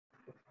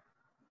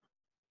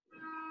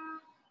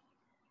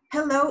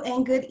Hello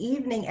and good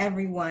evening,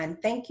 everyone.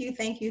 Thank you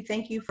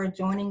for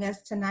joining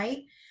us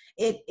tonight.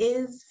 It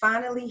is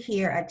finally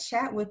here, a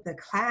chat with the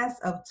class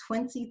of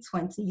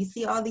 2020. You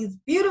see all these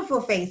beautiful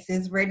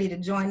faces ready to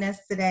join us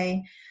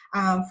today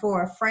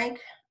for a frank,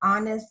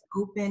 honest,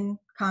 open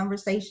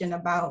conversation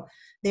about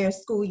their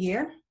school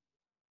year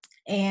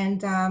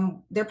and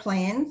their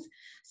plans.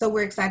 So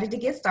we're excited to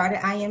get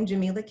started. I am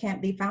Jaemellah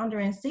Kemp, the founder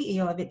and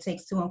CEO of It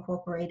Takes Two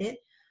Incorporated.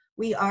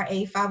 We are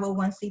a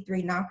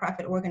 501c3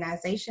 nonprofit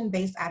organization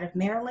based out of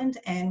Maryland,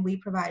 and we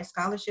provide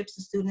scholarships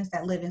to students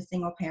that live in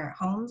single-parent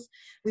homes.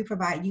 We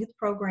provide youth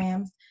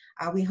programs,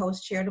 we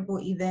host charitable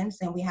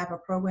events, and we have a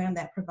program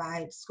that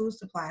provides school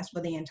supplies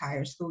for the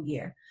entire school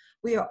year.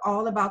 We are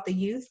all about the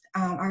youth.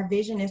 Our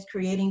vision is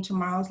creating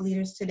tomorrow's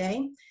leaders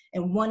today,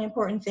 and one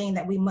important thing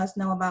that we must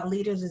know about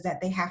leaders is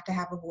that they have to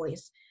have a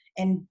voice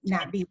and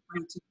not be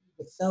afraid to.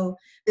 So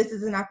this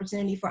is an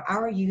opportunity for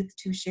our youth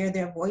to share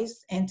their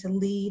voice and to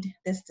lead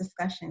this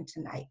discussion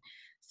tonight.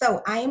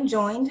 So I am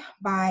joined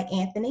by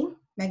Anthony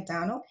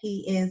McDonald.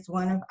 He is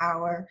one of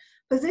our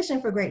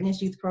Position for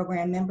Greatness Youth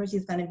Program members.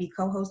 He's going to be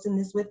co-hosting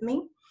this with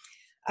me.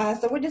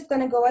 So we're just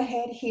going to go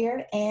ahead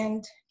here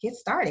and get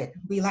started.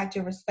 We like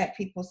to respect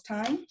people's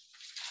time.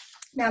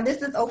 Now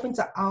this is open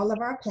to all of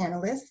our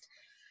panelists.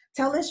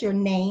 Tell us your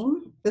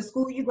name, the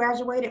school you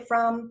graduated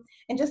from,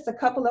 and just a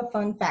couple of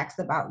fun facts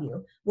about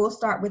you. We'll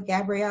start with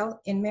Gabrielle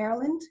in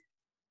Maryland.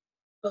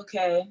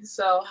 Okay,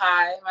 so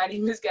hi, my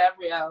name is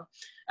Gabrielle.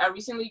 I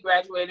recently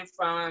graduated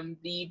from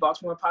the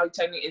Baltimore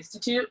Polytechnic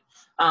Institute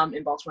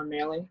in Baltimore,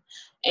 Maryland.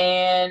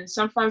 And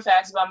some fun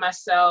facts about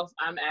myself: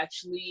 I'm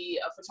actually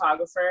a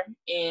photographer,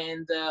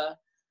 and the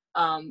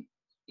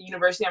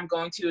university I'm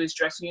going to is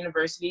Drexel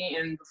University.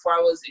 And before I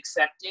was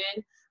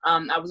accepted,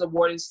 I was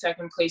awarded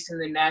second place in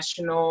the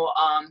national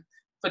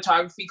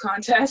photography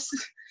contest.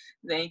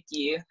 Thank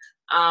you.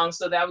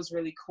 So that was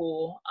really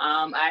cool.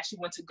 I actually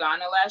went to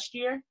Ghana last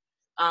year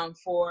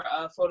for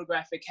a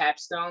photographic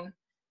capstone,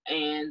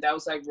 and that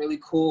was like really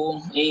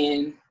cool.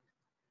 And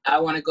I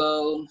want to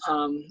go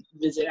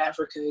visit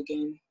Africa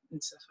again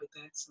and stuff like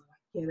that. So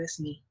yeah, that's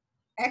me.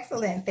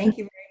 Excellent. Thank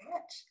you very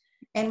much.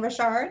 And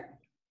Rashard?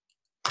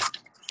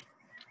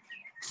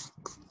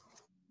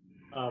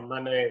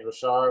 My name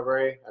is Rashard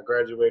Ray. I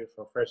graduated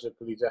from Friendship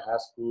Collegiate High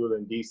School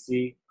in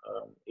DC.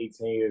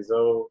 18 years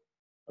old.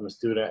 I'm a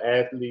student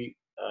athlete.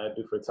 I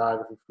do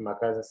photography for my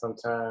cousin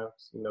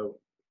sometimes. You know,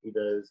 he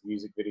does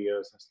music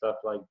videos and stuff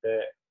like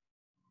that.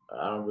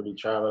 I don't really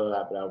travel a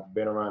lot, but I've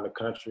been around the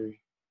country.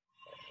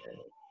 And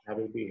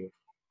happy to be here.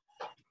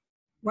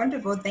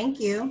 Wonderful, thank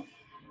you.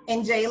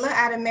 And Jayla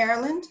out of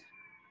Maryland.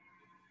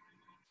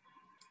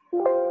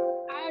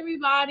 Hi,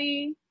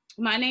 everybody.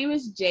 My name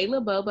is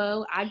Jayla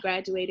Bobo. I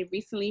graduated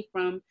recently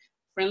from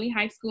Friendly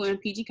High School in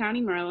PG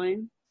County,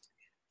 Maryland.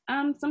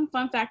 Some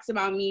fun facts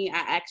about me: I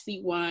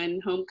actually won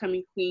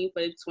Homecoming Queen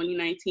for the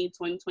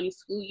 2019-2020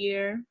 school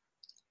year.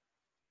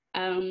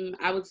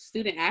 I was a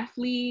student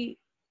athlete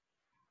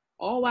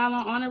all while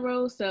on honor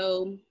roll,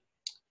 so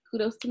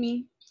kudos to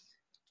me.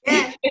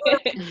 Yeah.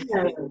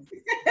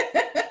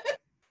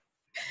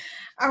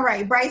 All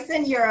right,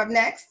 Bryson, you're up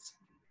next.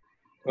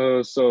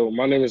 So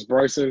my name is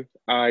Bryson.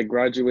 I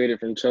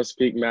graduated from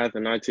Chesapeake Math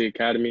and IT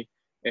Academy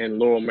in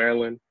Laurel,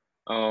 Maryland.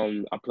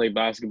 I play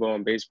basketball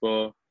and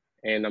baseball,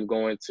 and I'm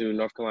going to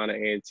North Carolina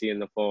A&T in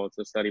the fall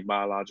to study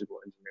biological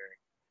engineering.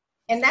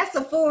 And that's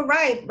a full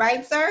ride,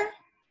 right, sir?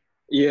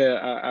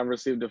 Yeah, I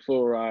received a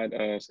full ride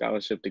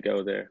scholarship to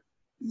go there.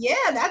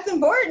 Yeah, that's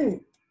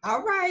important.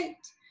 All right.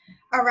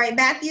 All right,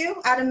 Matthew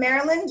out of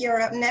Maryland,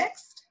 you're up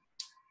next.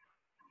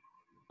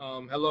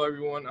 Hello,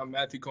 everyone. I'm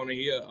Matthew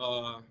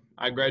Konahia.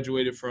 I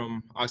graduated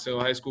from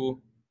Oxnard High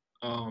School.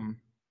 I'm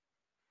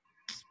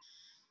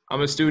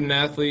a student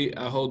athlete.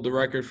 I hold the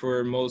record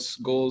for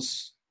most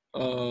goals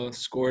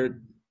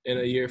scored in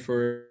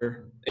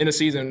a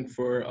season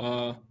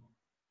for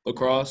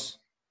lacrosse.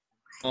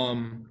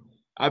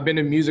 I've been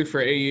in music for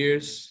 8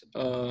 years,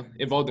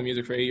 involved in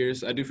music for 8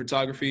 years. I do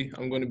photography.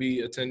 I'm going to be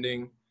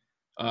attending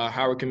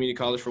Howard Community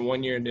College for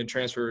 1 year and then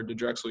transfer to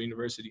Drexel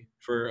University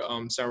for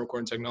sound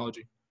recording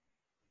technology.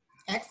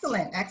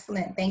 Excellent,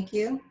 excellent. Thank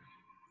you.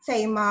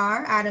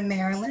 Tamar out of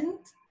Maryland.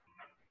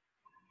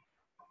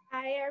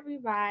 Hi,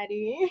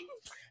 everybody.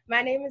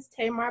 My name is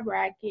Tamar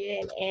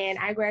Brackett, and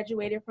I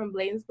graduated from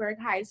Bladensburg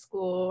High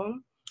School.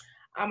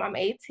 I'm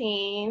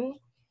 18.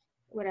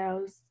 What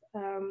else?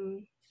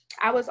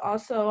 I was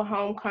also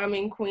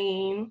homecoming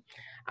queen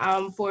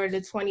for the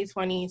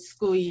 2020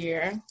 school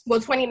year. Well,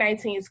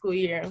 2019 school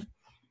year.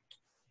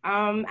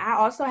 I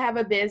also have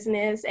a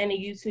business and a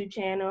YouTube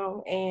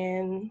channel,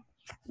 and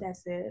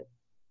that's it.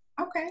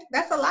 Okay,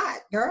 that's a lot,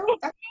 girl.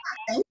 That's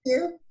a lot. Thank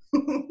you.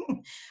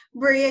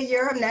 Bria,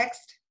 you're up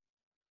next.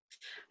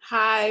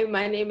 Hi,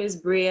 my name is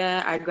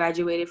Bria. I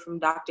graduated from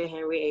Dr.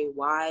 Henry A.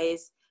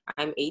 Wise.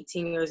 I'm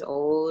 18 years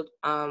old.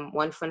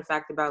 One fun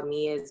fact about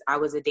me is I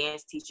was a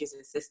dance teacher's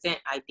assistant.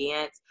 I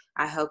danced.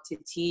 I helped to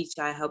teach.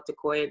 I helped to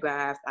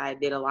choreograph. I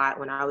did a lot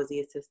when I was the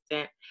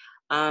assistant.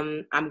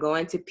 I'm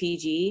going to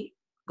PG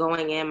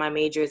going in, my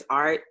major is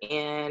art,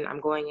 and I'm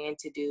going in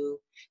to do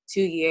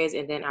 2 years,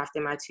 and then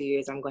after my 2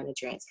 years, I'm going to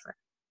transfer.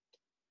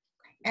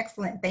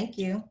 Excellent, thank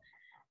you.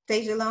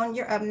 Deja Lone,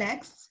 you're up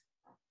next.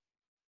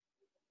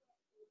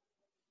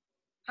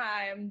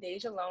 Hi, I'm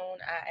Deja Lone.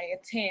 I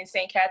attend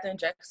St. Catherine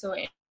Drexel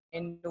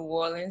in New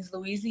Orleans,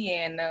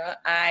 Louisiana.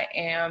 I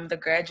am the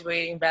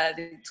graduating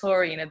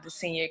valedictorian of the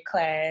senior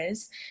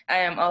class. I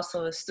am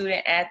also a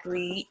student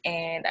athlete,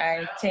 and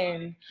I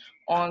intend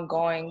on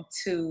going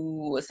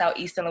to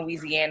Southeastern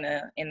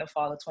Louisiana in the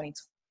fall of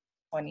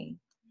 2020.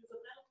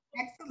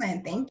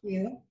 Excellent, thank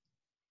you.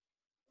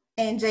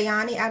 And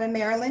Jayani out of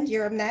Maryland,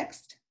 you're up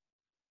next.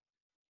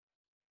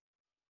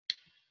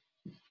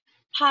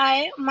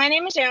 Hi, my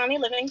name is Jaemellah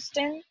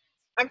Livingston.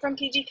 I'm from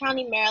PG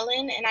County,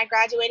 Maryland, and I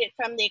graduated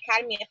from the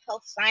Academy of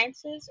Health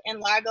Sciences in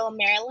Largo,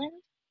 Maryland.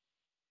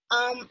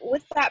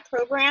 With that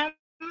program,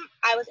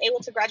 I was able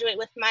to graduate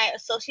with my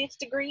associate's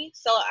degree,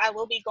 so I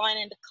will be going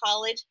into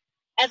college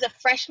as a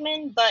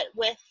freshman, but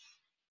with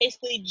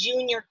basically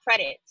junior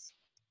credits.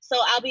 So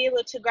I'll be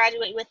able to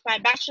graduate with my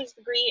bachelor's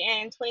degree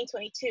in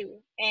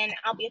 2022, and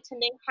I'll be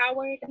attending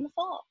Howard in the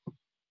fall.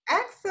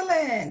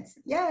 Excellent,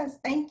 yes,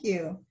 thank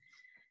you.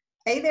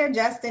 Hey there,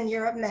 Justin,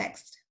 you're up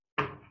next.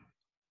 All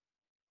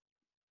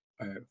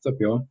right, what's up,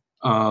 y'all?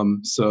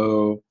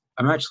 So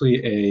I'm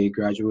actually a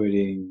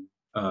graduating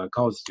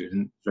college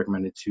student,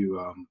 recommended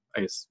to,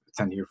 I guess,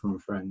 attend here from a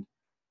friend.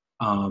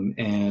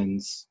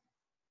 And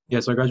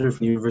yeah, so I graduated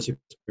from the University of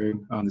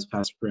Pittsburgh this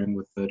past spring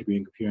with a degree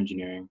in computer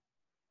engineering,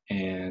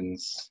 and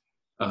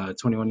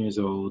 21 years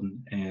old,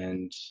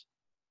 and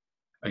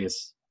I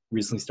guess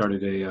recently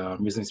started a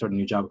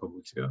new job a couple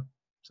weeks ago.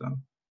 So,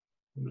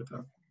 leave it at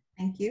that.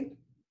 Thank you.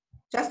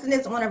 Justin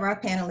is one of our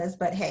panelists,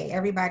 but hey,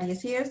 everybody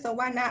is here, so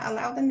why not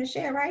allow them to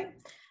share, right?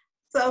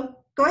 So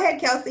go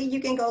ahead, Kelsey, you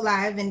can go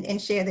live and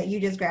share that you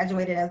just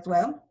graduated as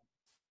well.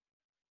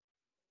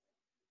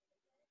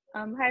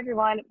 Hi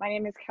everyone, my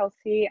name is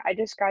Kelsey. I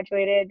just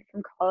graduated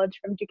from college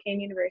from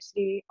Duquesne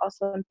University,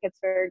 also in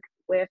Pittsburgh,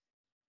 with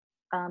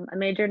a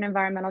major in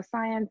environmental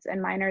science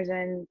and minors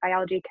in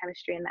biology,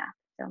 chemistry, and math.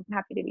 So I'm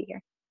happy to be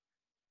here.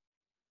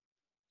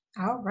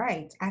 All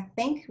right, I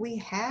think we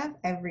have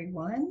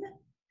everyone.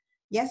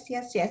 Yes,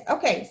 yes, yes.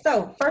 Okay,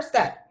 so first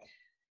up,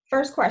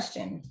 first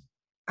question.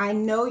 I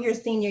know your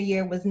senior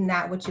year was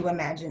not what you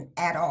imagined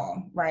at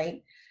all,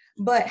 right?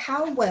 But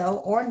how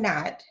well or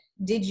not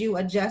did you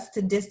adjust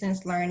to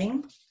distance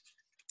learning?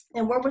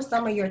 And what were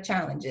some of your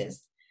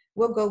challenges?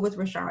 We'll go with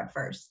Rashad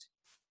first.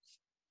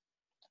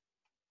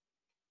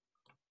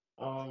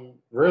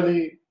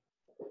 Really,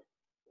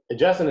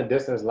 adjusting to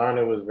distance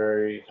learning was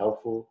very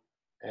helpful,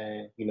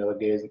 and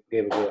it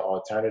gave a good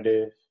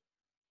alternative.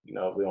 We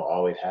don't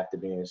always have to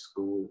be in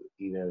school,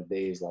 even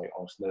days like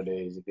on snow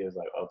days. It gives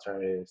like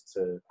alternatives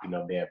to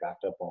being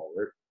backed up on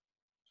work.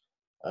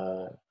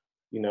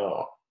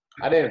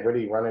 I didn't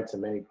really run into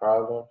many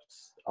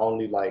problems.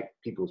 Only like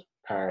people's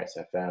parents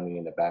and family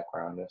in the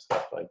background and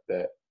stuff like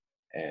that,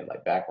 and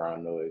like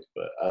background noise.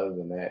 But other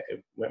than that,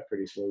 it went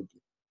pretty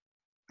smoothly.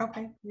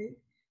 Okay, great.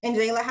 And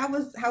Jayla, how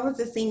was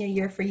the senior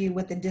year for you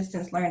with the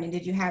distance learning?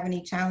 Did you have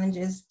any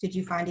challenges? Did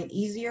you find it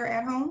easier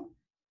at home?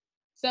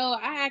 So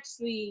I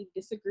actually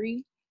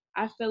disagree.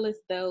 I feel as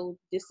though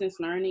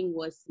distance learning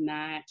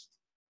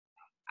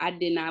I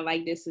did not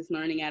like distance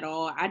learning at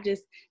all.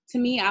 To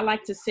me, I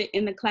like to sit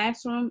in the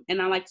classroom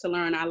and I like to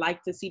learn. I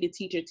like to see the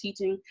teacher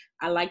teaching.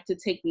 I like to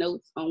take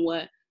notes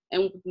on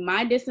and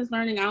my distance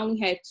learning, I only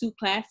had 2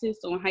 classes.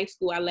 So in high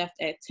school, I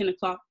left at 10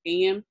 o'clock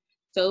a.m.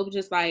 So it was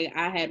just like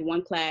I had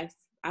 1 class.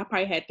 I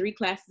probably had 3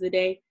 classes a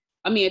day.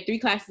 3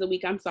 classes a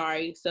week, I'm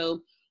sorry.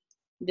 So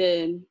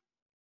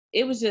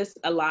it was just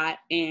a lot,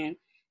 and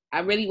I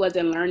really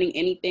wasn't learning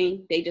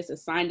anything. They just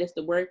assigned us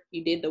the work.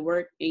 You did the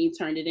work and you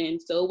turned it in.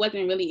 So it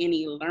wasn't really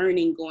any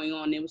learning going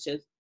on. It was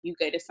just you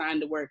get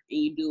assigned the work and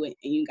you do it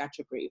and you got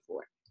your grade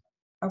for it.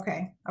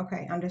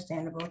 Okay,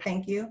 understandable.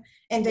 Thank you.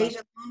 And Deja,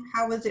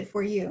 how was it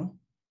for you?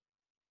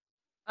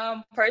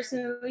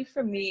 Personally,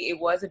 for me, it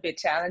was a bit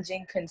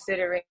challenging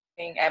considering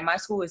at my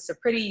school, it's a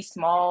pretty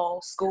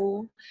small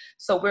school.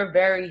 So we're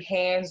very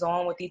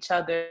hands-on with each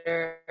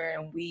other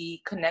and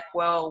we connect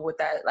well with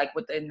that, like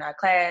within our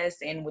class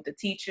and with the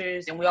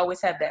teachers. And we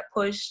always have that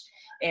push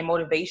and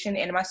motivation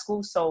in my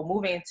school. So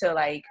moving into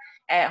like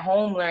at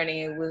home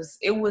learning,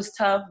 it was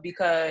tough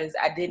because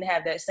I didn't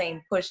have that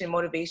same push and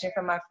motivation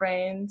from my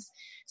friends.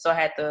 So I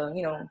had to,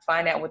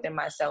 find out within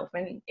myself.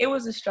 And it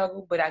was a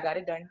struggle, but I got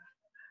it done.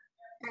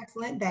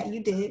 Excellent, that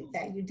you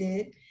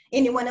did.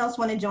 Anyone else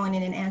want to join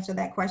in and answer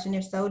that question?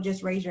 If so,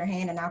 just raise your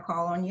hand and I'll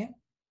call on you.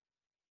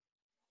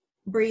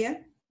 Bria?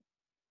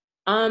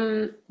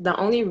 The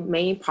only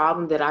main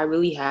problem that I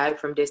really had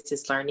from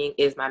distance learning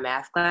is my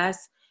math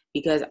class,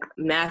 because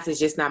math is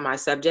just not my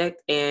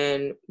subject.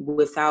 And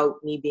without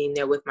me being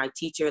there with my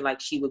teacher, like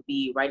she would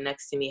be right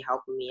next to me,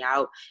 helping me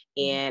out.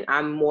 And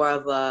I'm more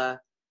of a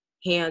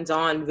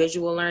hands-on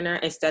visual learner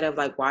instead of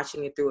like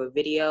watching it through a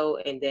video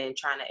and then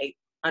trying to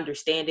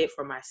understand it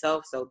for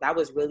myself. So that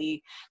was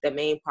really the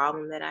main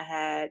problem that I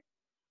had.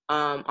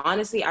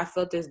 Honestly, I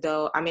felt as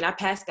though, I mean, I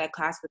passed that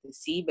class with a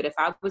C, but if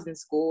I was in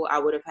school, I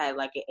would have had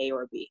like an A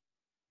or B.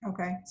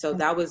 Okay. So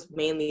that was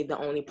mainly the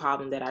only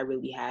problem that I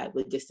really had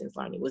with distance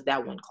learning, was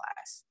that one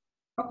class.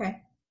 Okay,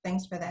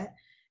 thanks for that.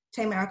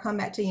 Tamar, I'll come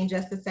back to you in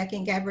just a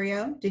second.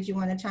 Gabrielle, did you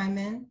want to chime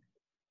in?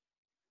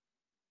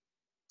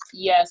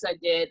 Yes, I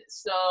did.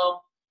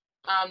 So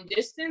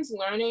distance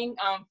learning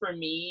for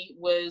me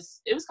was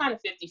kind of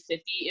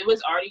 50-50. It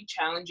was already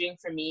challenging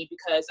for me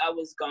because I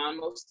was gone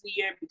most of the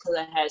year because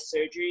I had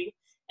surgery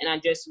and I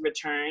just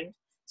returned.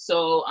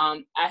 So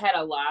I had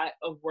a lot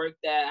of work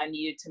that I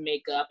needed to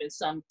make up, and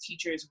some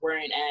teachers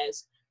weren't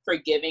as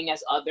forgiving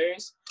as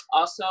others.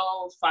 Also,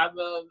 5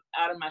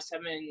 out of my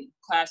 7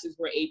 classes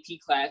were AP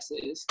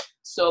classes.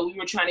 So we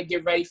were trying to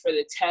get ready for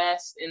the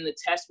test, and the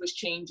test was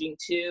changing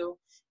too.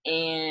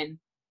 And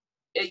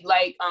it,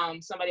 like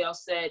somebody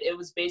else said, it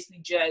was basically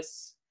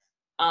just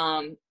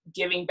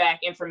giving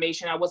back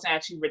information. I wasn't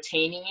actually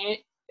retaining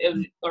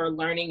it or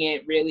learning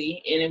it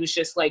really, and it was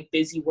just like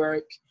busy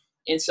work.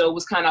 And so it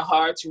was kind of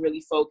hard to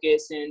really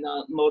focus and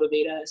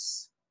motivate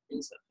us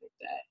and stuff like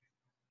that.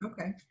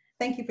 Okay,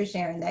 thank you for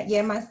sharing that.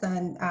 Yeah, my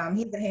son,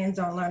 he's a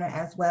hands-on learner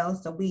as well,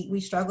 so we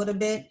struggled a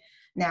bit.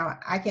 Now,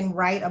 I can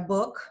write a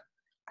book.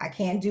 I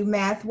can't do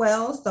math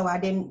well, so I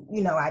didn't,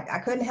 I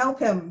couldn't help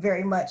him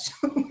very much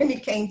when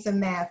it came to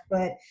math,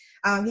 but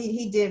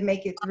he did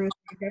make it through.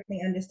 I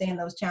definitely understand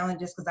those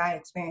challenges because I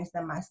experienced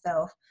them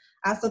myself.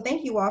 So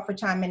thank you all for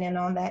chiming in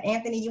on that.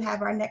 Anthony, you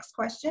have our next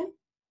question.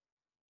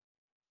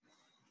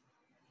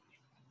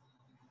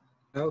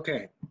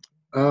 Okay.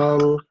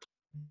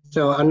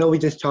 So I know we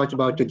just talked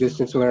about the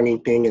distance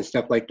learning thing and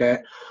stuff like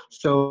that.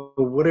 So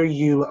what do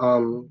you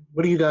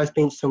guys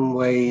think some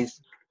ways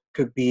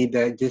could be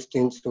that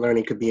distance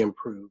learning could be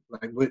improved?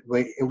 Like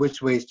in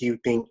which ways do you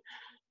think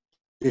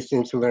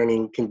distance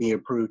learning can be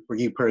improved for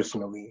you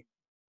personally?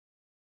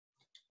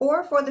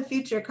 Or for the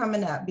future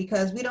coming up,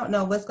 because we don't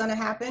know what's going to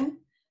happen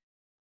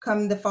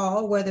come the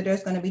fall, whether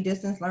there's going to be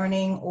distance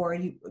learning or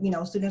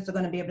students are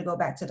going to be able to go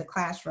back to the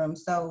classroom.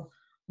 So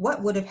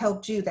what would have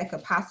helped you that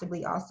could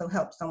possibly also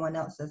help someone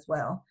else as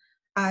well?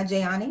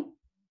 Jayani?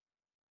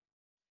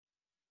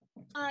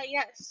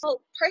 Yes.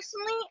 So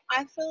personally,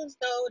 I feel as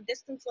though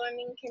distance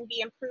learning can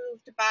be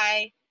improved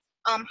by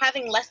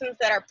having lessons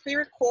that are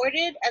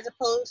pre-recorded as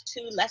opposed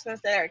to lessons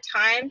that are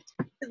timed.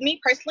 Because me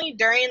personally,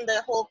 during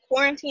the whole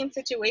quarantine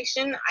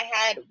situation, I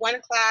had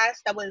one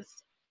class that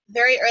was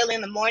very early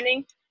in the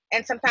morning,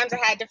 and sometimes I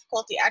had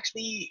difficulty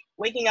actually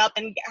waking up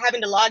and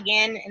having to log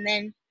in, and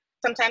then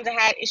sometimes I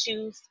had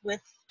issues with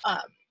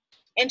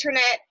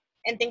internet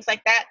and things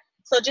like that.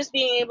 So just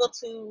being able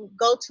to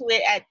go to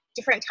it at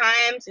different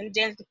times and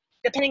just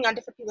depending on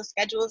different people's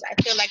schedules, I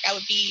feel like that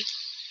would be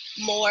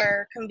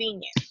more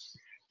convenient,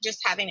 just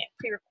having it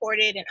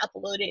pre-recorded and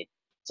uploaded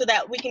so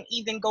that we can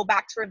even go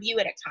back to review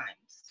it at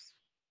times.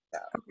 So.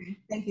 Okay,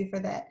 thank you for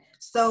that.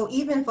 So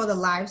even for the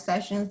live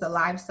sessions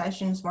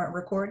weren't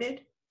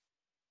recorded?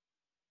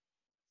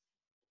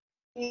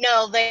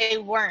 No, they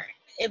weren't.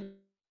 It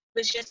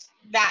was just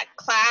that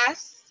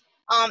class.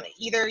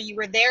 Either you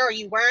were there or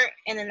you weren't,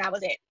 and then that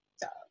was it.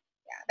 So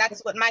yeah,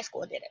 that's what my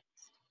school did it.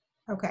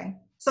 Okay,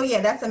 so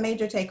yeah, that's a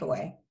major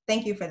takeaway.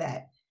 Thank you for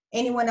that.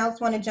 Anyone else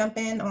want to jump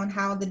in on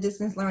how the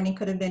distance learning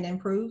could have been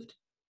improved?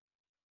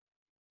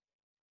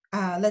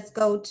 Let's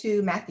go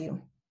to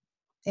Matthew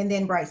and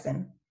then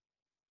Bryson.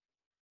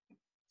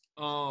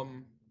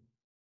 The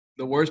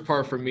worst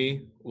part for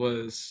me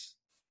was,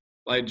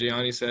 like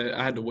Gianni said,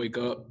 I had to wake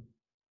up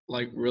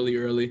like really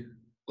early.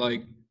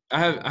 Like I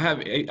had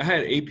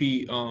AP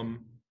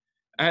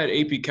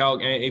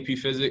Calc and AP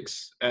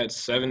Physics at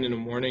 7 in the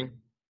morning.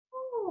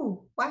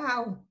 Oh,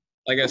 wow.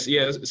 I guess,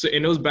 yeah. So,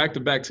 and it was back to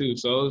back too.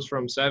 So it was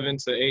from 7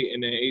 to 8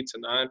 and then 8 to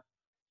 9.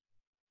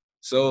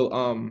 So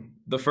I'm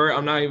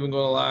not even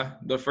gonna lie,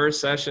 the first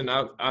session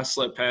I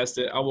slept past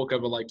it. I woke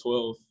up at like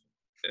 12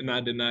 and I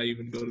did not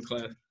even go to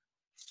class.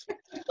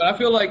 But I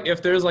feel like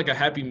if there's like a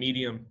happy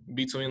medium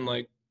between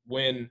like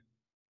when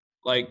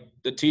like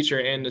the teacher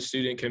and the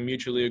student can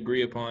mutually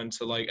agree upon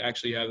to like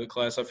actually have the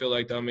class, I feel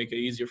like that'll make it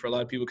easier for a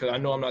lot of people, because I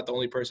know I'm not the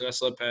only person that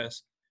slept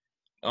past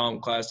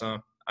class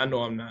time. I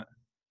know I'm not.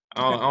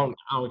 I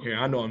don't care.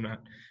 I know I'm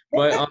not.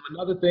 But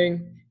another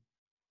thing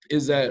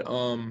is that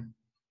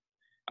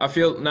I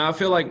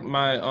feel like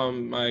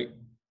my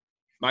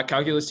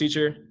calculus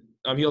teacher,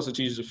 he also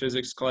teaches a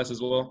physics class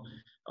as well.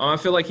 I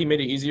feel like he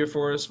made it easier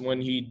for us when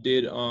he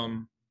did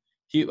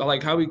he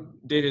like how he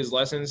did his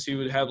lessons. He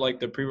would have like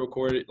the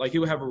pre-recorded, like he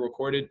would have a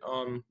recorded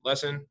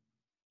lesson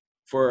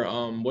for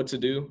what to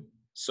do.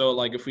 So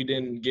like if we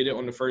didn't get it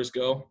on the first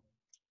go,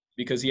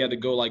 because he had to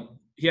go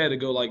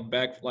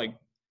back like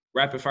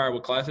rapid fire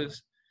with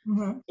classes.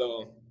 Mm-hmm.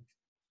 So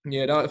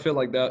yeah, I feel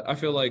like that. I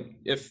feel like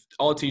if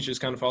all teachers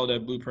kind of follow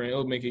that blueprint, it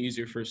would make it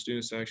easier for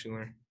students to actually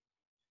learn.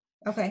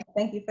 Okay,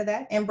 thank you for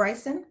that. And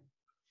Bryson?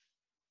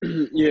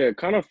 Yeah,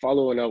 kind of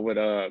following up what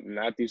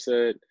Matthew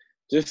said,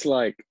 just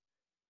like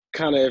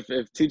kind of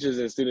if teachers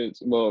and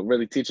students, well,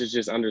 really teachers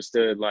just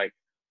understood like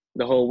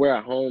the whole we're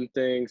at home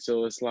thing.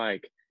 So it's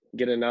like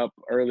getting up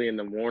early in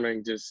the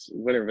morning just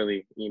wouldn't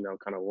really,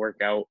 kind of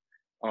work out.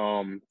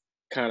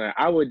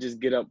 I would just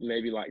get up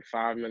maybe like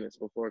 5 minutes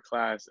before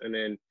class, and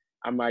then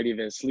I might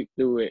even sleep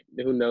through it.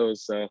 Who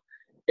knows? So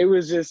it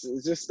was just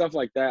stuff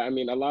like that. I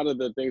mean, a lot of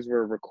the things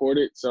were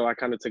recorded, so I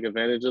kind of took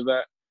advantage of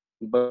that.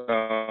 But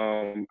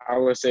I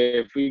would say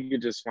if we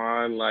could just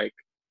find like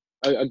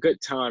a good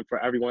time for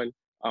everyone,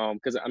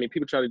 because I mean,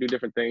 people try to do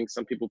different things.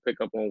 Some people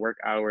pick up on work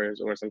hours,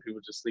 or some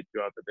people just sleep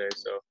throughout the day.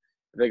 So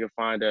if they could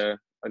find a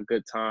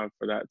good time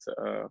for that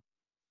to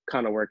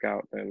kind of work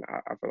out, then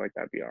I feel like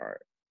that'd be all right.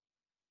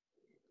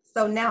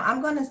 So now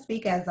I'm going to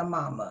speak as a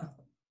mama,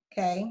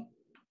 okay?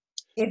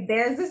 If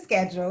there's a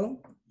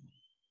schedule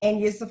and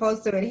you're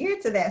supposed to adhere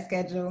to that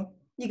schedule,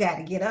 you got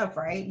to get up,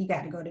 right? You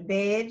got to go to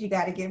bed. You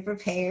got to get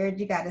prepared.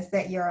 You got to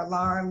set your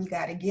alarm. You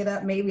got to get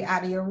up maybe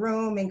out of your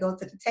room and go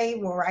to the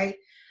table, right?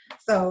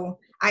 So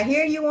I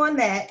hear you on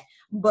that.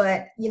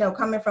 But,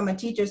 coming from a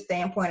teacher's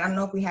standpoint, I don't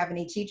know if we have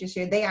any teachers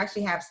here. They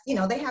actually have,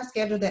 they have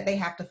schedules that they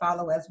have to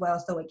follow as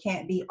well. So it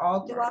can't be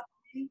all throughout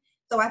the day.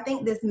 So I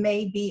think this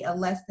may be a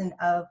lesson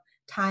of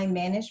time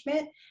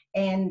management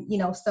and,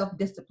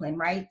 self-discipline,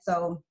 right?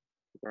 So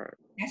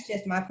that's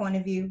just my point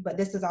of view, but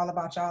this is all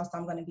about y'all, so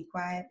I'm going to be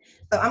quiet.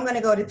 So I'm going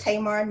to go to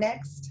Tamar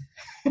next.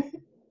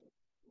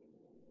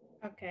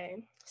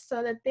 Okay,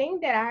 so the thing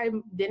that I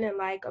didn't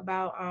like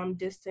about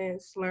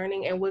distance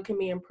learning and what can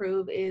be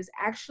improved is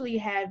actually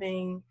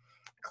having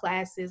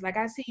classes. Like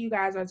I see you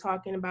guys are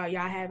talking about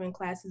y'all having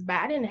classes, but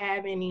I didn't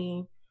have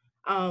any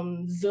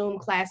Zoom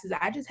classes.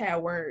 I just had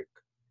work.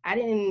 I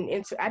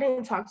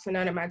didn't talk to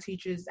none of my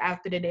teachers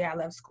after the day I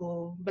left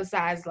school,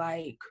 besides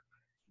like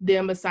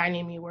them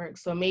assigning me work.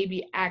 So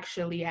maybe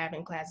actually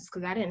having classes,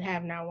 because I didn't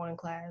have not one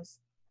class.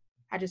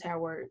 I just had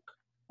work.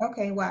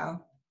 Okay,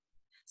 wow.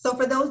 So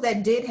for those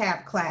that did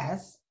have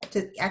class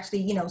to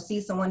actually,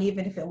 see someone,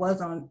 even if it was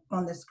on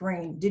the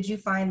screen, did you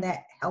find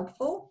that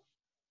helpful?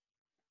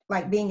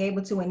 Like being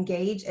able to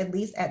engage at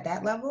least at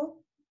that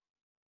level?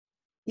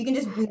 You can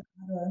just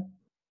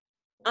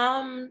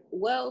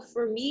Well,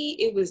 for me,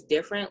 it was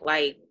different.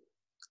 Like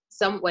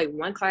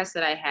one class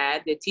that I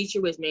had, the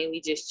teacher was mainly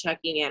just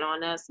checking in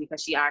on us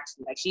because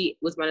she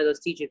was one of those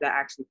teachers that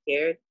actually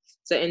cared.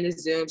 So in the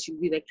Zoom, she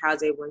would be like,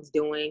 how's everyone's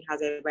doing?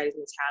 How's everybody's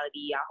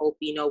mentality? I hope,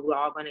 we're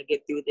all going to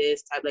get through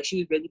this type. Like, she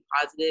was really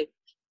positive.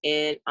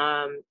 And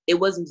it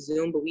wasn't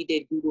Zoom, but we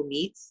did Google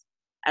Meets.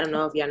 I don't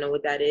know if y'all know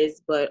what that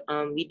is, but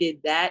we did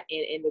that.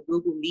 And in the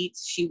Google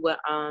Meets, she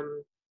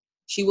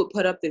would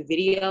put up the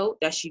video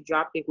that she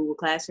dropped in Google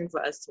Classroom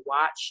for us to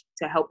watch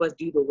to help us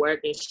do the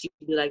work. And she'd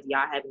be like,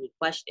 y'all have any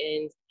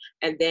questions?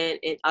 And then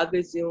in other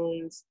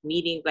Zooms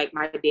meetings, like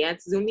my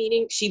dance Zoom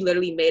meeting, she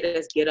literally made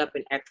us get up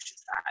and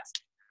exercise.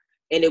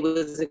 And it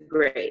was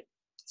great.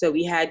 So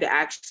we had to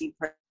actually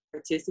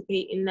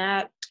participate in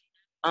that.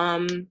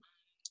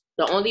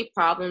 The only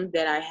problem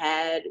that I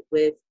had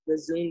with the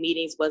Zoom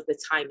meetings was the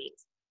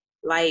timings.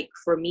 Like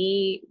for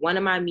me, one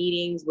of my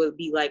meetings would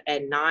be like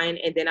at 9,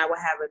 and then I would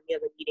have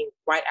another meeting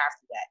right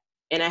after that.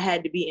 And I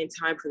had to be in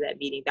time for that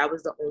meeting. That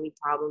was the only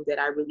problem that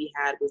I really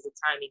had, was the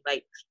timing.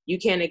 Like, you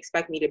can't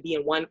expect me to be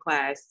in one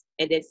class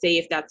and then say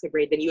if that's a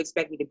grade, then you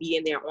expect me to be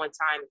in there on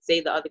time and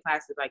say the other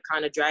class is like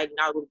kind of dragging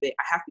out a little bit.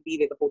 I have to be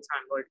there the whole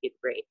time in order to get the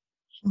grade.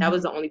 Mm-hmm. That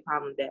was the only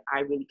problem that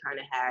I really kind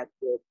of had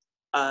with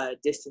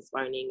distance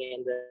learning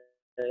and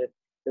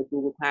the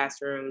Google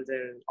Classrooms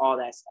and all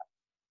that stuff.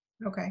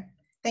 Okay.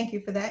 Thank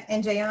you for that.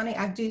 And Jayani,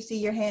 I do see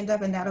your hand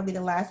up, and that'll be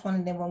the last one,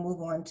 and then we'll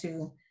move on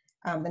to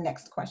the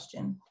next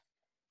question.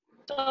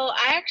 So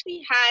I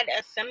actually had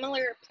a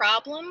similar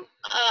problem.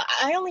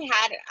 I only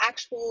had an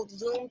actual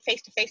Zoom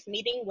face-to-face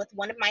meeting with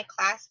one of my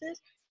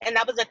classes, and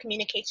that was a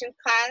communications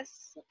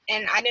class.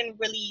 And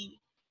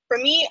for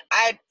me,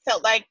 I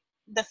felt like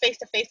the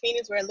face-to-face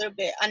meetings were a little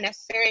bit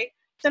unnecessary,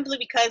 simply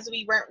because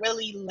we weren't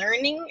really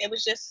learning. It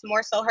was just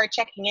more so her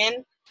checking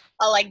in,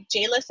 like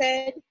Jayla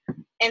said.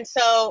 And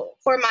so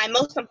for my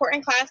most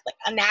important class, like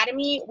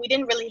anatomy, we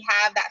didn't really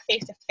have that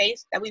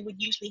face-to-face that we would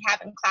usually have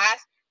in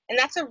class. And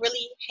that's a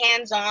really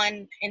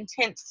hands-on,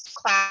 intense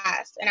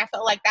class. And I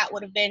felt like that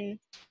would have been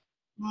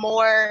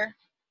more,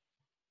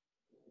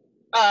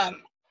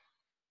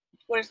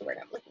 what is the word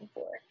I'm looking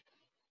for?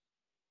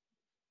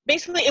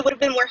 Basically, it would have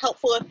been more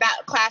helpful if that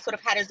class would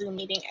have had a Zoom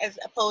meeting as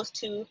opposed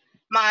to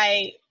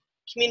my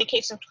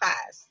communications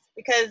class,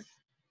 because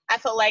I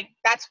felt like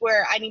that's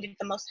where I needed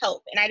the most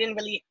help. And I didn't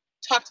really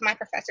talk to my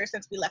professor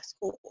since we left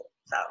school.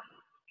 So,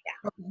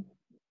 yeah. Okay.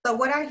 So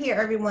what I hear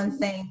everyone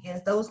saying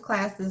is those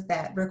classes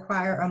that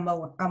require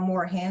a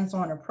more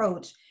hands-on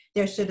approach,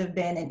 there should have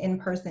been an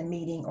in-person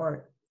meeting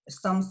or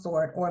some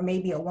sort, or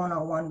maybe a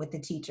one-on-one with the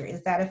teacher.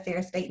 Is that a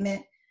fair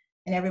statement?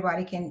 And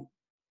everybody can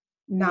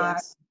nod,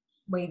 yes.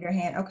 Wave your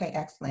hand. Okay,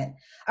 excellent.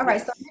 All right,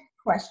 yes. So next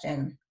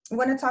question. I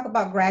want to talk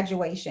about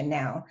graduation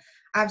now.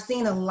 I've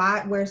seen a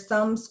lot where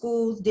some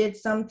schools did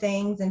some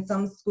things and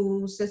some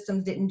school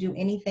systems didn't do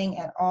anything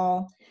at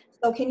all.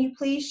 So can you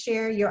please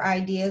share your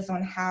ideas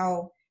on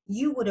how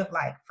you would have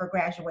liked for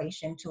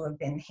graduation to have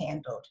been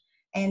handled?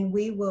 And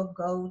we will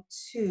go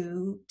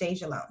to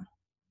Dejalon.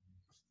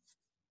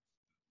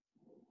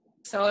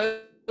 So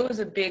it was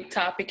a big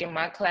topic in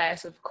my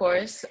class, of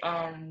course.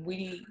 Our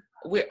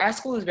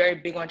school is very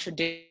big on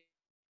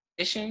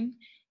tradition.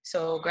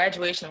 So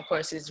graduation, of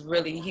course, is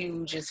really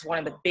huge. It's one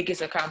of the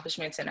biggest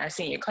accomplishments in our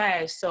senior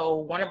class. So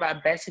one of our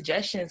best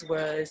suggestions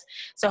was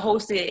to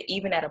host it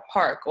even at a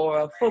park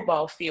or a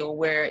football field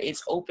where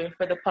it's open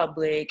for the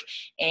public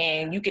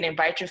and you can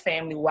invite your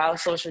family while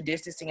social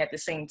distancing at the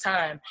same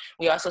time.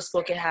 We also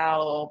spoke at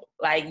how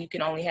like you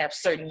can only have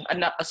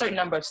a certain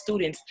number of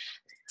students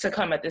to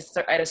come at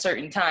a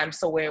certain time,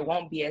 so where it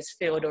won't be as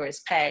filled or as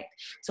packed,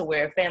 to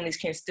where families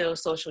can still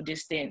social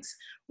distance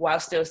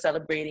while still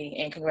celebrating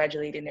and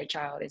congratulating their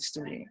child and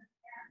student.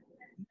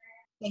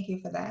 Thank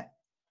you for that.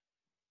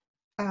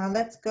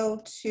 Let's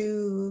go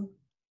to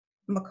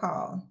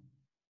McCall.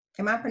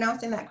 Am I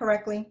pronouncing that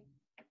correctly?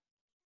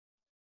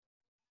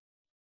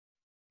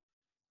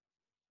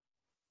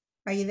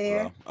 Are you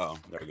there? Hello? Oh,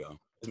 there we go.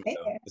 It's Hey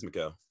Mikhail. there. It's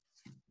Mikhail.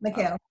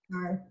 Mikhail,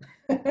 sorry.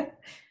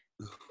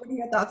 What are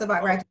your thoughts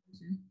about graduation?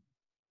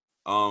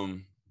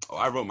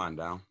 I wrote mine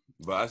down,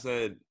 but I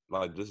said,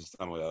 like, just to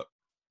sum it up,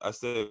 I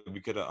said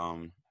we could have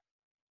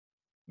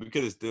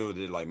still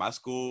did, like, my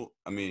school.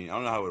 I mean, I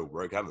don't know how it would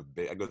work. I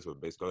go to a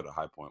base, go to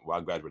High Point. Well,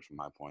 I graduated from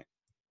High Point,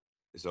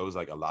 so it was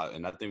like a lot,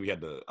 and I think we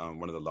had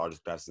one of the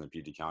largest classes in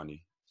PG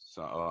County.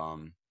 So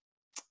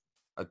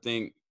I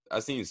think I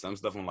seen some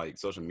stuff on like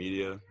social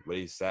media where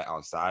they sat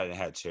outside and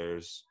had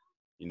chairs,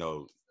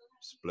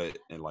 split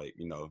and like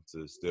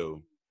to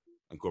still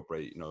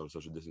incorporate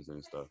social distancing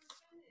and stuff.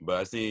 But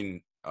I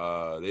seen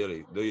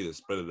they either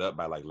split it up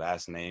by like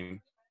last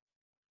name,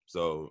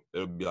 so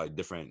it'll be like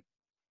different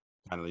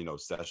kind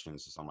of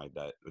sessions or something like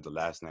that with the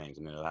last names,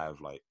 and then they'll have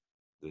like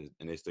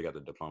and they still got the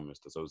diploma and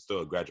stuff. So it's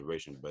still a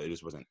graduation, but it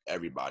just wasn't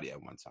everybody at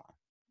one time.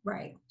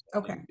 Right.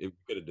 Okay. If we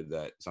could have did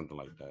that, something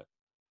like that.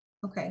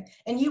 Okay.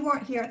 And you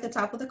weren't here at the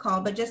top of the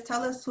call, but just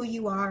tell us who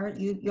you are.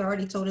 You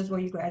already told us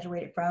where you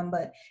graduated from,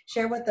 but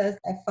share with us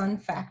a fun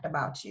fact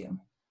about you.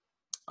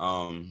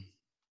 What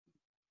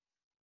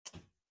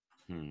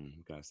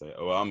can I say?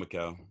 Oh, well, I'm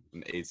Mikhail.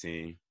 I'm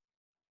 18.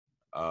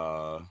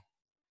 I'm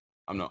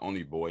the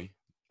only boy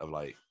of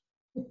like.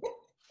 Let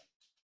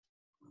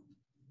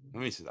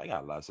me see. I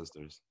got a lot of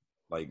sisters,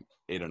 like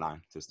 8 or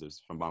 9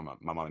 sisters from my mom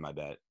and my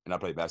dad. And I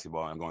play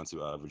basketball. I'm going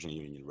to Virginia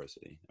Union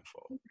University in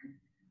fall.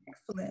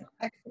 Excellent.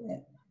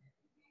 Excellent.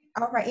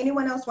 All right.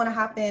 Anyone else want to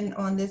hop in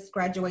on this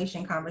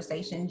graduation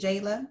conversation?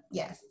 Jayla?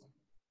 Yes.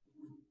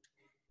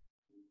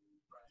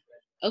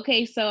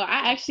 Okay, so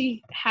I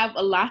actually have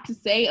a lot to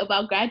say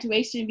about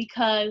graduation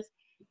because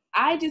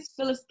I just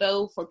feel as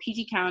though for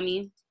PG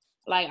County,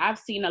 like I've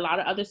seen a lot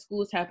of other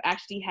schools have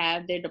actually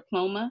had their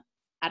diploma.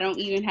 I don't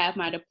even have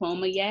my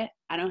diploma yet.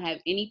 I don't have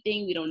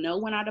anything. We don't know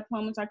when our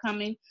diplomas are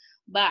coming.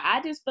 But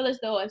I just feel as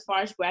though as far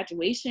as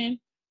graduation,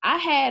 I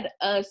had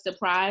a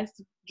surprise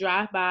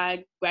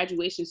drive-by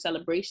graduation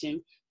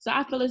celebration. So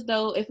I feel as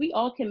though if we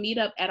all can meet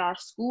up at our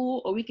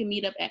school or we can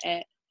meet up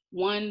at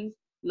one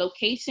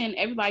location,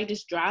 everybody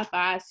just drive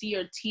by, see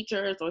your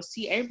teachers or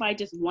see everybody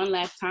just one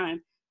last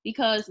time,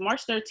 because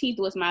March 13th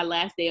was my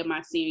last day of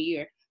my senior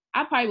year.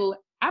 I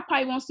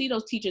probably won't see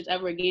those teachers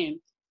ever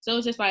again. So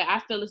it's just like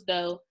I feel as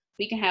though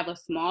we can have a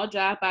small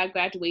drive-by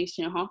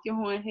graduation, honk your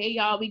horn, hey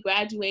y'all, we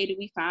graduated,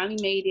 we finally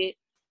made it,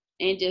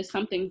 and just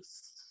something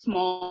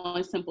small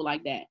and simple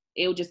like that.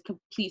 It will just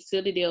complete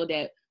seal the deal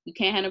that we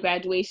can't have a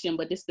graduation,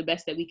 but this is the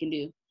best that we can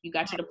do. You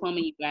got your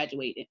diploma, you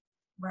graduated.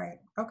 Right.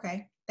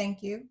 Okay.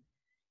 Thank you.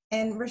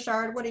 And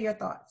Rashard, what are your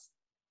thoughts?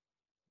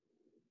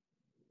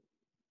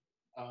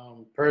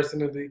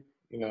 Personally,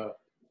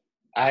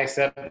 I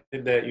accepted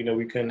that,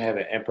 we couldn't have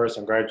an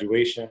in-person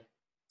graduation.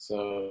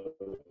 So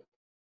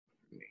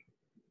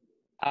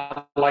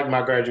I like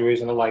my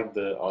graduation. I like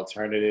the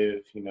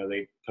alternative.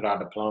 They put our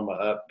diploma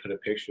up, put a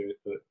picture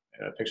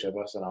of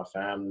us and our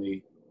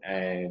family,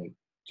 and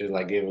just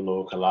like give a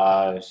little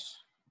collage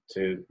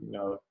to,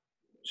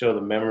 show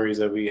the memories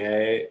that we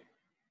had.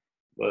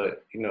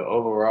 But,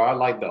 overall, I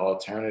like the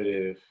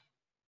alternative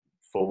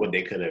for what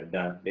they could have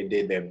done. They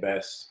did their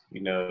best,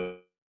 they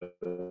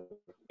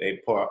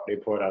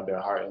poured out their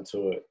heart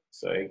into it,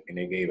 and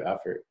they gave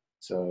effort.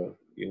 So,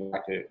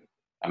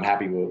 I'm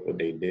happy with what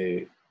they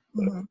did.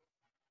 Mm-hmm.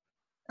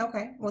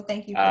 Okay, well,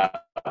 thank you. I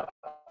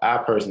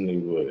personally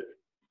would,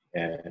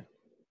 and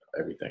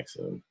everything,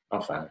 so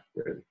I'm fine,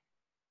 really.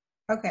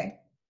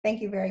 Okay,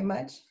 thank you very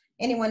much.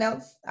 Anyone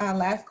else?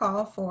 Last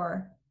call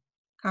for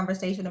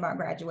conversation about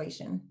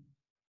graduation.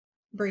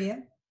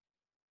 Bria?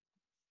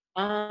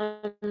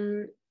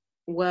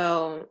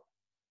 Well,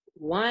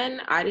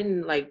 one,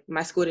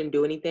 my school didn't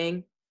do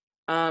anything.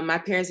 My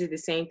parents did the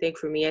same thing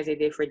for me as they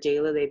did for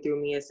Jayla. They threw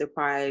me a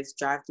surprise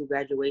drive-through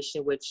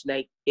graduation, which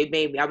I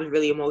was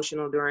really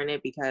emotional during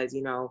it because,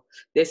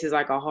 this is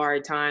like a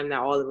hard time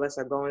that all of us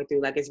are going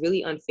through. Like, it's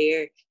really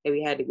unfair that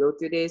we had to go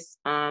through this.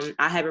 I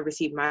haven't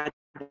received my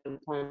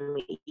diploma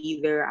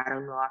either. I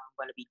don't know if I'm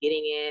going to be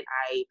getting it.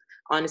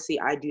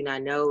 I do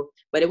not know.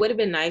 But it would have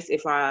been nice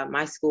if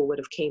my school would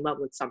have came up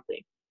with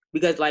something.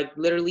 Because,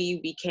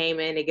 literally, we came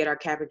in to get our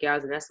cap and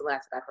gowns, and that's the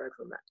last I've heard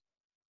from them.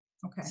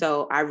 Okay.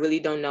 So I really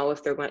don't know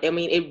if they're going. I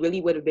mean, it really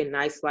would have been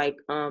nice. Like,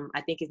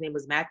 I think his name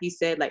was Matthew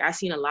said. Like, I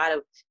seen a lot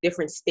of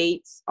different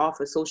states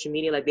off of social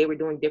media. Like, they were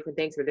doing different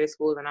things for their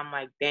schools, and I'm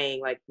like, dang,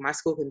 like my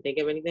school couldn't think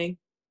of anything.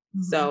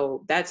 Mm-hmm.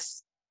 So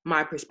that's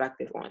my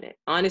perspective on it.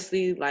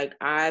 Honestly, like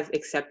I've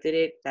accepted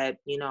it that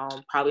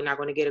I'm probably not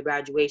going to get a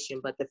graduation,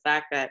 but the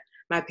fact that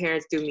my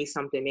parents threw me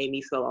something made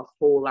me feel a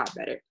whole lot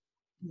better.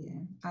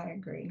 Yeah, I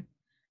agree.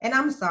 And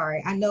I'm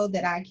sorry. I know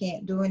that I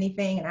can't do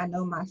anything, and I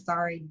know my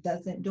sorry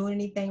doesn't do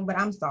anything, but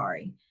I'm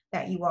sorry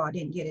that you all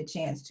didn't get a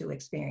chance to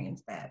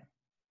experience that.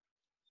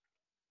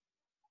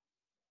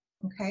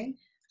 Okay.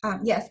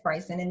 Yes,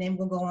 Bryson, and then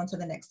we'll go on to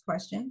the next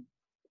question.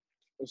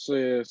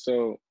 So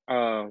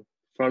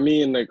for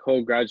me in the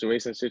whole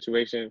graduation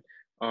situation,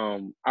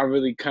 I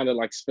really kind of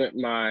like spent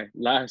my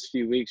last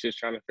few weeks just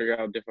trying to figure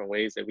out different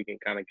ways that we can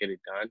kind of get it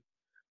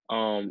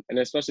done. And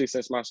especially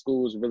since my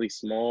school was really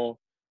small,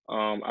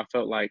 I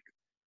felt like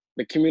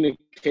the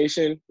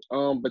communication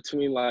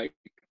between like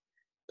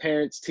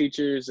parents,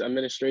 teachers,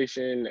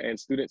 administration, and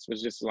students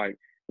was just like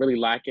really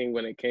lacking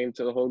when it came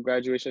to the whole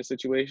graduation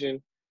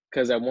situation.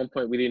 Because at one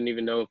point we didn't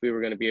even know if we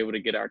were going to be able to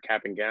get our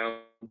cap and gown.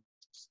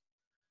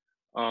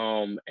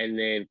 And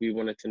then we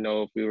wanted to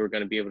know if we were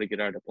going to be able to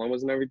get our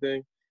diplomas and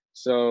everything.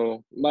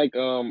 So like a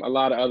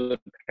lot of other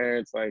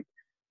parents, like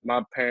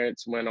my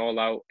parents went all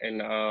out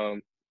and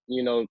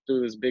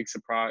through this big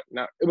surprise.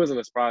 Not it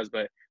wasn't a surprise,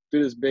 but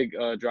through this big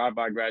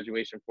drive-by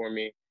graduation for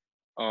me.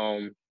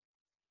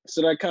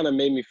 So that kind of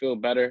made me feel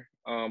better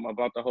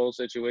about the whole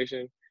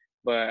situation.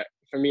 But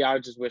for me, I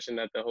was just wishing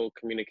that the whole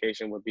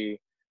communication would be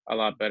a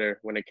lot better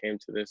when it came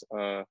to this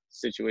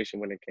situation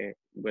when it came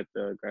with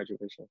the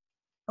graduation.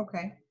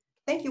 Okay.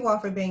 Thank you all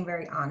for being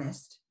very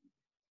honest.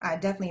 I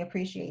definitely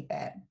appreciate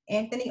that.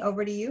 Anthony,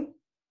 over to you.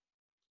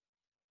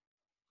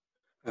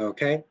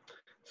 Okay.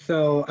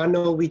 So I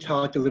know we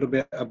talked a little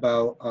bit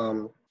about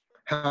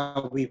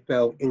how we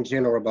felt in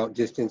general about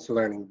distance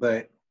learning,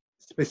 but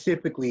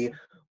specifically,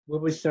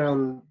 what were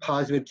some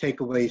positive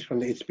takeaways from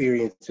the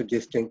experience of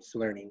distance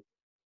learning?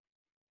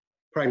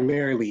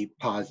 Primarily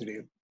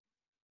positive.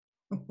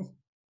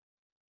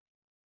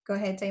 Go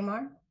ahead,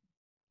 Tamar.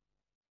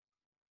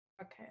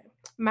 Okay.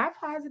 My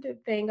positive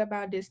thing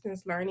about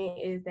distance learning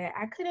is that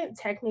I couldn't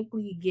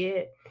technically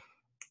get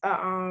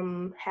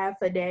half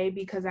a day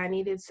because I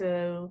needed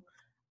to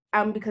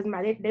because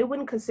they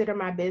wouldn't consider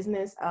my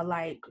business a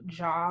like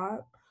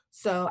job.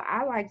 So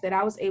I like that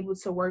I was able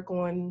to work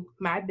on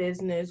my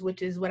business,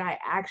 which is what I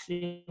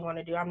actually want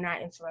to do. I'm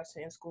not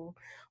interested in school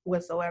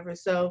whatsoever.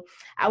 So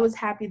I was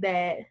happy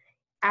that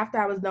after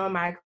I was done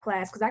my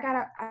class, because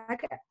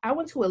I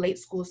went to a late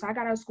school, so I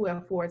got out of school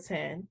at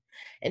 4:10,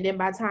 and then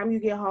by the time you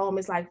get home,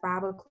 it's like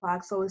 5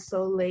 o'clock, so it's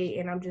so late,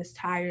 and I'm just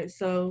tired.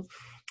 So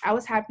I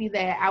was happy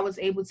that I was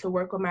able to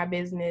work on my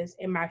business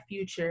in my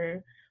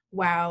future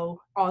while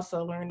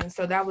also learning.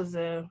 So that was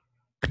a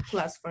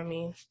plus for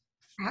me.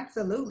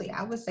 Absolutely.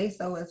 I would say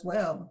so as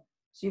well.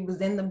 She was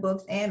in the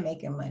books and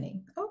making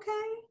money.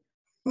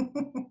 Okay.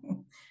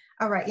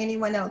 All right.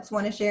 Anyone else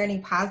want to share any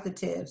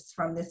positives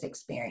from this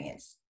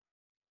experience?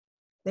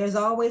 There's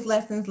always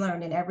lessons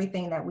learned in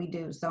everything that we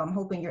do. So I'm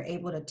hoping you're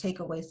able to take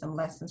away some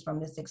lessons from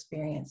this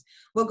experience.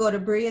 We'll go to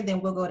Bria,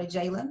 then we'll go to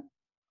Jayla.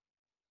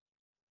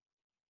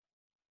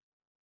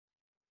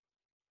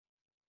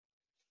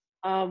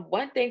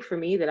 One thing for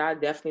me that I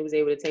definitely was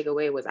able to take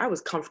away was I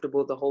was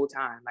comfortable the whole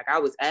time. Like I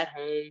was at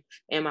home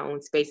in my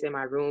own space in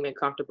my room in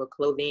comfortable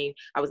clothing.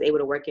 I was able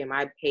to work at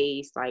my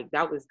pace. Like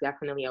that was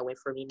definitely a win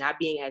for me. Not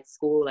being at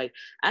school, like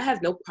I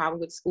have no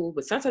problem with school,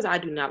 but sometimes I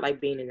do not like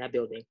being in that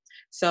building.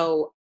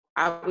 So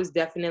I was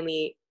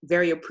definitely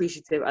very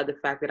appreciative of the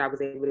fact that I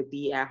was able to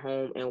be at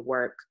home and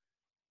work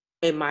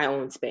in my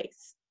own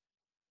space.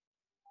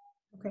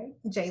 Okay,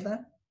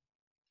 Jayla.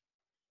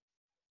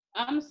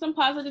 Some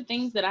positive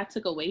things that I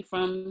took away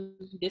from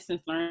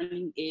distance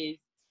learning is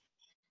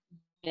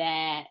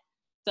that,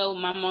 so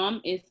my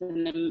mom is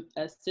an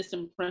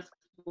assistant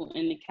principal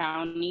in the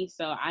county,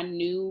 so I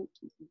knew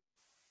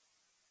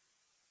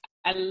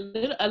a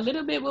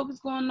little bit what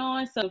was going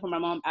on. So for my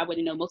mom, I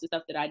wouldn't know most of the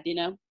stuff that I did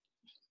know.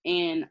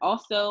 And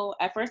also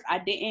at first I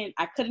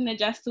couldn't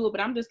adjust to it,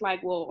 but I'm just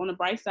like, well, on the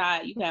bright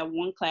side, you have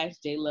one class,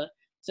 Jayla.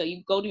 So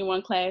you go to your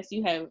one class,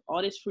 you have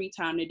all this free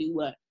time to do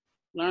what?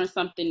 Learn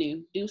something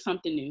new, do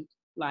something new.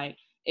 Like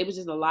it was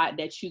just a lot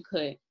that you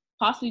could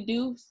possibly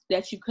do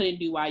that you couldn't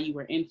do while you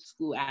were in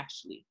school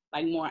actually.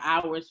 Like more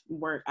hours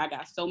work. I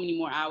got so many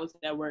more hours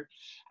at work.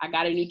 I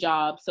got a new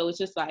job. So it's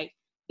just like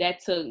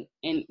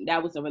and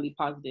that was a really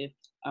positive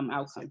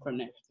outcome from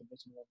that.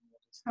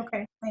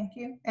 Okay, thank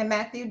you. And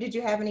Matthew, did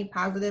you have any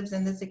positives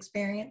in this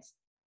experience?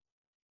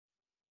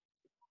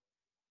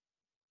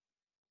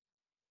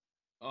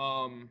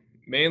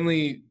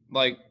 Mainly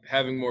like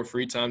having more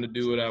free time to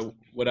do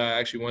what I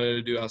actually wanted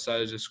to do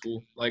outside of just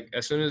school. Like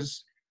as soon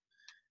as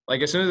I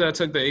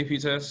took the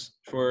AP test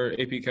for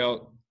AP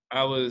Calc,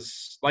 I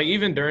was like,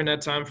 even during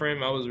that time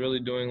frame, I was really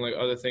doing like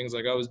other things.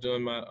 Like I was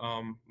doing my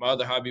my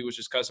other hobby, which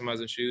is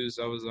customizing shoes.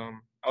 I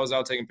was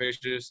out taking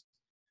pictures.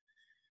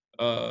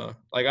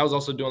 Like I was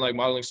also doing like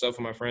modeling stuff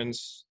with my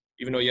friends,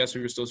 even though, yes,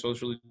 we were still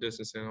socially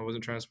distancing. I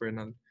wasn't trying to spread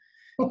nothing.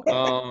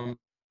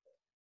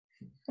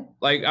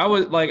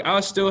 I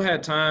still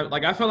had time.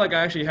 Like, I felt like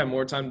I actually had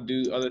more time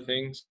to do other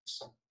things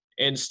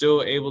and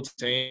still able to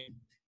attain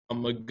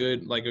a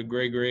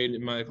great grade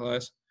in my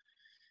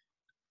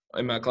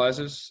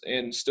classes,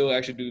 and still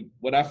actually do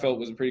what I felt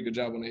was a pretty good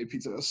job on the AP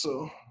test.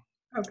 So.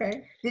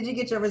 Okay. Did you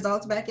get your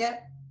results back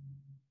yet?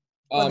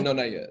 No,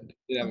 not yet.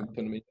 They haven't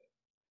put them in.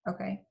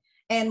 Okay.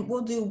 And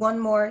we'll do one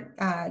more.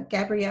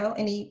 Gabrielle,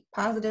 any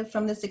positive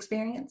from this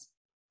experience?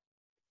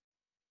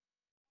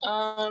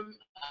 I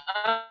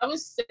would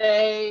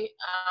say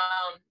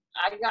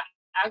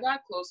I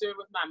got closer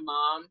with my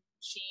mom.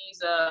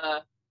 She's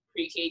a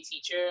pre-K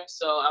teacher,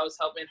 so I was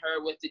helping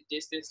her with the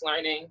distance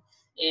learning,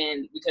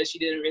 and because she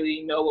didn't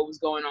really know what was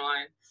going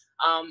on.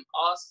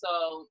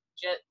 Also,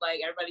 just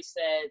like everybody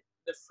said,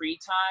 the free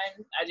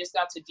time, I just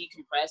got to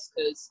decompress,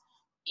 because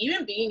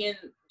even being in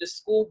the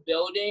school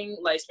building,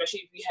 like especially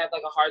if you have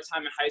like a hard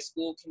time in high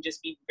school, can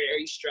just be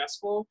very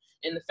stressful.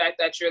 And the fact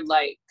that you're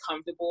like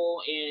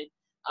comfortable and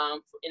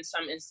in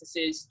some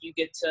instances you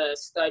get to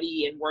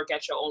study and work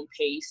at your own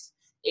pace,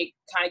 it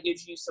kind of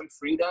gives you some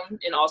freedom,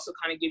 and also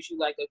kind of gives you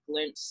like a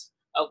glimpse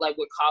of like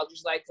what college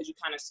is like, because you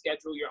kind of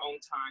schedule your own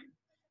time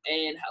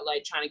and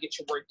like trying to get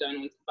your work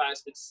done by a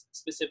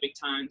specific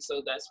time.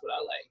 So that's what I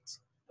liked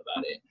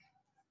about it.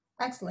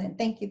 Excellent.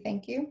 Thank you.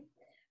 Thank you.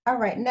 All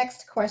right.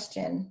 Next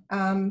question.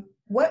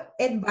 What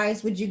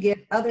advice would you give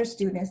other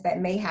students that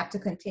may have to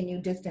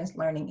continue distance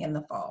learning in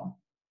the fall?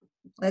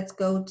 Let's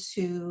go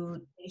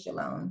to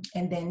Dejalone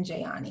and then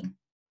Jayani.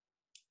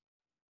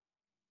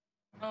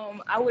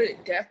 I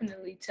would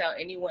definitely tell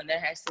anyone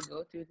that has to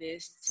go through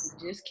this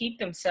to just keep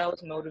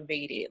themselves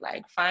motivated.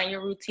 Like, find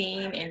your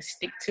routine and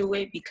stick to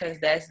it, because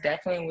that's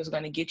definitely what's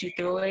going to get you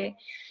through it.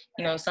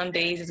 You know, some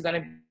days it's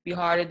going to be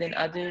harder than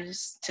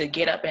others to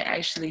get up and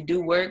actually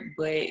do work,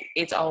 but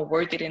it's all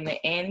worth it in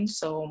the end.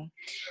 So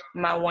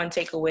my one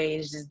takeaway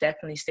is just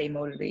definitely stay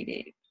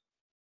motivated.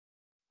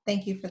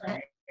 Thank you for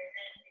that.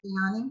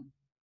 Jayani?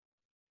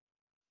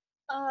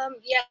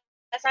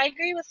 Yes, I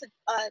agree with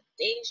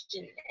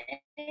Dejanay,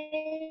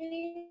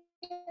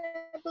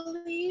 I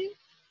believe.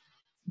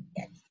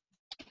 Yes.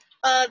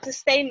 To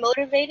stay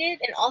motivated,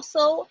 and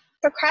also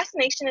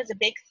procrastination is a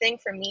big thing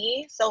for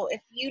me. So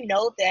if you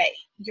know that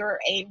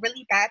you're a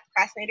really bad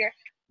procrastinator,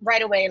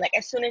 right away, like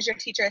as soon as your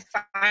teacher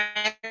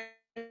assigns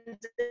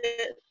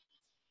it,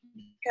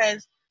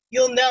 because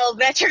you'll know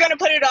that you're going to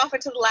put it off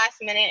until the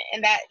last minute,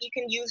 and that you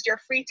can use your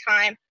free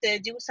time to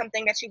do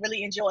something that you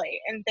really enjoy.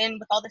 And then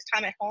with all this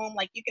time at home,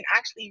 like you can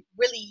actually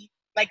really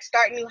like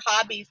start new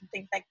hobbies and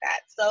things like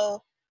that.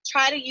 So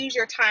try to use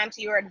your time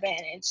to your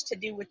advantage to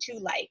do what you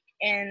like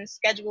and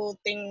schedule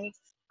things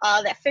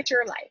that fit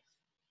your life.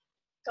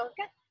 So,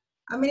 yeah.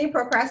 How many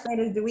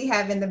procrastinators do we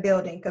have in the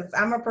building? Because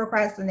I'm a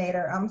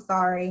procrastinator. I'm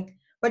sorry.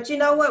 But you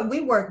know what?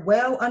 We work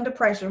well under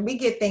pressure. We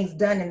get things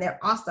done and they're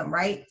awesome,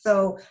 right?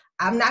 So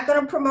I'm not going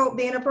to promote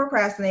being a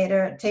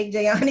procrastinator. Take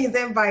Jayani's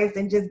advice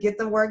and just get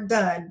the work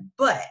done.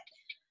 But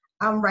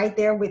I'm right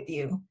there with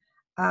you.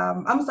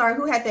 I'm sorry,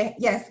 who had the,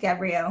 yes,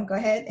 Gabrielle, go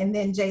ahead. And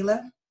then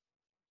Jayla.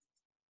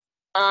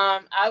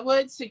 I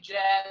would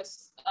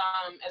suggest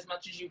as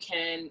much as you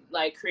can,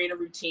 like create a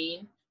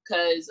routine,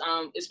 because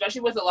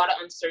especially with a lot of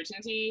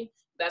uncertainty,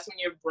 that's when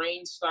your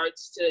brain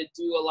starts to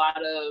do a lot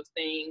of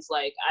things.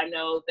 Like, I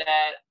know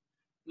that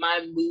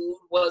my mood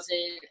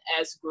wasn't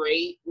as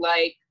great,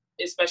 like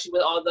especially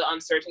with all the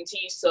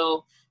uncertainty.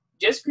 So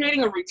just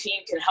creating a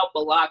routine can help a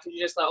lot, because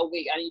you're just like, oh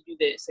wait, I need to do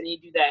this, I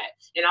need to do that.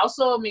 And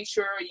also make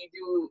sure you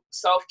do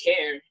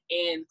self-care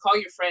and call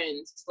your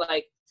friends,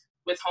 like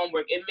with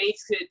homework. It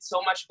makes it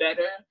so much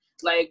better.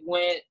 Like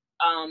when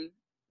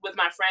with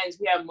my friends,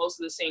 we have most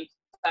of the same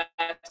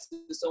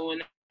classes, so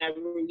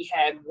whenever we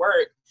had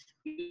work,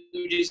 we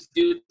would just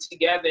do it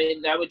together,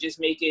 and that would just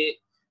make it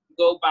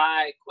go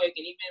by quick.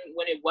 And even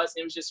when it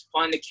wasn't, it was just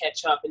fun to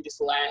catch up and just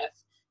laugh.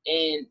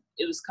 And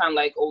it was kind of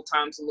like old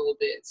times a little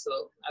bit.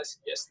 So I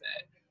suggest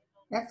that.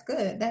 That's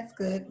good. That's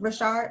good.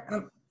 Rashard,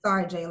 I'm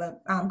sorry,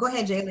 Jayla. Go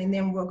ahead, Jayla, and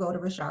then we'll go to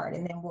Rashard,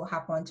 and then we'll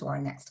hop on to our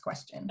next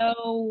question.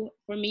 So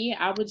for me,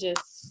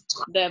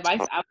 the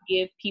advice I would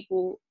give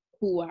people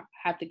who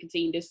have to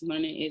continue distance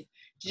learning is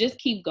to just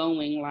keep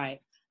going.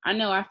 Like, I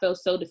know I felt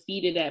so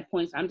defeated at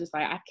points. I'm just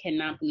like, I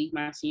cannot believe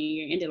my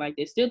senior year ended like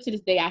this. Still to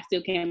this day, I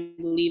still can't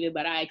believe it,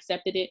 but I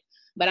accepted it.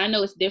 But I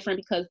know it's different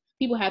because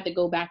people have to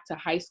go back to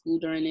high school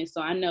during this.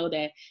 So I know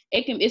that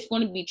it's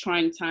going to be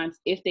trying times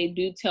if they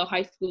do tell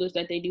high schoolers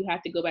that they do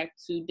have to go back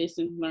to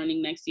distance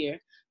learning next year.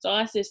 So all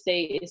I just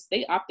say is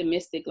stay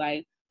optimistic.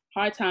 Like,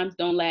 hard times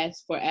don't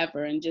last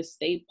forever, and just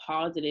stay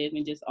positive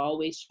and just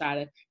always try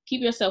to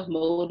keep yourself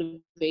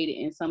motivated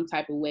in some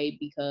type of way,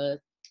 because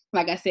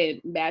like I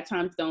said, bad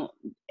times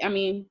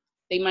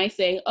they might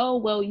say, oh,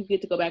 well, you get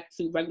to go back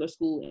to regular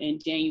school in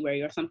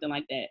January or something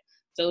like that.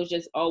 So it's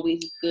just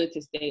always good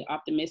to stay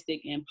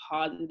optimistic and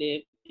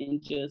positive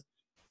and just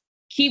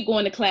keep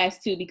going to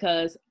class too,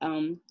 because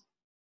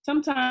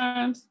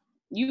sometimes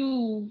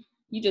you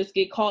you just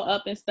get caught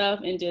up and stuff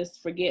and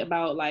just forget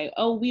about like,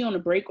 oh, we on a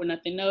break or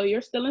nothing. No,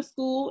 you're still in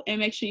school, and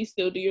make sure you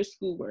still do your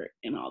schoolwork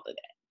and all of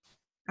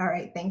that. All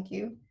right, thank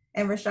you.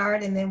 And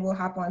Rashard, and then we'll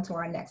hop on to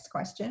our next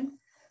question.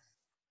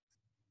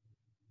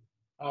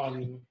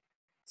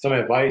 Some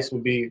advice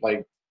would be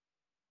like,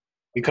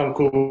 become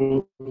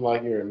cool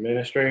like your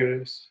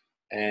administrators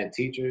and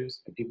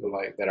teachers and people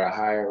like that are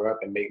higher up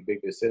and make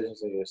big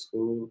decisions in your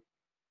school.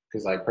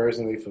 Because like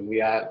personally for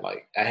me, I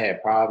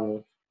had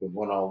problems with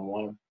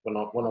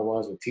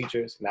one-on-ones with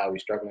teachers. Now we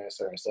struggling in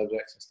certain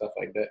subjects and stuff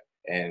like that.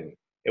 And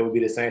it would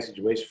be the same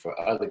situation for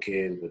other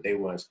kids, but they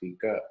wouldn't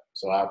speak up.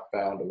 So I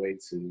found a way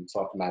to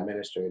talk to my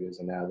administrators,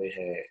 and now they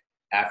had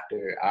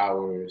after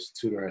hours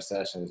tutoring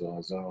sessions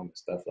on Zoom and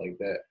stuff like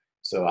that.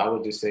 So I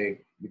would just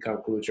say become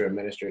cool with your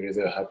administrators.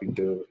 They'll help you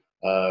do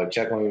it.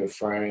 Check on your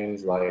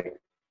friends, like,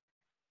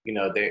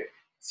 they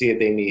see if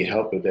they need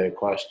help with their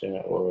question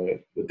or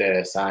with their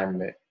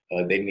assignment.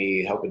 They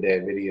need help with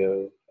their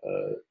video,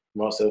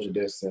 more social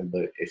distancing.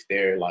 But if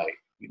they're like,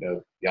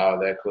 y'all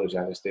that close,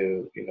 y'all can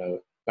still,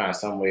 find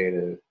some way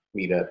to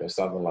meet up or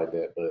something like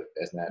that. But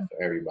that's not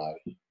for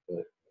everybody.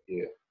 But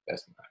yeah,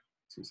 that's my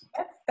 2 cents.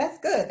 That's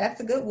good. That's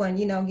a good one.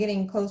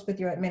 Getting close with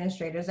your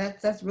administrators.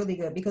 That's really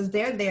good because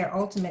they're there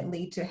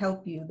ultimately to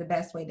help you the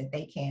best way that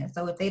they can.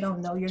 So if they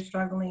don't know you're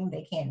struggling,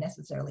 they can't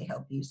necessarily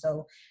help you.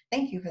 So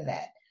thank you for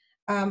that.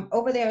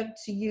 Over there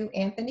to you,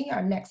 Anthony,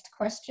 our next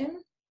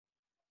question.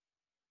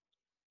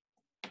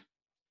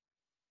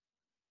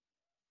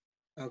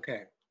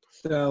 Okay.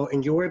 So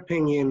in your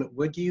opinion,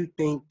 what do you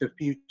think the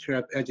future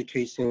of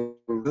education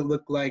would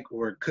look like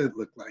or could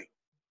look like?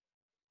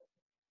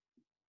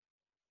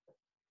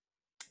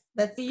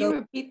 Can you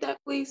repeat that,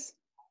 please?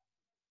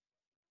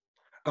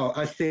 Oh,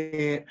 I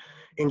said,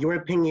 in your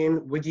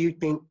opinion, what do you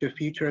think the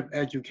future of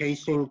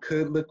education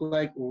could look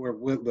like or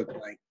would look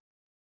like?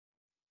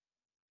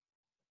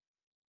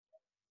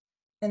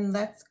 And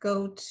let's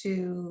go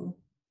to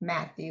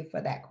Matthew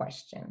for that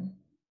question.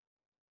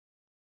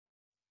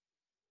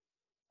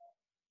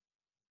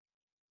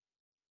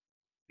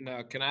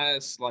 Now, can I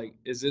ask, like,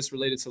 is this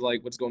related to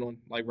like what's going on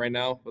like right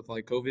now with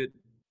like COVID?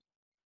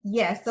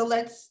 Yes. So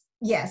let's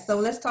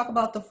talk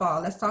about the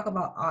fall. Let's talk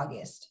about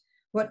August.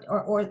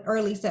 Or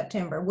early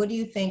September. What do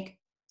you think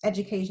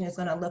education is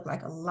going to look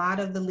like? A lot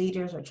of the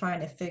leaders are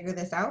trying to figure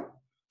this out.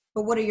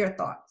 But what are your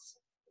thoughts?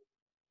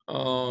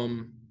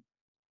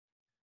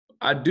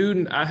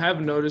 I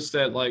have noticed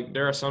that like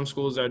there are some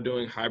schools that are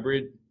doing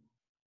hybrid.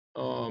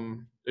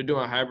 They're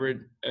doing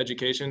hybrid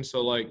education.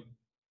 So like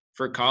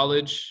for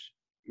college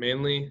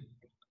mainly,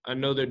 I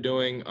know they're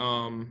doing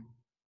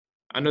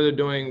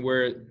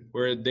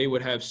where they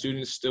would have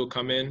students still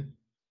come in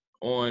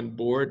on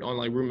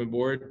like room and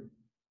board,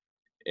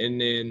 and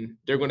then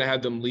they're going to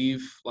have them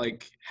leave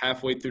like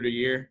halfway through the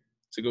year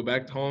to go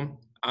back home.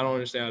 I don't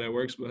understand how that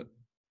works, but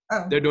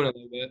they're doing it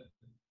like that.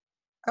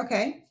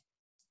 Okay.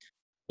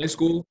 High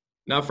school.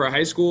 Now for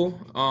high school,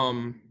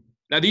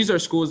 now these are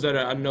schools that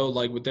I know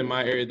like within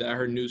my area that I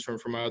heard news from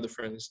my other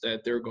friends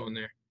that they're going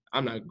there.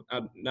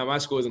 Now my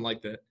school isn't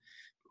like that.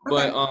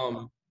 Okay.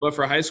 But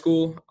for high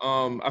school,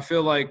 I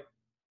feel like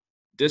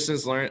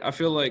distance learning, I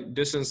feel like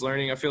it's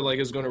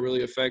going to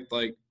really affect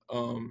like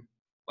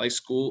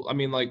school. I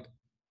mean, like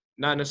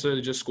not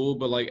necessarily just school,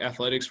 but like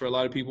athletics for a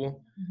lot of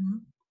people.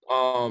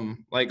 Mm-hmm.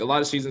 Like a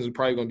lot of seasons are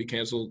probably going to be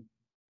canceled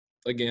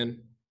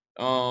again.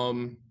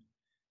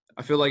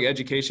 I feel like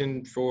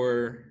education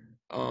for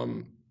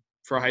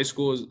high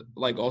school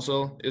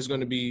is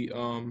going to be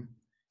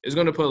is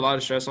going to put a lot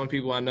of stress on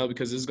people, I know,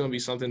 because it's going to be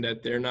something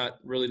that they're not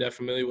really that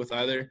familiar with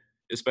either,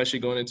 especially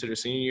going into their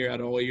senior year out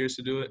of all years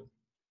to do it.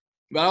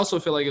 But I also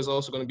feel like it's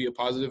also going to be a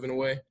positive in a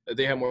way that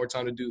they have more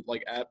time to do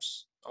like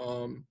apps,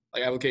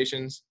 like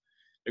applications.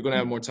 They're going to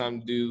have more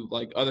time to do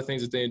like other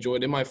things that they enjoy.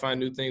 They might find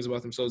new things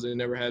about themselves they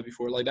never had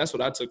before. Like that's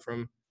what I took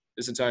from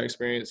this entire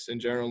experience in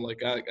general.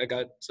 Like I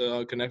got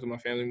to connect with my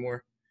family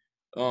more.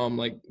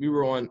 Like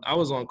I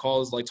was on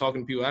calls like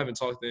talking to people I haven't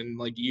talked in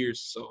like years.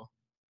 So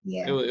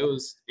yeah,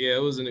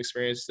 it was an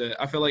experience that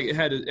I feel like it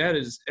had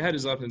its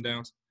ups and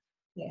downs.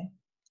 Yeah.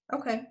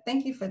 Okay.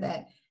 Thank you for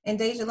that. And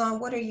Dejalon,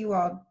 what are you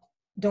all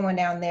doing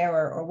down there,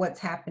 or what's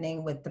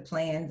happening with the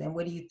plans, and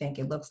what do you think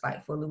it looks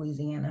like for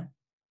Louisiana?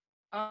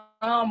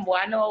 Well,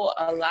 I know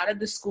a lot of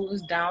the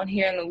schools down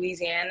here in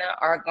Louisiana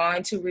are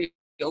going to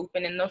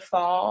reopen in the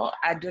fall.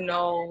 I do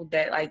know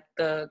that like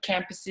the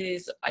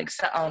campuses, like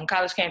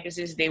college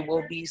campuses, they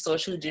will be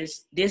social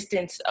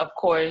distance, of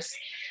course.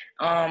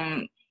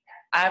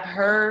 I've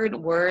heard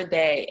word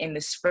that in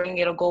the spring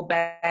it'll go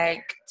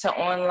back to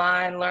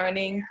online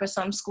learning for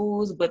some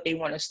schools, but they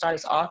want to start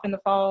us off in the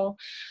fall.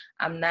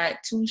 I'm not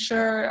too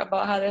sure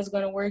about how that's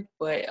going to work,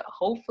 but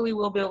hopefully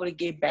we'll be able to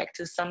get back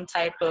to some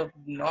type of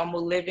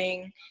normal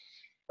living.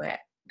 But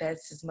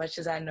that's as much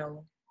as I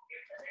know.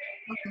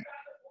 Okay.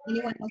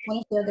 Anyone else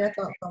want to share their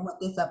thoughts on what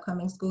this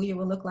upcoming school year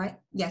will look like?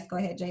 Yes, go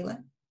ahead, Jayla.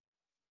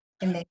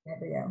 And then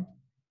Gabrielle.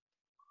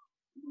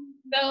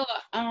 So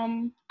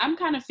I'm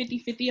kind of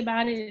 50-50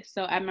 about it.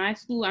 So at my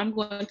school, I'm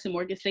going to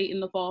Morgan State in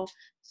the fall.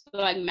 So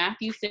like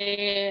Matthew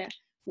said,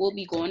 we'll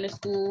be going to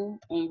school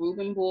on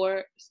Reuben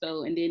board.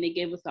 So, and then they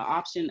give us the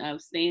option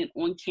of staying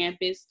on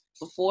campus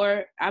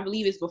before, I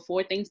believe it's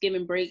before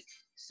Thanksgiving break.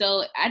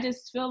 So I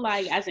just feel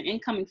like as an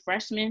incoming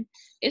freshman,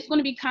 it's going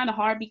to be kind of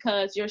hard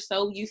because you're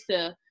so used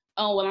to,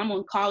 oh, well, I'm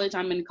on college,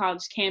 I'm in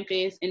college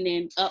campus, and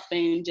then up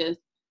and just,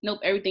 nope,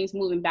 everything's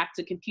moving back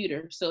to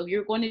computer. So if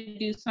you're going to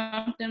do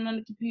something on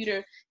the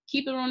computer,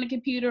 keep it on the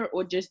computer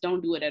or just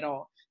don't do it at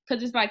all.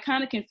 Because it's like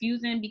kind of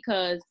confusing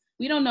because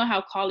we don't know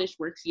how college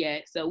works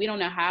yet. So we don't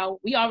know how,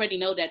 we already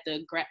know that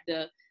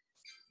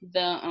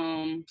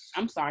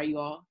I'm sorry, you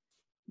all.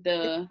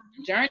 The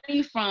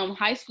journey from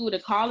high school to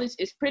college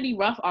is pretty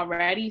rough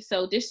already.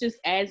 So this just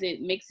adds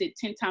it, makes it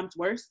 10 times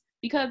worse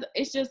because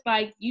it's just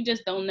like, you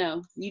just don't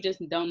know. You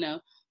just don't know.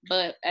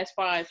 But as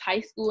far as high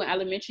school and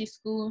elementary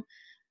school,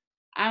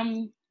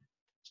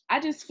 I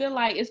just feel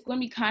like it's going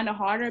to be kind of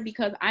harder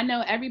because I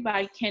know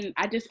everybody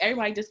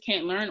just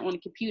can't learn on a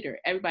computer.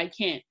 Everybody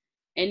can't.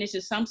 And it's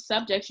just some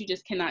subjects you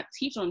just cannot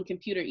teach on the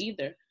computer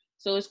either.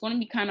 So it's going to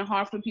be kind of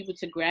hard for people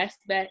to grasp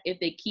that if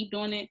they keep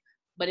doing it.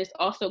 But it's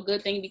also a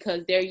good thing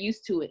because they're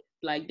used to it.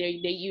 Like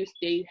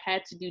they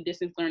had to do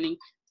distance learning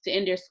to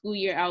end their school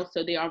year out,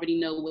 so they already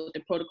know what the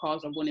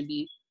protocols are going to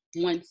be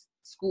once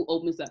school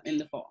opens up in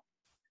the fall.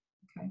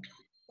 Okay,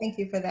 thank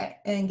you for that.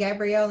 And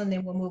Gabrielle, and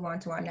then we'll move on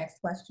to our next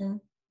question.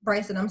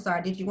 Bryson, I'm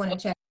sorry, did you want to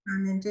check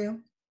in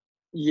too?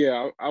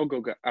 Yeah, I'll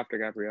go after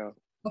Gabrielle.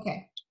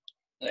 Okay.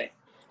 Okay.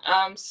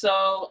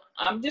 So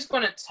I'm just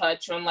going to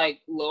touch on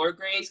like lower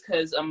grades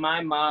because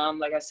my mom,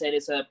 like I said,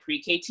 is a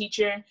pre-K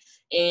teacher,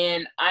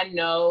 and I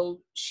know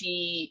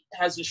she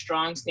has a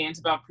strong stance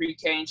about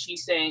pre-K, and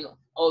she's saying,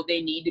 oh,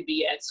 they need to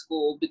be at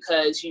school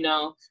because, you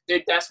know,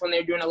 that's when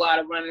they're doing a lot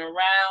of running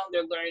around.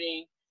 They're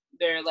learning,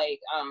 like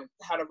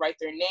how to write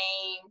their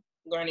name,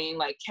 learning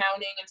like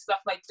counting and stuff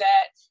like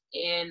that.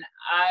 And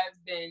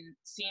I've been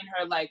seeing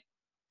her like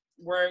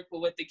work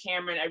with the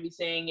camera and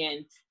everything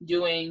and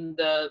doing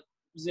the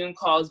Zoom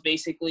calls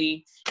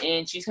basically,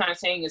 and she's kind of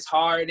saying it's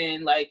hard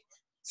and like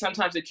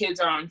sometimes the kids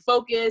are on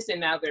focus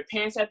and now their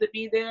parents have to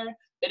be there,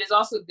 but it's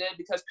also good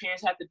because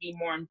parents have to be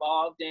more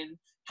involved in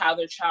how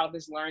their child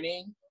is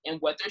learning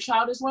and what their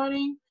child is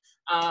learning.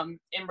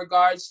 In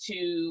regards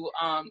to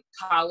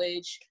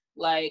college,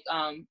 like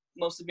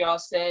most of y'all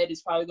said,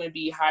 it's probably going to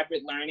be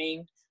hybrid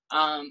learning.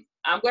 I'm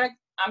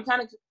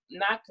kind of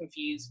not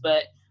confused,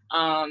 but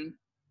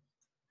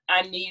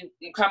I need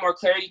kind of more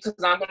clarity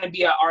because I'm going to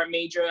be an art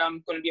major.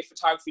 I'm going to be a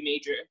photography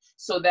major.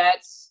 So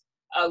that's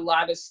a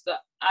lot of stuff.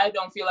 I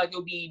don't feel like it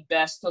would be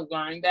best to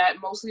learn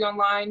that mostly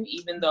online,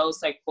 even though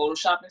it's like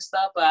Photoshop and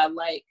stuff. But I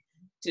like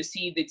to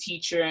see the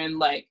teacher and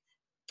like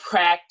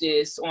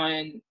practice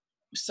on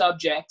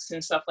subjects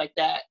and stuff like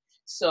that.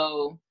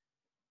 So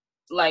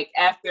like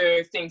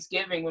after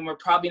Thanksgiving, when we're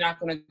probably not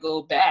going to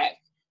go back,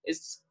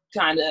 it's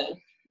kind of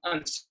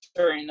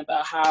uncertain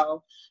about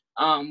how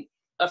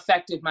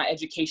effective my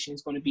education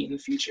is going to be in the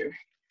future.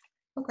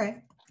 Okay,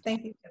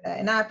 thank you for that.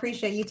 And I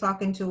appreciate you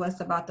talking to us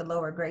about the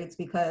lower grades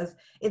because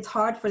it's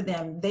hard for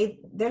them.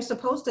 They're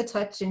supposed to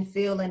touch and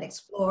feel and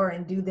explore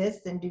and do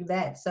this and do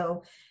that.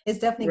 So it's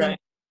definitely going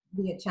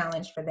to be a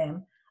challenge for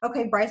them.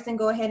 Okay, Bryson,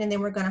 go ahead and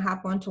then we're going to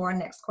hop on to our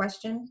next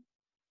question.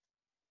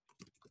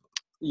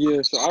 Yeah,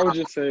 so I would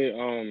just say,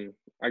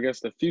 I guess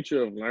the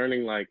future of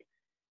learning, like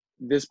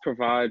this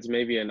provides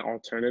maybe an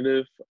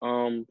alternative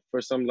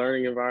for some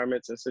learning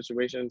environments and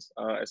situations,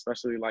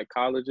 especially like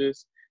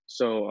colleges.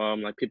 So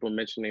like people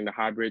mentioning the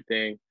hybrid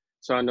thing.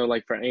 So I know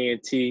like for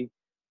A&T,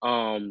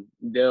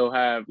 they'll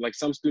have like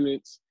some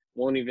students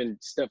won't even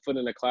step foot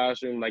in the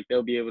classroom. Like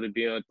they'll be able to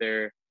be out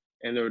there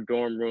in their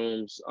dorm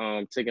rooms,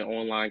 taking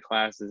online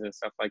classes and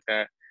stuff like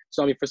that.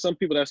 So I mean, for some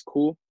people that's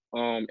cool.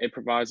 It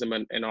provides them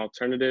an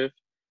alternative.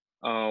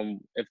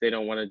 If they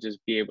don't want to just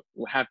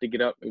have to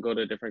get up and go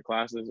to different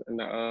classes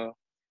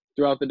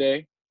throughout the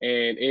day.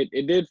 And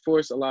it did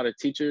force a lot of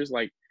teachers,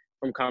 like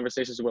from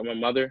conversations with my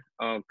mother,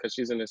 because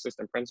she's an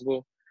assistant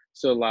principal.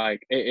 So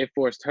like it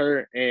forced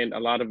her and a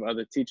lot of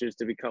other teachers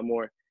to become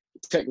more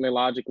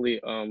technologically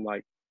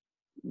like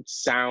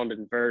sound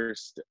and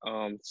versed.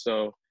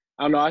 So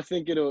I don't know, I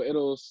think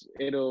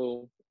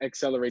it'll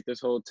accelerate this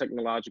whole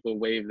technological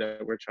wave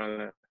that we're trying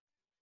to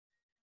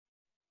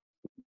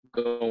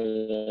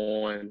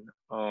go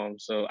on.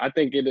 So I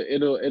think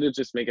it'll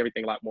just make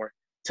everything a lot more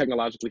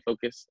technologically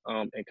focused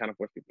and kind of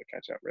force people to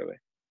catch up really.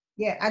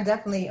 Yeah, I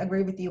definitely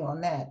agree with you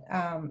on that.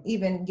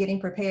 Even getting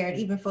prepared,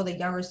 even for the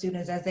younger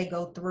students as they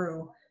go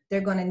through,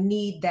 they're going to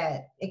need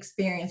that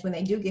experience when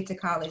they do get to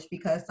college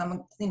because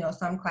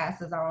some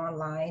classes are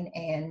online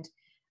and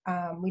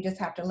we just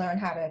have to learn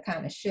how to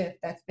kind of shift.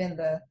 That's been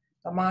the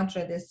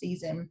mantra this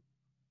season.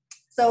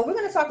 So we're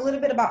going to talk a little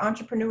bit about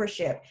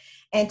entrepreneurship.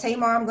 And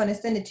Tamar, I'm going to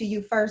send it to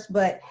you first,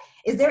 but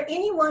is there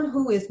anyone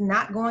who is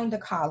not going to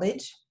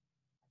college?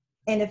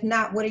 And if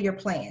not, what are your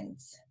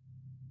plans?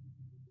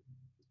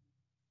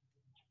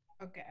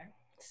 Okay,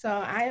 so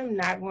I am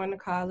not going to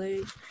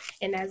college.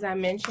 And as I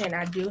mentioned,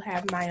 I do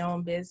have my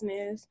own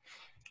business.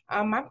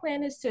 My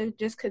plan is to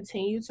just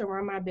continue to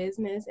run my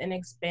business and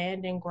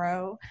expand and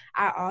grow.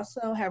 I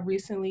also have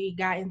recently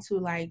got into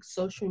like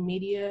social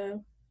media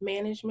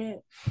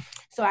management.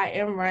 So I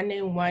am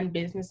running one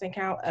business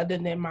account other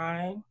than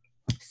mine.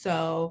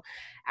 So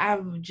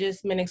I've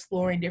just been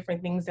exploring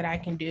different things that I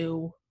can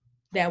do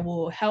that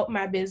will help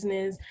my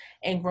business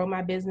and grow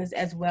my business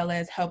as well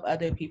as help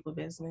other people's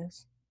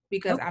business.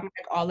 Because I'm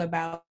like all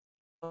about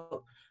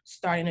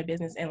starting a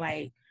business and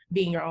like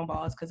being your own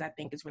boss because I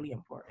think it's really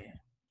important.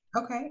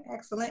 Okay,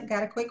 excellent.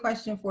 Got a quick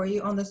question for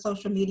you on the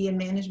social media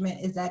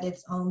management. Is that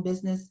its own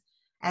business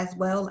as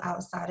well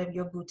outside of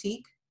your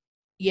boutique?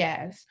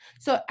 Yes.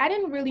 So I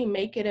didn't really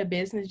make it a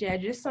business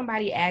yet. Just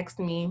somebody asked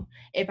me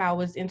if I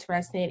was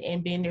interested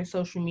in being their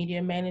social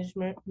media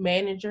management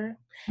manager.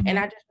 And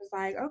I just was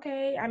like,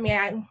 okay. I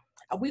mean,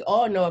 we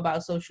all know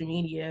about social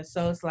media.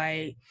 So it's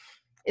like,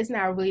 it's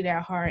not really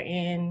that hard.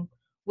 And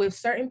with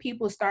certain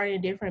people starting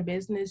a different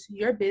business,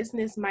 your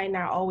business might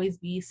not always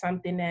be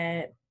something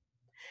that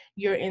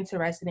you're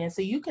interested in.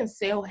 So you can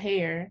sell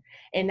hair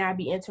and not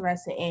be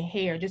interested in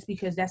hair just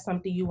because that's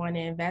something you want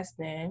to invest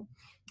in.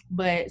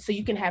 But so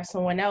you can have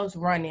someone else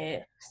run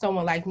it,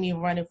 someone like me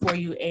run it for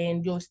you,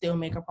 and you'll still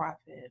make a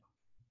profit.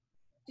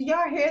 Do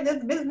y'all hear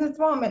this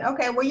businesswoman?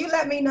 Okay, well, you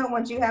let me know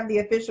once you have the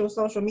official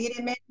social media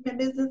management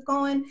business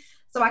going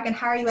so I can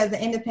hire you as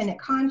an independent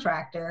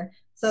contractor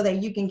so that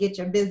you can get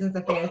your business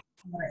affairs.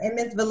 And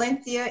Ms.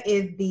 Valencia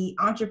is the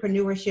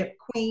entrepreneurship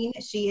queen.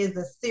 She is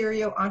a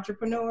serial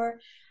entrepreneur.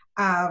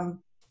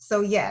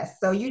 So yes,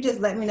 so you just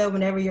let me know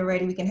whenever you're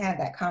ready. We can have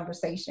that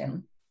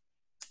conversation.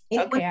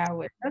 Okay, I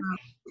would.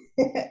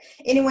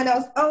 Anyone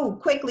else? Oh,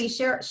 quickly,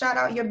 shout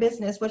out your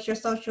business. What's your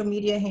social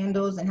media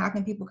handles and how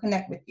can people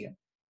connect with you?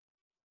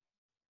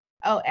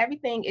 Oh,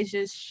 everything is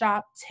just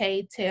Shop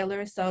Tay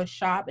Taylor. So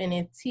shop and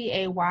then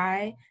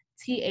TAYLOR.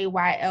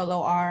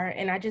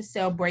 And I just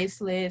sell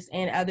bracelets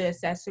and other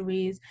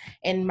accessories.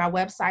 And my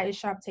website is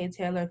Shop Tay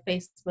Taylor,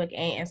 Facebook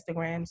and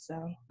Instagram.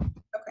 So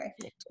okay.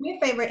 Do me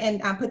a favor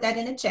and put that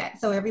in the chat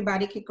so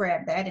everybody could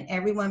grab that. And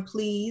everyone,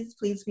 please,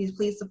 please, please,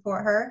 please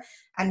support her.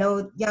 I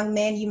know, young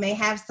men, you may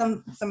have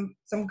some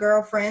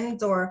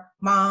girlfriends or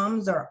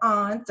moms or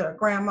aunts or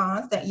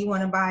grandmas that you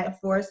want to buy it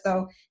for.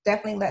 So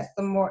definitely let's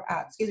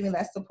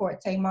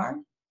support Tamar.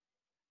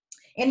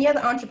 Any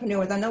other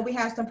entrepreneurs? I know we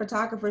have some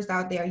photographers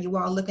out there. You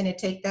all looking to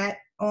take that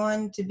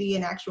on to be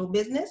an actual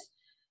business?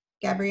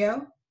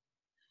 Gabrielle?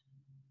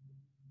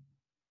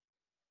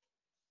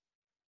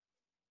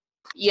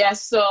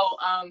 Yes, so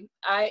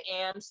I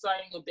am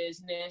starting a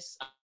business.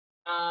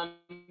 I'm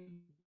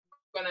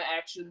going to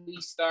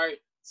actually start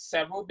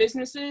several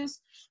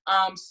businesses.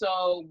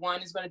 So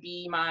one is going to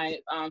be my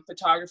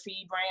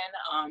photography brand.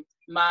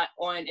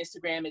 On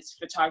Instagram, it's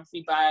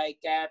photography by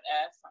Gab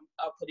F.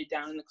 I'll put it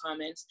down in the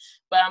comments.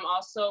 But I'm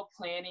also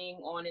planning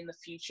on in the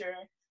future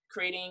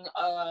creating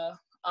a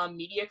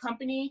media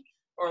company,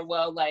 or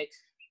like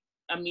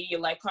a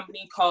media-like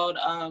company called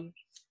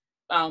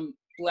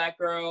Black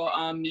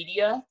Girl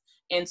Media.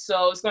 And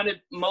so it's going to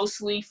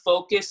mostly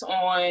focus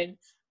on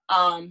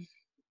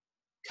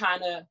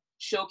kind of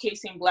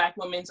showcasing Black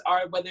women's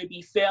art, whether it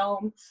be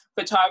film,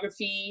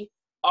 photography,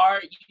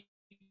 art.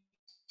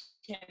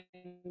 You can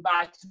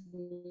buy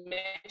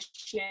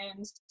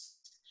commissions.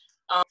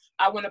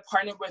 I want to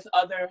partner with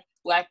other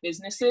Black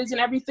businesses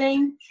and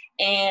everything.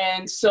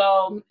 And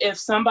so if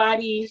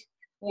somebody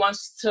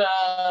wants to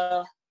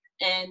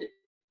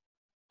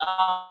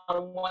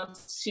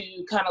wants to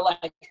kind of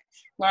like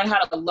learn how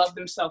to love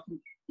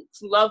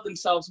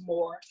themselves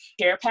more,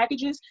 care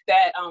packages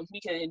that we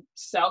can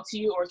sell to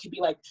you, or it could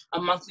be like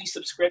a monthly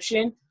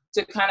subscription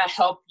to kind of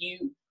help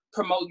you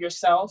promote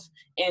yourself,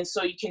 and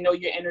so you can know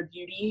your inner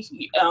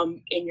beauty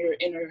and your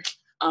inner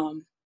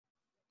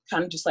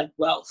kind of just like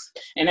wealth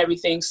and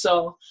everything.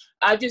 So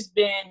I've just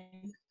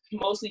been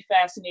mostly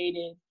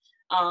fascinated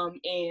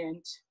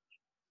and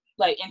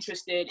like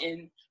interested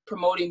in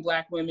promoting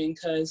Black women,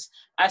 because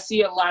I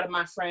see a lot of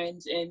my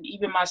friends and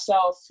even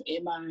myself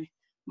and my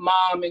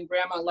mom and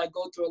grandma like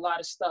go through a lot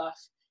of stuff,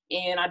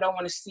 and I don't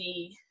want to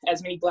see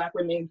as many Black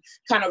women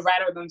kind of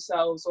rattle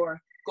themselves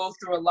or go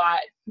through a lot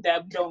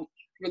that we don't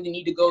really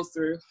need to go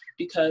through,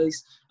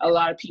 because a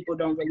lot of people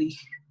don't really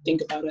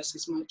think about us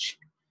as much.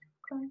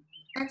 Okay.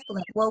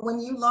 Excellent. Well, when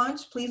you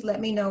launch, please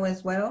let me know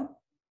as well,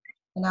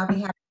 and I'll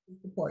be happy to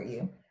support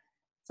you.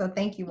 So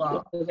thank you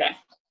all. Okay.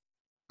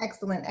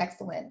 Excellent,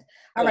 excellent.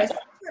 All right. So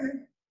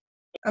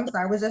I'm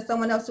sorry, was there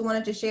someone else who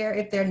wanted to share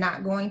if they're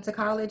not going to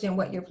college and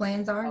what your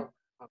plans are?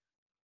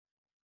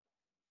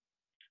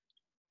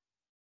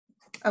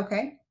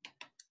 Okay.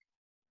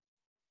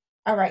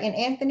 All right, and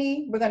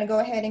Anthony, we're going to go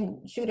ahead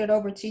and shoot it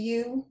over to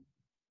you.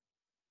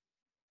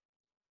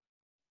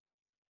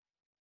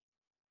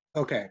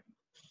 Okay,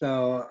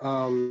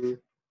 so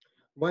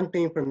one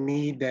thing for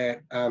me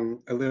that I'm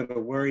a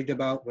little worried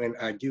about when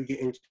I do get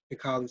into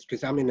college,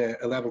 because I'm in the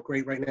 11th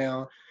grade right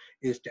now,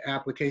 is the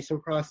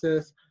application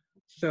process.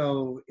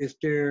 So is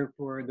there,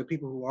 for the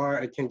people who are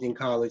attending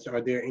college,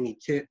 are there any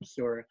tips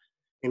or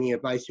any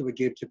advice you would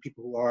give to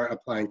people who are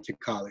applying to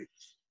college?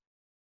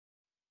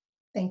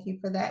 Thank you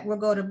for that. We'll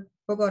go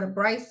to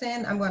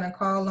Bryson. I'm going to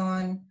call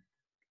on,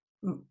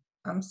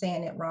 I'm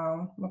saying it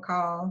wrong,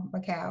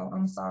 McCall,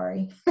 I'm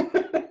sorry.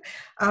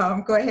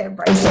 Go ahead,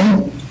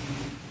 Bryson.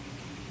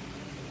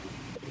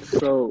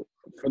 So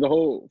for the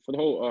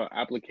whole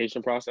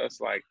application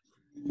process, like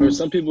for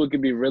some people it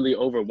could be really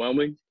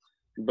overwhelming,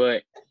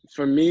 but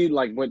for me,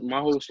 like what my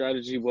whole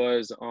strategy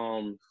was,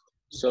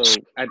 so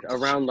at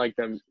around like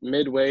the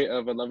midway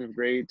of 11th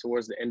grade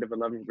towards the end of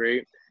 11th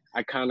grade,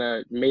 I kind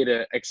of made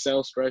an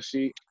Excel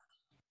spreadsheet,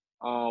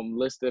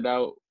 listed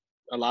out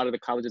a lot of the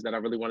colleges that I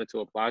really wanted to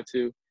apply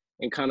to,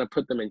 and kind of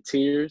put them in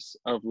tiers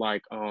of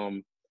like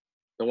the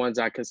ones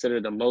I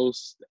consider the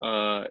most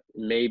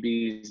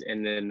maybes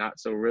and then not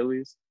so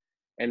reallys,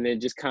 and then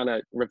just kind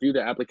of review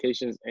the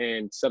applications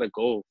and set a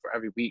goal for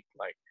every week.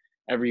 Like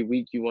every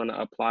week you want to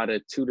apply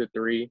to 2 to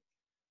 3,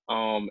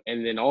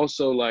 and then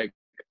also like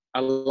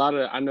a lot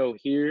of, I know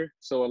here,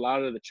 so a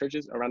lot of the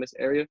churches around this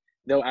area,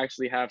 they'll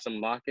actually have some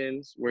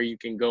lock-ins where you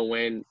can go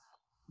in,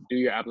 do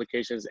your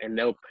applications, and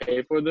they'll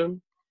pay for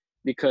them.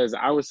 Because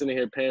I was sitting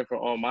here paying for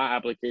all my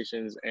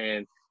applications,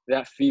 and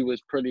that fee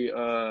was pretty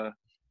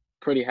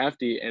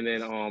hefty. And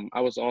then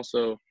I was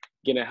also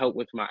getting help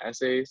with my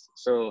essays.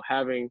 So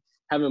having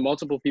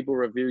multiple people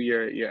review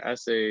your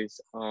essays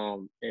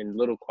and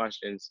little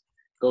questions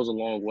goes a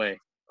long way.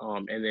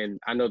 And then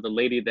I know the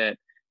lady that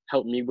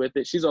helped me with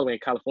it, she's over in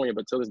California,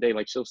 but till this day,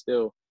 like she'll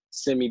still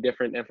send me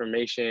different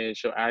information.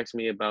 She'll ask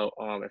me about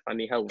if I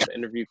need help with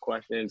interview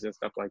questions and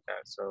stuff like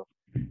that. So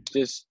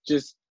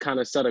just kind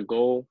of set a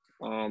goal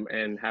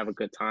and have a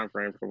good time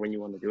frame for when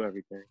you want to do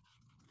everything.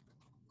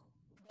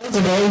 Those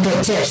are very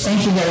good tips.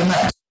 Thank you very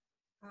much.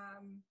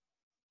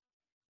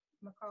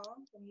 McCall,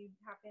 can you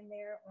hop in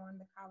there on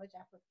the college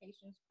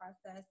applications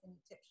process and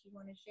tips you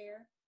want to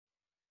share?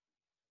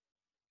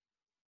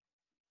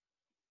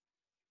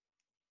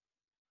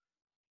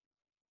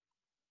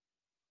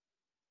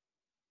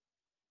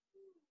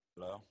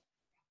 Hello?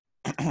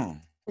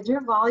 Did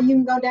your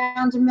volume go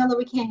down, Jaemellah?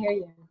 We can't hear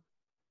you.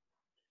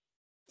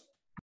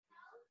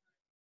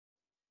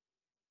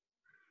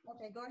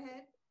 Okay, go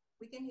ahead.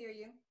 We can hear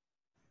you.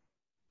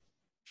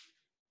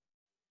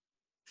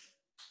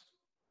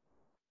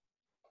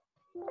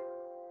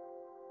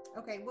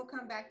 Okay, we'll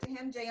come back to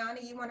him.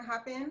 Jayani, you want to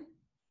hop in?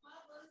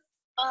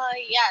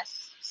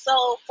 Yes.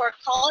 So for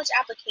college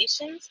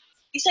applications,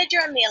 you said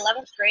you're in the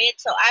 11th grade,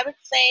 so I would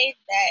say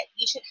that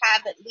you should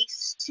have at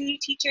least 2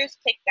 teachers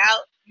picked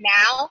out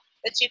now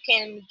that you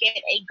can get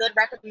a good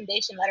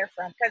recommendation letter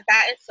from, because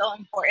that is so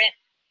important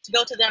to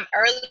go to them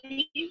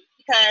early.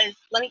 Because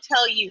let me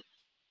tell you,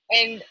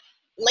 in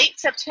late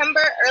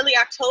September, early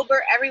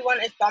October, everyone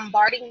is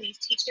bombarding these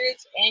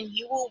teachers, and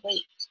you will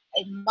wait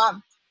a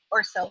month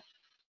or so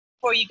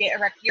before you get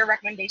your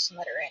recommendation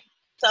letter in.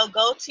 So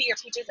go to your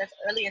teachers as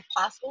early as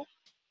possible.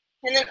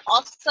 And then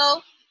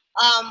also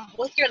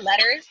with your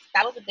letters,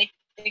 that was a big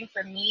thing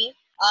for me.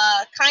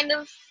 Kind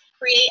of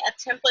create a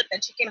template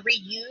that you can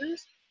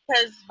reuse,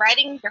 because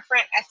writing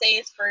different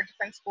essays for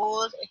different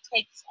schools, it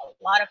takes a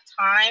lot of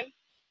time.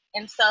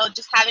 And so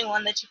just having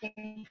one that you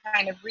can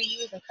kind of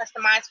reuse and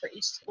customize for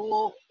each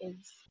school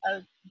is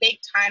a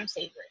big time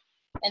saver.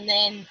 And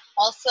then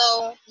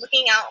also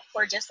looking out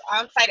for just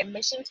on-site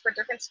admissions for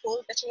different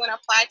schools that you want to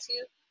apply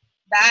to.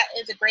 That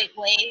is a great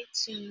way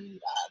to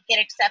get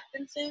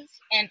acceptances,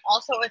 and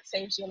also it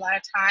saves you a lot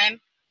of time.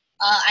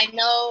 I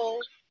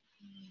know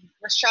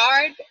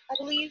Rashard, I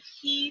believe,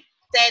 he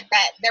said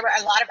that there were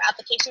a lot of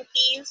application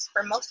fees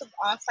for most of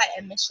on-site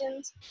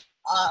admissions.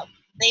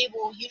 They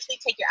will usually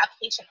take your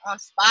application on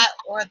spot,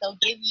 or they'll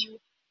give you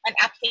an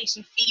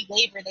application fee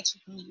waiver that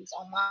you can use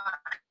online.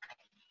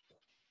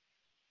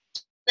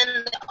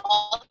 Then they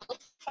also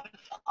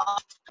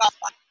off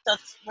spot, so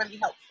it's really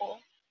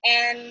helpful.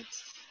 And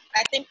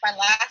I think my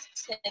last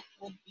tip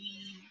would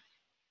be,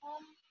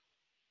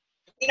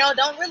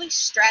 don't really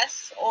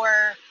stress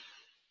or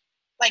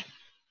like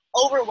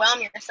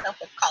overwhelm yourself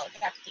with college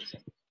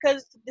applications,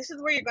 because this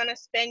is where you're going to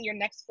spend your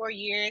next 4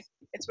 years.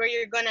 It's where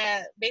you're going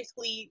to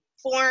basically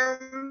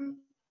form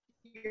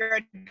your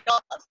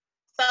adult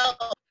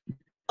self.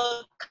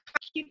 So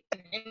keep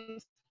the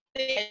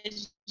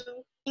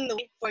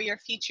way for your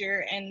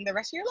future and the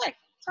rest of your life.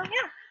 So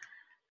yeah.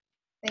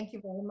 Thank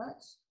you very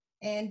much.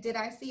 And did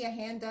I see a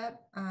hand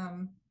up?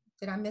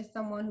 Did I miss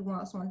someone who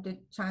wanted to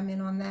chime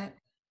in on that?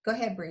 Go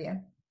ahead,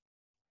 Bria.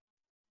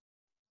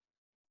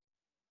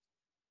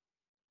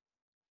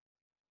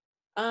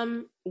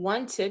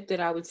 One tip that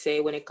I would say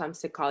when it comes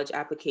to college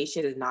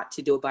applications is not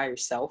to do it by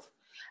yourself.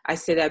 I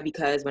say that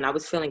because when I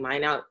was filling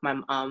mine out,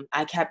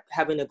 I kept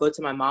having to go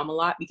to my mom a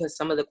lot because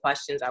some of the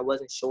questions I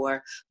wasn't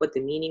sure what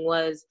the meaning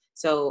was.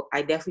 So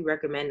I definitely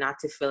recommend not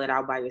to fill it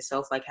out by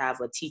yourself, like have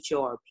a teacher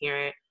or a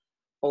parent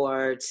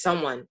or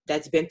someone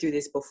that's been through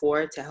this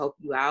before to help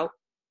you out.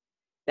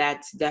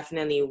 That's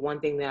definitely one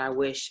thing that I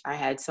wish I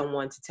had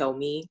someone to tell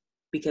me,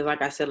 because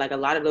like I said, like a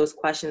lot of those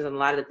questions and a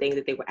lot of the things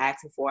that they were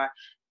asking for,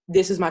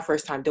 this was my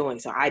first time doing.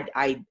 So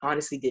I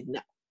honestly didn't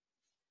know.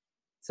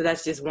 So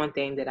that's just one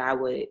thing that I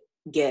would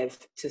give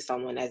to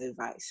someone as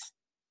advice.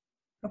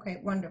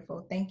 Okay,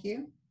 wonderful. Thank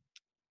you.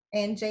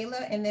 And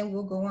Jayla, and then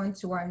we'll go on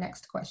to our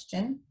next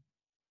question.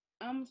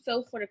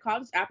 So for the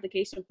college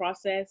application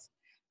process,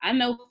 I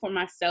know for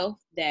myself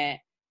that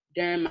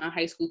during my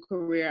high school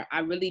career, I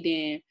really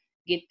didn't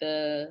get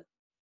the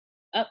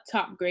up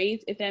top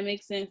grades, if that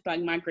makes sense.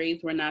 Like my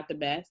grades were not the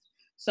best.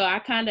 So I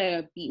kind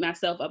of beat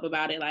myself up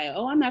about it, like,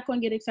 oh, I'm not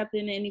going to get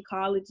accepted in any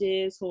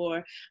colleges,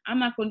 or I'm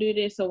not going to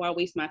do this, so why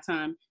waste my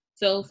time?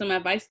 So some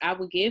advice I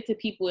would give to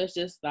people is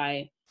just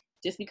like,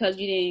 just because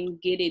you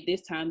didn't get it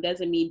this time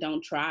doesn't mean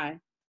don't try.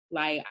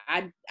 Like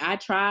I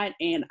tried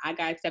and I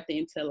got accepted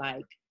into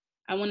like,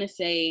 I want to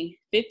say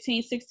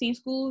 15, 16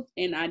 schools.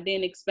 And I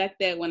didn't expect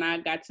that when I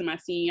got to my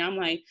senior. I'm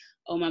like,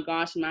 oh my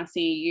gosh, in my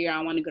senior year,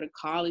 I want to go to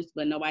college,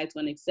 but nobody's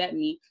going to accept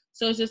me.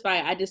 So it's just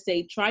like, I just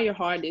say, try your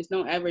hardest.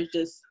 Don't ever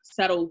just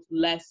settle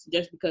less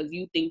just because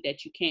you think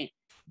that you can't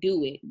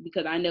do it.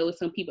 Because I know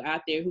some people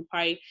out there who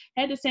probably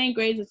had the same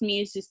grades as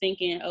me. It's just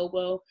thinking, oh,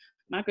 well,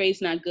 my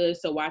grade's not good,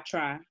 so why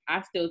try?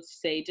 I still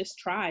say, just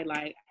try.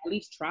 Like, at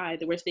least try.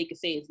 The worst they could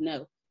say is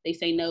no. They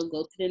say no,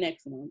 go to the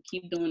next one.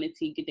 Keep doing it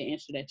till you get the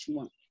answer that you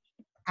want.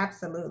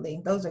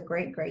 Absolutely. Those are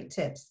great, great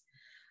tips.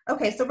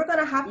 Okay, so we're going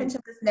to hop into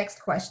this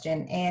next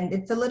question, and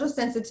it's a little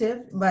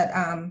sensitive, but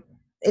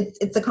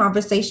it's a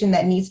conversation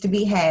that needs to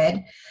be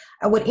had.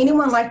 Would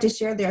anyone like to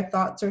share their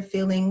thoughts or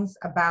feelings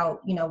about,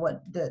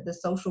 what the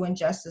social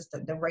injustice,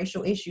 the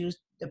racial issues,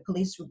 the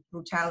police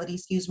brutality,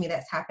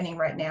 that's happening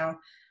right now?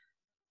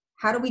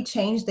 How do we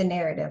change the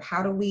narrative?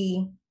 How do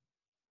we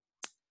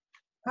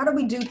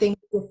do things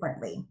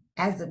differently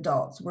as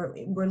adults?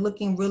 We're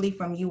looking really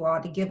from you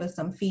all to give us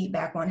some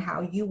feedback on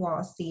how you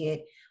all see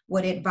it,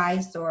 what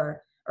advice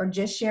or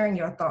just sharing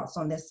your thoughts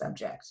on this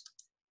subject.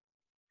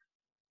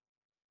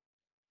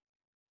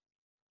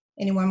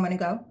 Anyone want to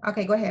go?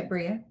 Okay, go ahead,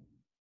 Bria.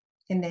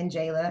 And then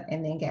Jayla,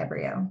 and then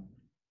Gabrielle.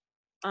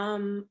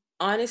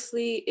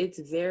 Honestly, it's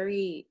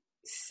very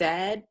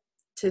sad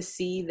to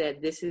see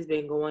that this has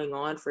been going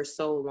on for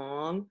so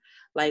long.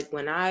 Like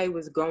when I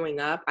was growing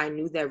up, I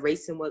knew that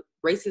racism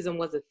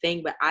was a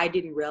thing, but I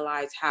didn't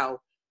realize how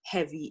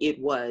heavy it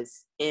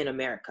was in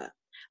America.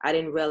 I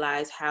didn't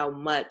realize how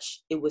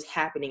much it was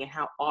happening and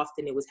how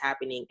often it was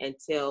happening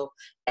until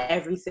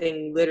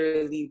everything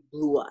literally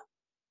blew up.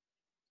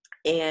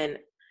 And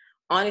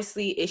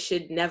honestly, it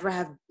should never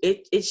have,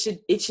 it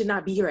should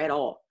not be here at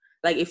all.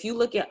 Like if you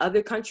look at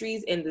other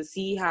countries and to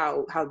see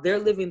how they're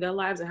living their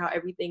lives and how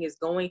everything is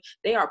going,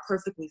 they are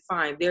perfectly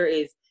fine.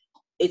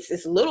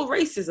 It's a little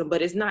racism,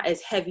 but it's not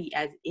as heavy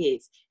as it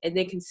is. And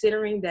then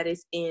considering that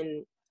it's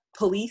in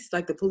police,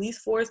 like the police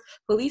force,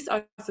 police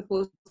are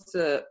supposed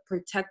to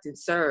protect and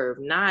serve,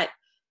 not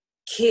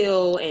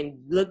kill and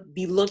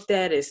be looked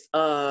at as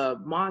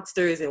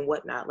monsters and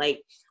whatnot.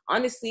 Like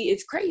honestly,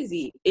 it's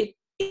crazy.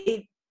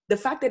 The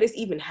fact that it's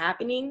even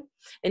happening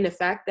and the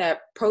fact that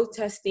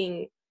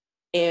protesting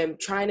and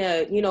trying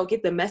to,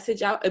 get the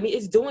message out. I mean,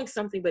 it's doing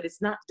something, but it's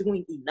not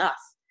doing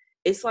enough.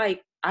 It's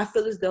like, I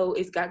feel as though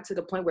it's gotten to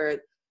the point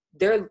where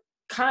they're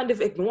kind of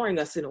ignoring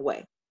us in a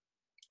way.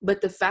 But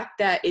the fact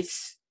that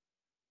it's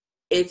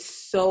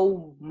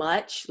so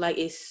much, like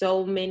it's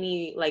so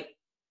many, like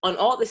on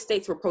all the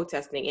states we're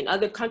protesting and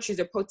other countries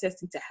are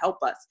protesting to help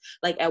us.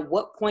 Like at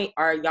what point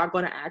are y'all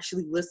going to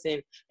actually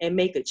listen and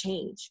make a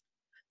change?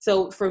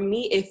 So for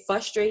me, it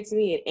frustrates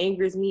me, it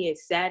angers me, it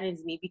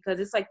saddens me because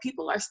it's like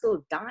people are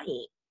still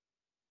dying.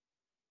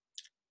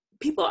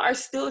 People are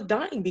still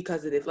dying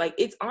because of this. Like,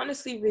 it's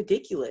honestly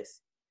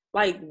ridiculous.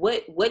 Like,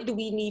 what do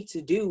we need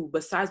to do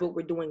besides what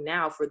we're doing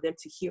now for them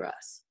to hear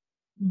us?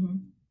 Mm-hmm.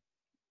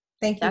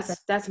 Thank you.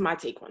 That's my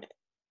take on it.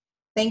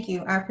 Thank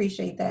you. I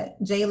appreciate that.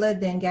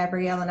 Jayla, then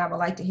Gabrielle, and I would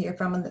like to hear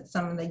from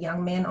some of the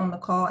young men on the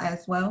call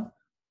as well.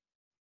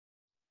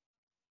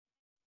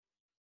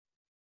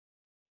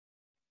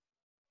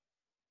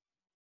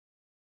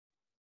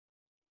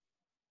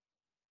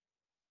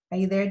 Are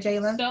you there,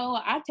 Jayla? So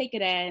I take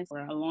it as for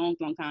a long,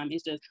 long time.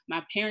 It's just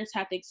my parents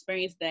have to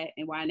experience that,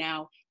 and why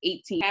now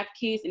 18 have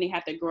kids and they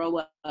have to grow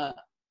up.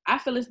 I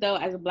feel as though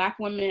as a Black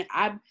woman,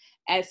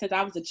 since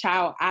I was a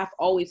child, I've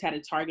always had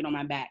a target on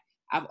my back.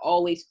 I've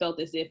always felt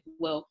as if,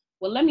 well,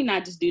 let me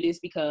not just do this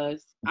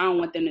because I don't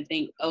want them to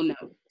think, oh no.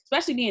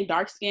 Especially being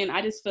dark skinned,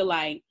 I just feel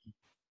like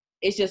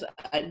it's just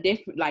a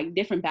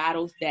different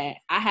battles that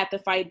I have to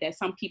fight that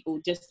some people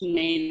just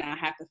may not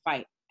have to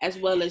fight. As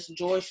well as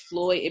George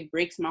Floyd, it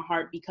breaks my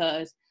heart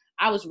because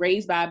I was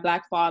raised by a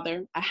Black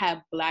father. I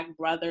have Black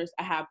brothers.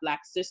 I have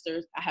Black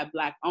sisters. I have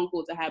Black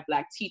uncles. I have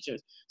Black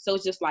teachers. So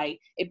it's just like,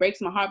 it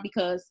breaks my heart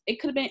because it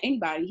could have been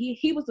anybody.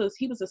 He was a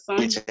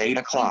son. It's 8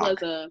 o'clock.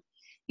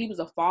 He was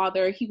a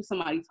father. He was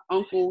somebody's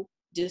uncle,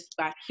 just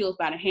got killed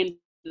by the hand of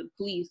the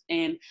police.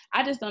 And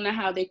I just don't know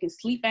how they can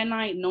sleep at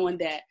night knowing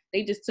that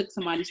they just took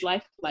somebody's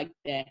life like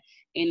that.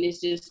 And it's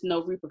just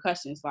no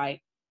repercussions.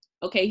 Like,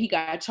 okay, he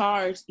got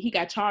charged,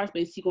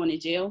 but is he going to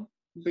jail?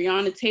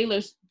 Breonna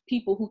Taylor's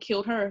people who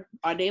killed her,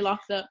 are they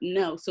locked up?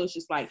 No. So it's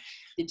just like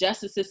the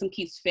justice system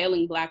keeps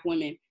failing Black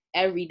women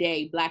every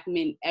day, Black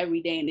men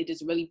every day, and it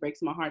just really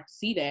breaks my heart to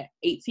see that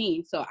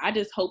 18. So I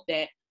just hope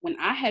that when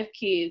I have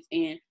kids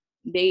and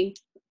they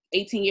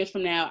 18 years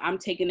from now, I'm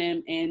taking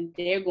them and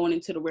they're going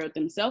into the world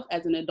themselves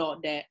as an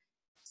adult, that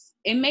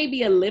it may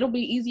be a little bit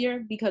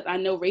easier, because I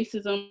know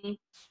racism,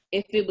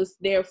 if it was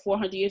there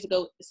 400 years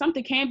ago,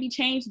 something can be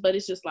changed, but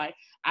it's just like,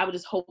 I would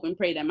just hope and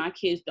pray that my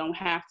kids don't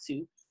have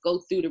to go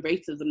through the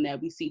racism that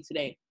we see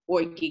today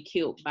or get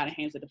killed by the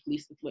hands of the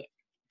police to flip.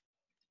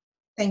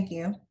 Thank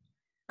you.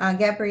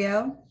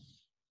 Gabrielle,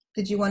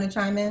 did you want to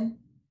chime in?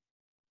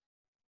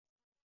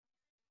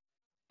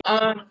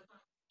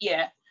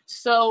 Yeah.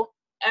 So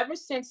ever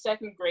since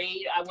second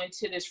grade, I went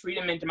to this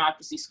freedom and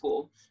democracy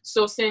school.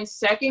 So since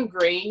second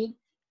grade,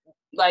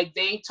 like,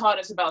 they taught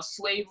us about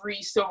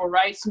slavery, civil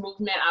rights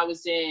movement. I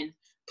was in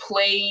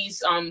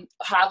plays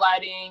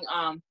highlighting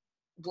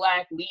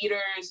Black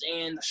leaders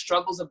and the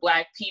struggles of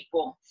Black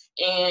people.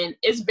 And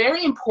it's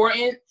very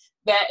important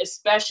that,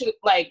 especially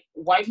like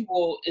white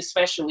people,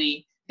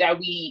 especially, that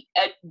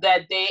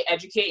that they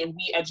educate and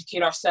we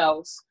educate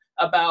ourselves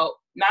about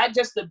not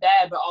just the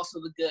bad, but also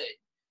the good.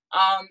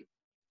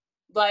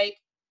 Like,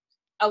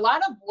 a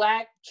lot of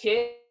Black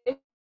kids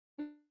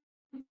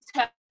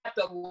have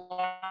to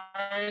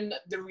learn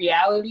the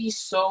reality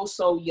so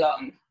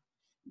young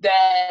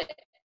that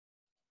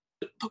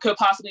could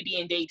possibly be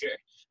in danger.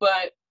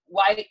 But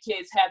white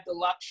kids have the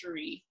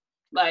luxury,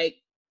 like,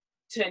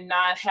 to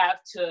not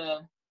have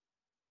to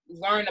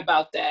learn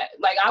about that.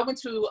 Like, I went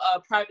to a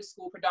private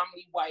school,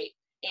 predominantly white,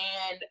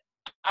 and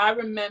I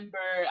remember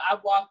I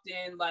walked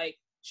in, like,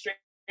 straight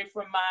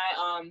from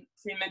my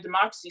freedom and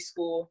democracy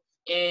school,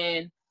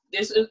 and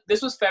this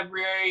was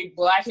February,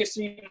 Black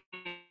History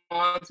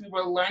Month. We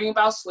were learning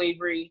about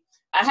slavery.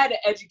 I had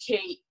to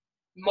educate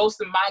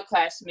most of my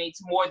classmates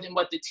more than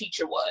what the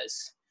teacher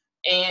was.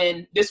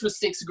 And this was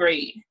 6th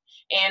grade.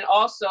 And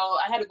also,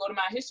 I had to go to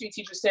my history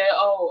teacher, say,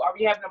 oh, are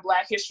we having a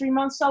Black History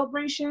Month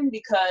celebration?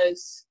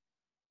 Because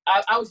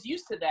I was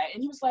used to that.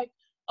 And he was like,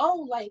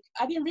 oh, like,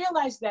 I didn't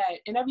realize that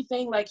and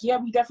everything. Like, yeah,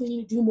 we definitely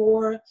need to do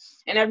more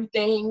and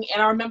everything.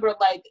 And I remember,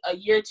 like, a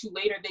year or two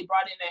later, they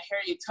brought in a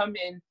Harriet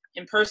Tubman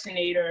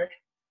impersonator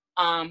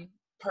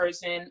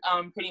person,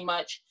 pretty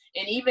much.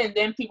 And even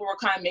then, people were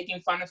kind of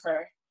making fun of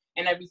her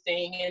and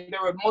everything. And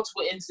there were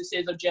multiple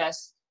instances of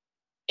just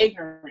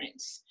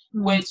ignorance,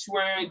 which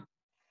were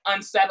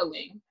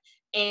unsettling.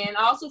 And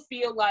I also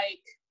feel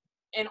like,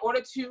 in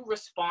order to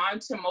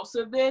respond to most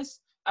of this,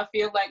 I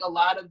feel like a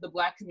lot of the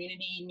Black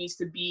community needs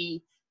to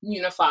be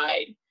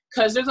unified,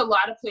 because there's a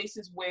lot of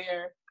places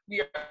where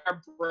we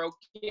are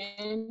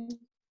broken,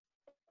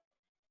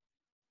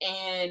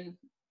 and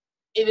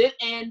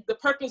the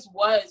purpose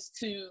was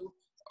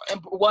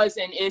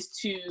and is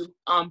to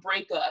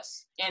break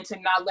us and to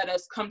not let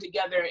us come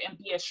together and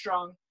be as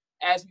strong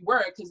as we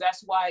were, because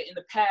that's why in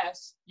the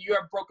past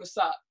Europe broke us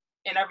up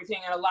and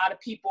everything, and a lot of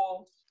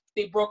people,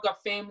 they broke up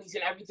families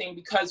and everything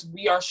because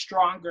we are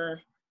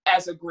stronger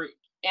as a group.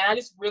 And I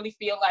just really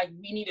feel like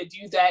we need to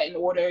do that in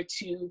order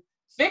to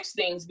fix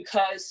things,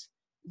 because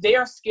they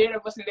are scared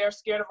of us and they're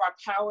scared of our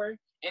power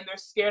and they're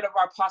scared of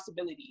our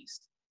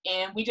possibilities.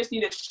 And we just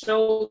need to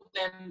show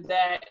them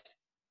that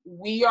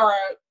we are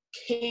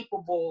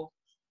capable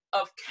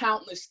of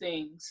countless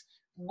things.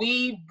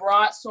 We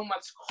brought so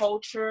much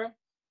culture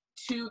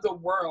to the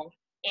world.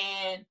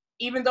 And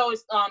even though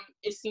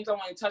it seems, I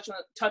want to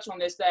touch on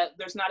this, that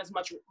there's not as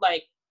much,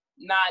 like,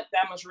 not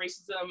that much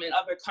racism in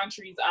other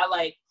countries,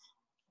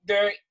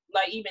 there,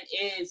 like, even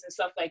is and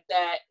stuff like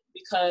that,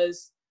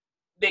 because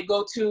they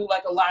go to,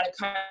 like, a lot of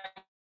countries,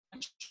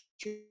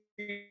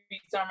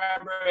 I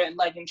remember, and,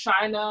 like, in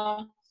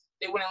China,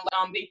 they wouldn't,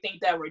 they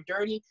think that we're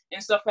dirty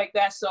and stuff like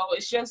that. So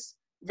it's just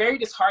very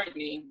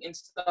disheartening and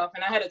stuff.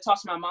 And I had to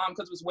talk to my mom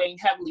because it was weighing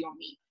heavily on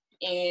me.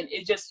 And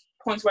it just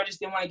points where I just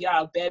didn't want to get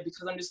out of bed,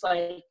 because I'm just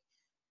like,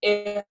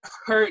 it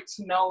hurts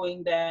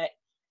knowing that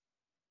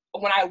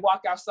when I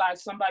walk outside,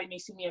 somebody may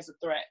see me as a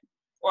threat,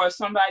 or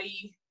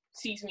somebody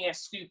sees me as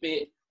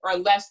stupid or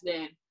less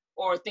than,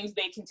 or thinks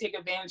they can take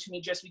advantage of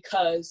me just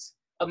because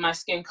of my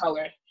skin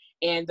color.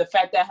 And the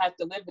fact that I have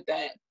to live with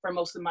that for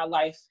most of my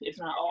life, if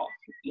not all,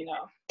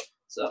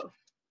 so.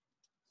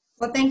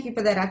 Well, thank you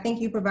for that. I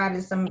think you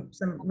provided some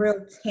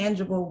real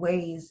tangible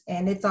ways,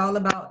 and it's all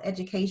about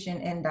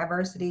education and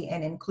diversity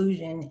and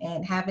inclusion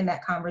and having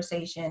that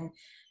conversation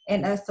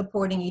and us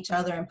supporting each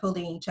other and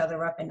pulling each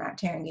other up and not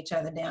tearing each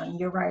other down.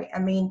 You're right. I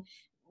mean,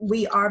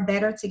 we are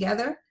better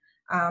together.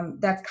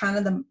 That's kind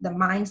of the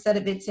mindset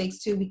of It Takes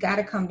Two. We got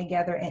to come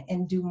together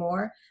and do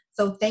more.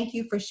 So thank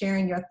you for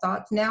sharing your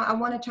thoughts. Now I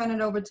want to turn it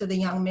over to the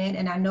young men,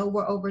 and I know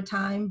we're over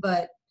time,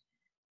 but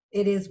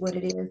it is what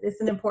it is.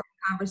 It's an important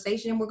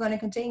conversation. We're going to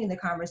continue the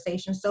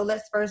conversation. So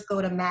let's first go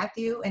to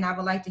Matthew, and I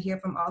would like to hear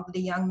from all of the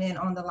young men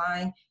on the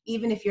line,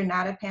 even if you're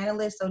not a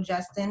panelist. So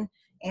Justin,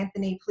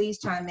 Anthony, please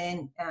chime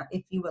in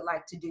if you would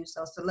like to do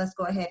so. So let's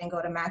go ahead and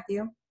go to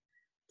Matthew.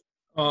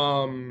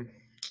 Where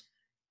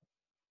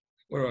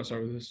do I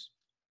start with this?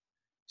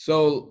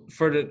 So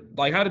for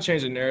how to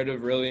change the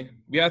narrative, really,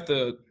 we have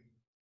to,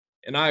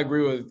 and I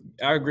agree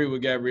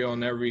with Gabrielle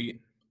on every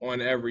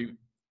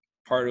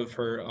part of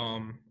her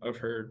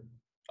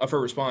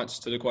response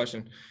to the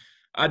question.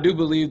 I do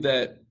believe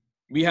that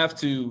we have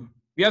to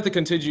we have to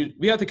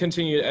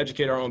continue to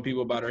educate our own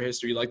people about our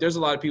history. Like, there's a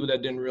lot of people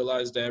that didn't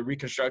realize that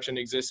Reconstruction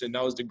existed, and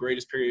that was the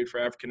greatest period for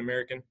African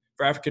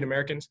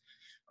Americans.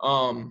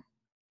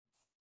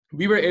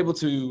 We were able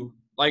to,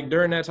 like,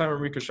 during that time of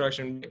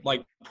Reconstruction,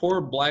 like,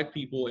 poor Black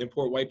people and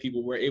poor white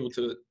people were able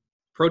to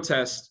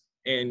protest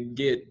and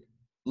get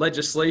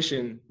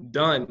legislation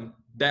done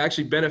that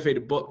actually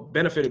benefited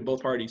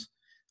both parties.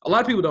 A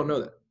lot of people don't know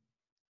that.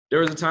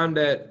 There was a time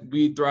that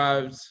we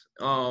thrived.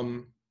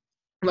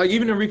 Like,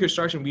 even in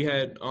Reconstruction, we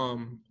had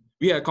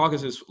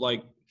caucuses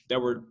like that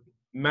were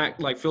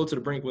filled to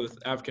the brink with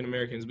African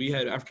Americans. We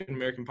had African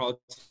American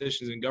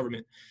politicians in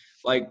government.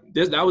 Like,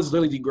 that was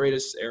literally the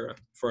greatest era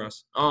for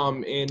us.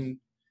 And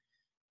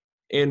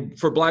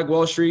for Black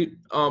Wall Street,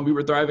 we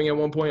were thriving at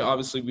one point.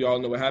 Obviously, we all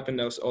know what happened.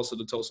 That was also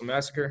the Tulsa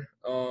Massacre.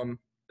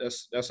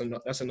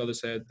 That's another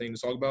sad thing to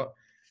talk about.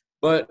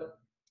 But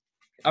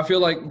I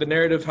feel like the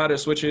narrative, how to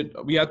switch it,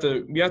 we have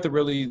to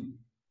really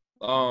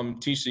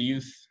teach the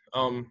youth.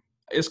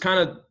 It's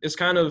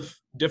kind of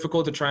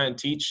difficult to try and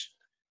teach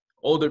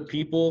older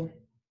people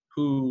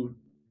who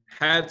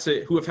have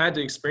had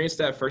to experience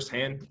that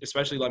firsthand,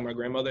 especially like my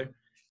grandmother.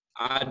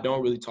 I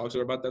don't really talk to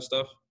her about that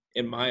stuff,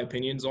 in my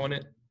opinions on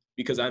it,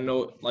 because I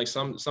know, like,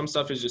 some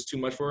stuff is just too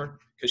much for her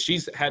because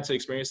she's had to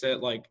experience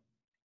that, like,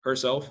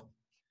 herself.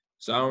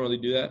 So I don't really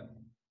do that.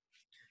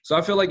 So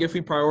I feel like if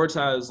we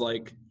prioritize,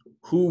 like,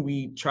 who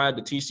we tried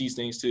to teach these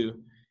things to,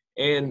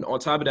 and on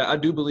top of that, I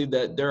do believe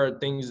that there are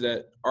things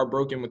that are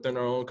broken within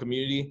our own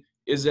community.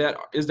 Is that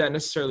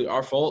necessarily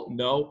our fault?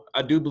 No.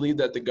 I do believe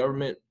that the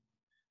government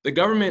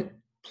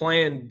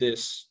planned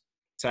this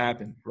to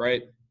happen,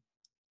 right?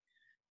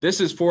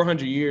 This is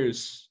 400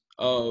 years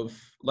of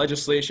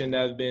legislation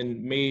that have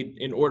been made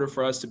in order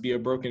for us to be a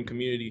broken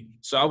community.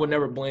 So I would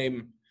never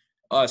blame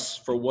us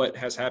for what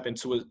has happened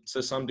to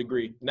some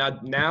degree.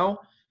 Now,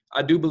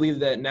 I do believe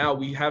that now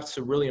we have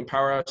to really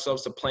empower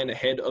ourselves to plan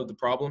ahead of the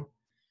problem,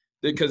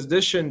 because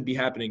this shouldn't be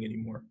happening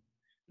anymore.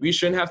 We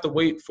shouldn't have to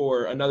wait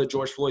for another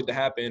George Floyd to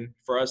happen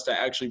for us to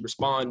actually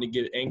respond and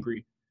get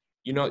angry.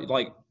 You know,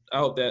 like, I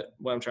hope that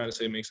what I'm trying to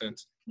say makes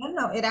sense.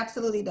 No, it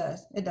absolutely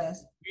does. It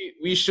does.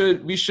 We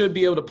should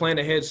be able to plan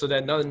ahead so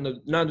that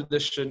none of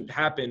this shouldn't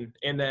happen,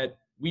 and that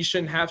we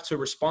shouldn't have to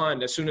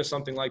respond as soon as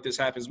something like this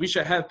happens. We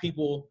should have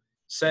people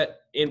set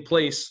in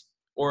place,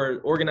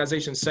 or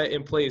organizations set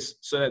in place,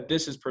 so that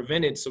this is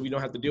prevented, so we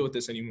don't have to deal with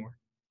this anymore.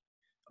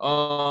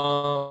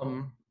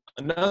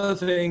 Another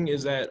thing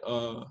is that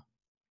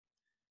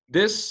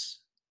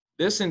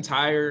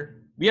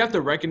we have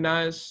to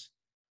recognize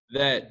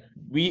that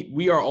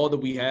we are all that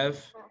we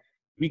have.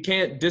 We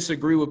can't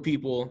disagree with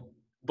people,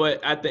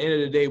 but at the end of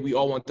the day, we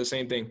all want the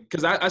same thing.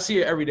 Because I see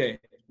it every day.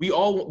 We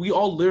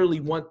all literally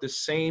want the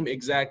same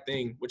exact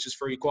thing, which is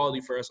for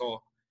equality for us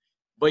all.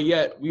 But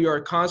yet we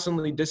are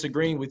constantly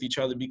disagreeing with each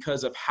other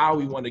because of how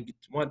we want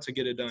to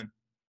get it done.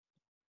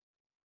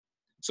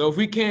 So if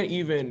we can't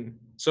even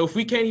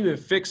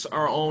fix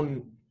our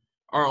own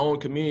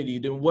community,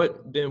 then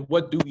what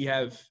do we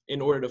have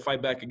in order to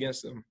fight back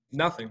against them?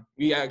 Nothing.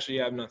 We actually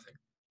have nothing.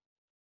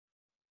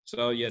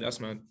 So yeah,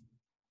 that's my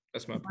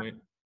point.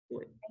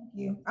 Thank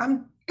you.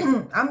 I'm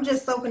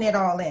just soaking it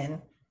all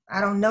in. I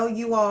don't know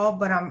you all,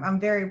 but I'm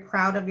very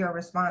proud of your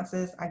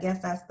responses. I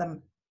guess that's the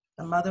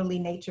motherly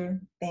nature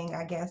thing,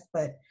 I guess,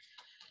 but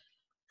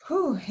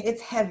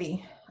it's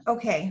heavy.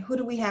 Okay, who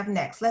do we have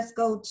next? Let's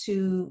go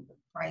to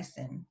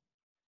Bryson.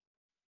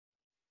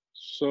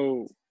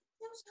 So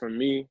for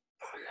me,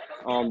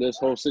 this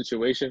whole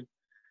situation,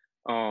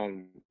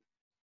 I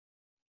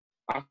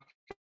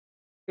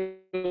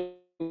feel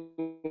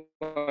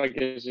like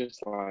it's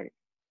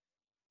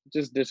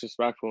just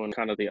disrespectful and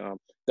kind of the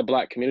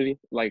Black community.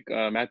 Like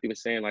Matthew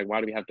was saying, like, why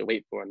do we have to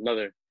wait for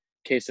another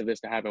case of this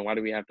to happen? Why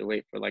do we have to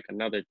wait for like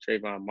another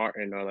Trayvon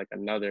Martin or like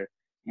another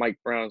Mike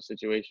Brown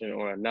situation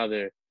or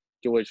another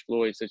George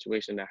Floyd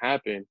situation to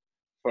happen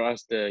for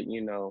us to,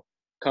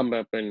 come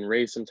up and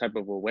raise some type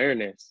of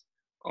awareness?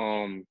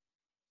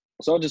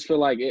 So I just feel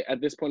like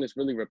at this point it's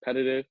really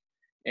repetitive,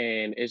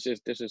 and it's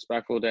just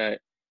disrespectful that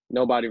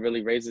nobody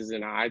really raises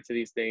an eye to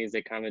these things.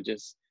 They kind of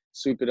just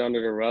sweep it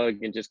under the rug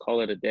and just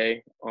call it a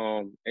day,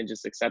 and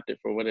just accept it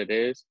for what it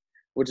is,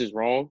 which is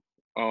wrong.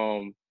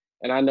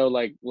 And I know,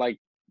 like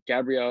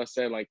Gabrielle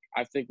said, like,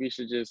 I think we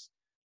should just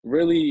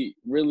really,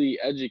 really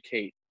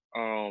educate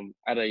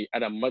at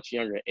a much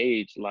younger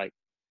age. Like,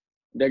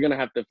 they're gonna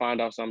have to find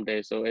out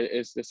someday. So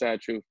it's the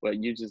sad truth,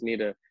 but you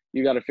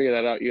got to figure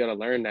that out. You got to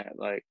learn that.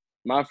 Like,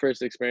 my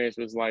first experience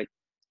was like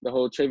the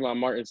whole Trayvon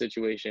Martin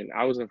situation.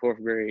 I was in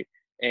 4th grade,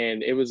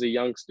 and it was a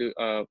young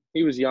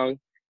he was young,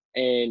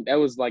 and that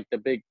was like the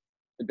big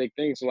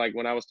thing. So like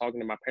when I was talking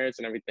to my parents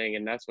and everything,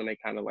 and that's when they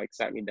kind of like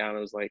sat me down. It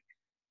was like,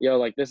 yo,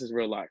 like, this is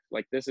real life.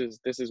 Like, this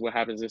is what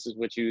happens. This is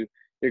what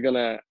you're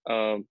gonna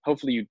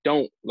hopefully you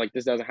don't, like,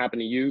 this doesn't happen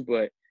to you,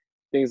 but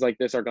things like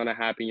this are gonna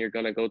happen. You're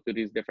gonna go through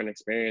these different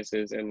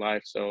experiences in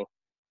life. So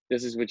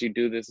this is what you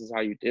do. This is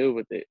how you deal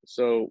with it.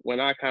 So when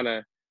I kind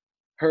of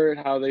heard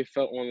how they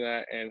felt on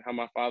that and how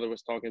my father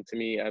was talking to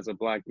me as a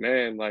Black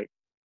man, like,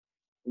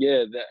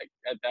 yeah,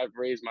 that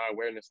raised my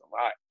awareness a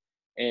lot.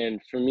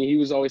 And for me, he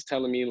was always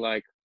telling me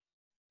like,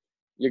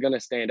 you're gonna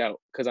stand out.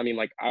 Cause I mean,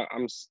 like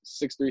I'm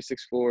 6'3",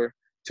 6'4",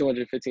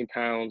 215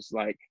 pounds,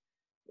 like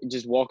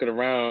just walking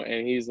around.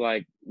 And he's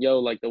like, yo,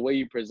 like the way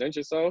you present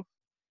yourself,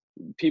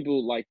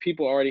 people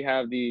already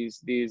have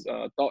these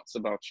thoughts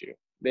about you.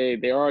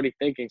 They're already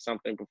thinking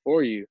something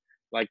before you,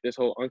 like this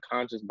whole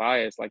unconscious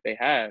bias like they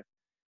have.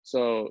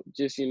 So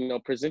just,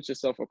 present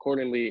yourself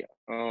accordingly,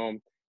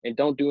 and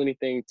don't do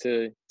anything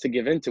to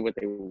give in to what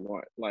they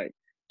want. Like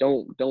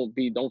don't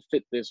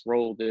fit this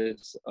role,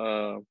 this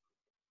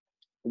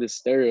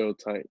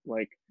stereotype.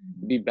 Like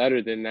be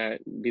better than that,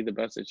 be the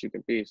best that you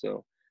can be.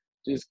 So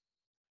just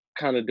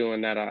kind of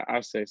doing that, I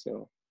say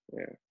so.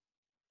 Yeah.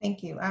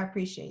 Thank you. I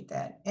appreciate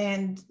that.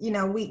 And,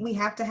 we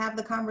have to have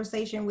the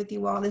conversation with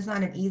you all. It's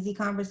not an easy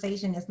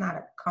conversation. It's not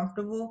a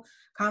comfortable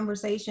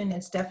conversation.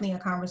 It's definitely a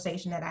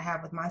conversation that I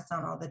have with my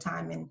son all the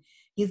time. And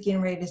he's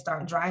getting ready to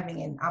start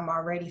driving and I'm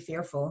already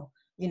fearful,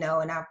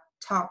 and I've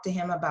talked to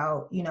him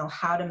about,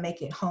 how to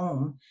make it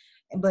home.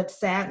 But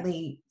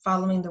sadly,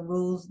 following the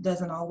rules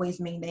doesn't always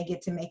mean they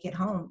get to make it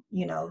home,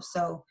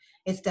 so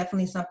it's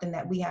definitely something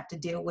that we have to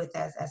deal with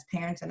as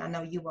parents. And I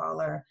know you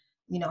all are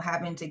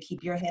having to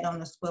keep your head on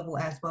the swivel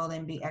as well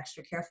and be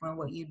extra careful in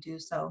what you do.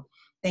 So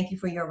thank you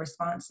for your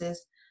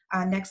responses.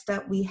 Next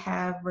up, we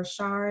have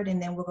Rashard,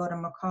 and then we'll go to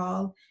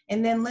McCall.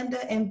 And then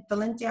Linda and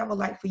Valencia, I would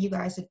like for you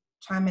guys to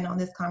chime in on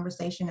this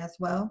conversation as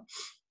well.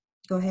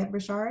 Go ahead,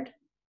 Rashard.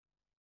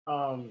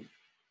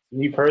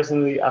 Me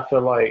personally, I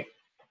feel like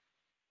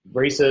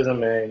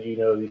racism and,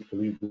 these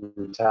police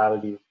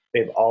brutality,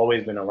 they've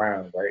always been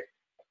around, right?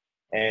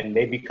 And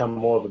they become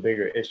more of a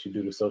bigger issue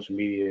due to social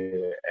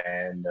media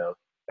and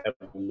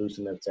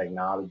evolution of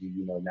technology.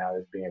 Now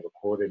it's being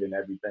recorded and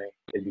everything.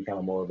 It's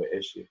becoming more of an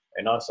issue.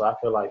 And also, I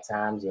feel like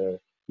times are,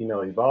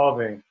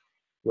 evolving,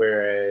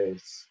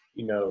 whereas,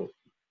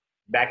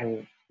 back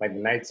in like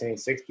the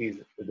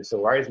 1960s, with the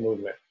civil rights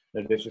movement,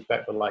 no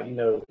disrespect, but like,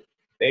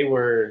 they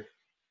were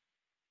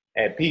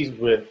at peace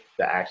with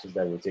the actions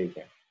that were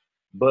taken.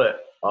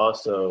 But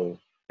also,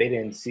 they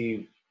didn't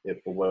see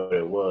it for what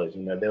it was.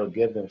 They'll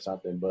give them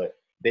something, but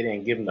they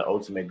didn't give them the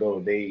ultimate goal.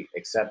 They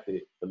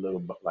accepted the little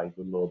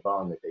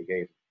bond that they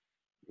gave them.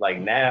 Like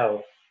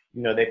now,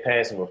 they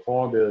passing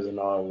reform bills and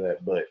all of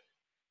that, but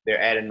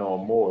they're adding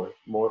on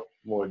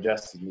more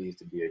justice needs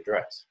to be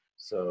addressed.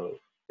 So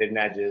they're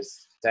not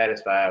just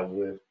satisfied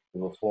with the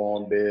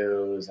reform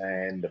bills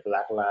and the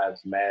Black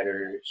Lives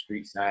Matter,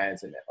 street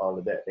signs, and all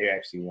of that. They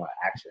actually want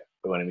action.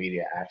 They want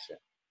immediate action.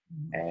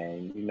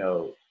 And,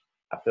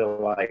 I feel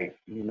like,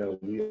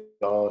 we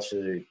all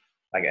should,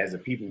 like as a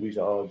people, we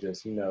should all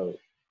just,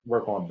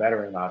 work on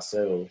bettering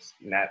ourselves,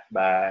 not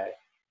by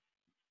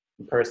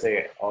per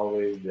se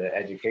always the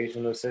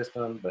educational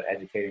system, but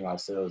educating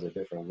ourselves a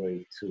different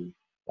way too.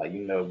 Like,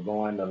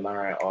 going to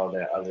learn all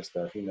that other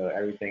stuff.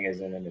 Everything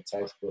isn't in the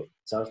textbook.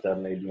 Some stuff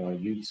may be on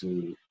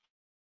YouTube.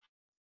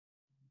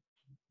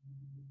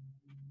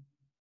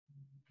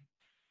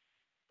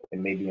 It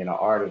may be in an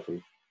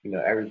article.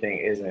 Everything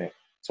isn't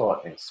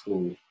taught in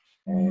school.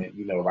 And,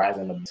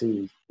 rising up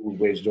to who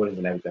wears Jordans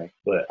and everything.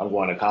 But I'm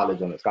going to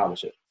college on a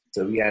scholarship.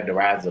 So we have to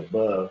rise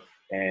above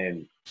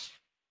and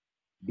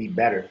be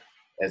better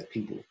as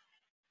people.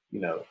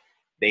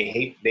 They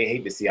hate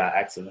to see our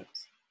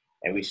excellence,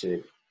 and we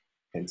should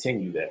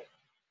continue that.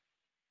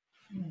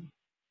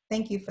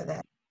 Thank you for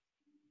that.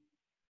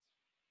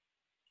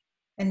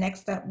 And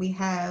next up, we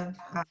have,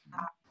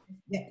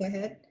 yeah, go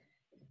ahead.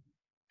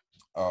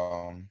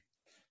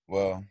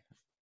 Well,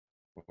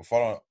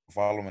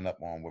 following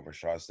up on what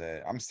Rashad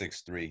said, I'm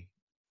 6'3",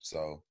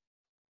 so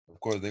of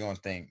course they're gonna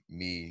think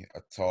me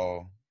a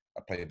tall. I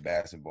play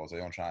basketball, so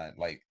they're gonna try and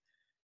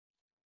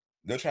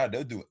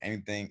they'll do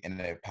anything in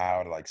their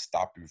power to like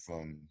stop you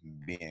from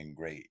being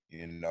great.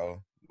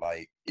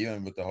 Like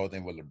even with the whole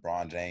thing with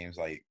LeBron James,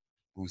 like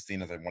who's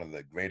seen as like one of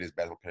the greatest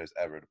basketball players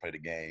ever to play the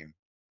game.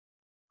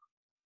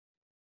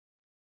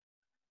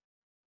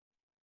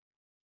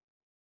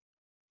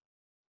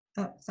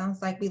 Oh,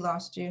 sounds like we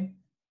lost you.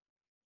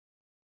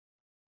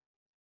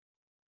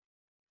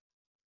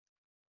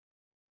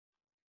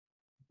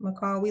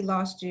 McCall, we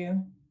lost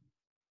you.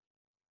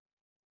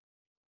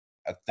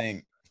 I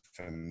think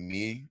for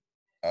me,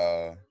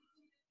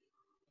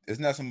 it's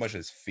not so much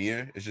as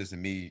fear. It's just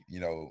me,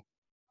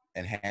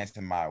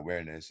 enhancing my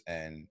awareness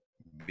and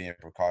being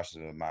precautious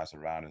of my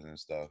surroundings and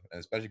stuff. And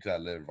especially because I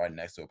live right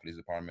next to a police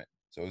department,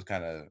 so it's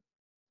kind of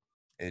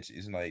it's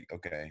like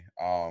okay,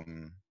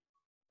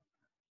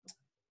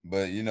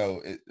 but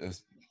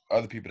it's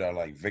other people that are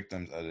like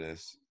victims of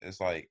this. It's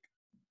like,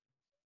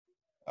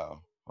 oh,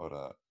 hold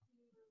up.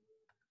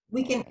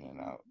 We can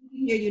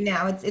hear you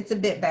now. It's a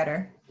bit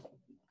better.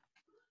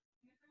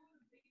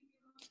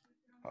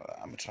 Hold on,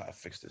 I'm gonna try to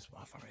fix this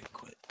Wi-Fi right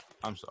quick.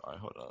 I'm sorry.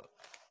 Hold up.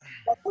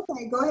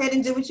 Okay, go ahead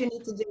and do what you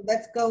need to do.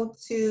 Let's go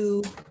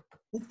to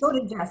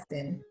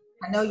Justin.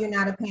 I know you're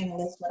not a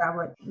panelist, but I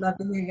would love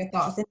to hear your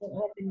thoughts. And then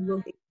Anthony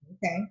will be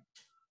okay.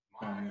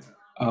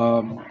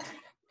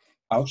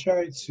 I'll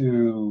try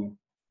to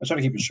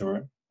keep it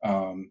short.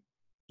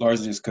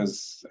 Largely just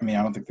because I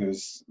don't think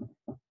there's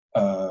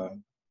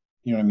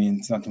you know what I mean?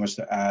 It's not too much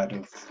to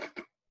add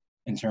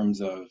in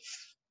terms of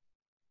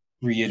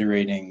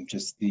reiterating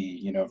just the,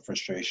 you know,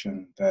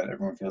 frustration that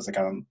everyone feels. Like,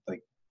 I don't,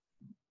 like,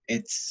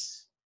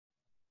 it's,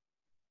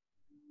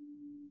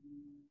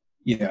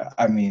 yeah,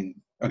 I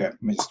mean, okay,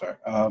 let me just start.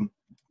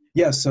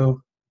 Yeah,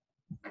 so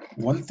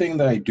one thing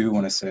that I do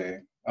want to say,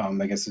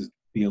 I guess is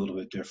be a little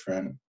bit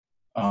different,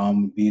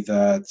 be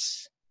that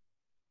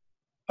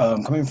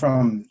coming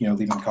from, you know,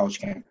 leaving college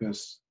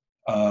campus,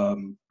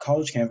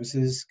 college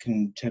campuses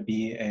can to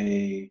be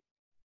a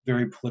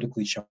very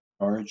politically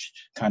charged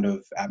kind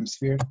of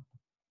atmosphere.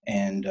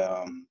 And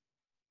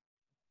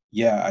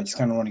yeah, I just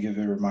kind of want to give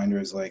a reminder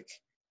as like,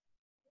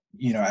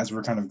 you know, as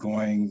we're kind of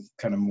going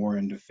kind of more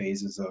into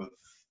phases of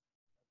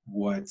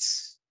what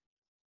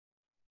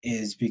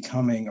is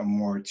becoming a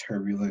more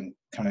turbulent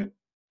kind of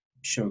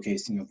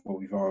showcasing of what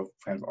we've all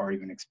kind of already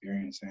been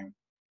experiencing,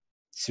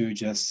 to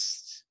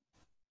just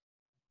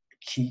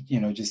keep, you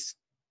know, just,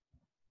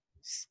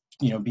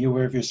 you know, be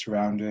aware of your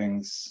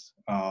surroundings,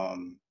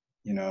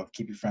 you know,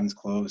 keep your friends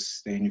close,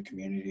 stay in your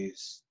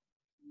communities,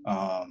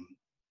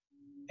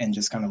 and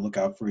just kind of look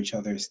out for each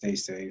other, stay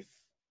safe.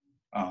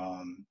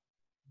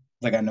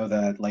 Like, I know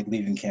that like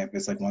leaving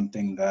campus, like one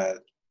thing that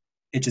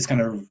it just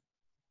kind of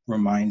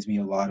reminds me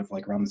a lot of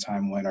like around the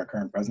time when our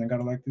current president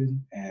got elected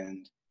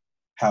and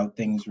how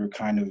things were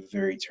kind of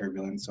very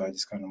turbulent. So I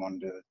just kind of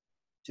wanted to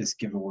just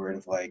give a word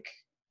of like,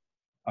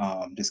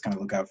 just kind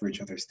of look out for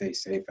each other, stay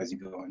safe as you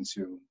go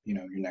into, you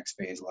know, your next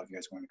phase. A lot of you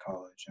guys going to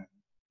college, and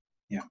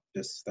yeah,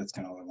 just that's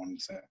kind of all I wanted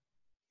to say.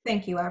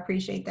 Thank you. I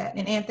appreciate that.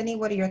 And Anthony,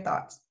 what are your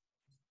thoughts?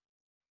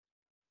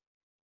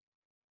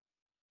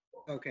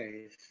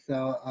 Okay,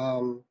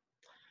 so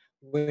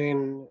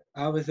when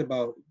I was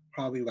about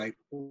probably like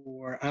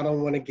 4, I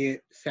don't want to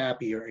get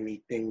sappy or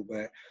anything,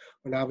 but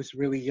when I was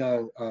really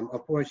young,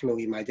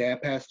 unfortunately, my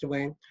dad passed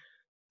away.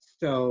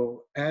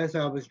 So as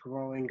I was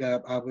growing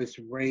up, I was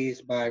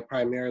raised by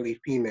primarily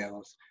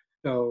females.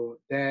 So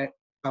that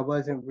I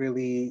wasn't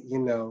really, you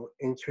know,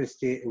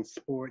 interested in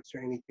sports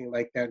or anything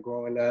like that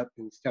growing up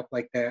and stuff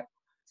like that.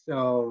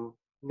 So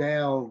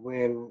now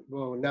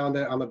now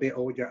that I'm a bit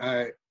older,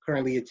 I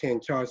currently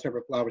attend Charles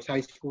Herbert Flowers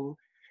High School.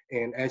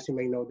 And as you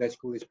may know, that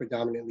school is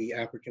predominantly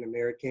African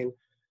American.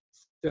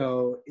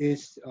 So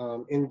it's,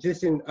 and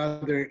just in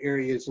other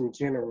areas in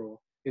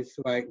general, it's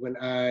like when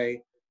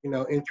I, you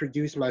know,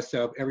 introduce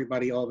myself,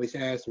 everybody always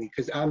asks me,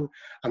 because I'm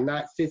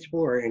not 6'4"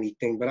 or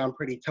anything, but I'm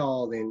pretty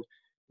tall and,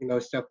 you know,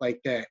 stuff like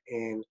that.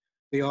 And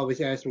they always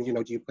ask me, you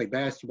know, do you play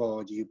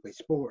basketball? Do you play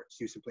sports?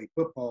 Do you used to play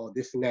football?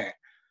 This and that.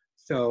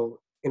 So,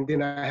 and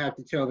then I have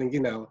to tell them,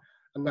 you know,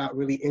 I'm not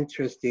really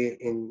interested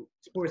in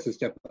sports and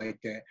stuff like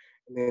that.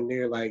 And then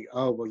they're like,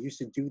 oh, well, you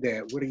should do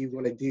that. What are you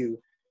going to do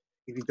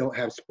if you don't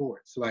have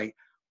sports? Like,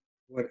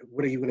 what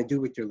are you going to do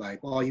with your life?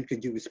 All you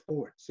could do is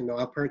sports. You know,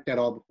 I've heard that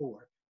all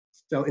before.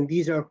 So, and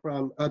these are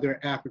from other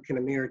African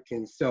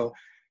Americans. So,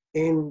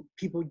 and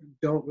people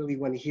don't really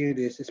want to hear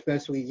this,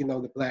 especially, you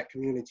know, the Black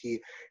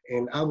community.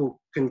 And I will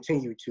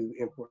continue to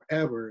and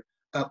forever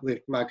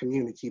uplift my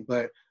community.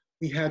 But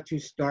we have to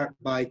start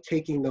by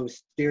taking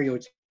those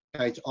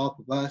stereotypes off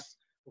of us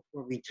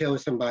before we tell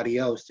somebody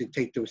else to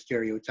take those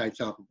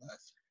stereotypes off of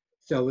us.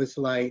 So it's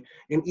like,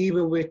 and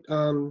even with,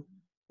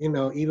 you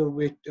know, even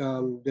with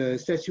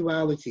the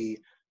sexuality,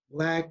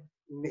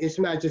 it's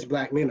not just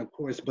Black men, of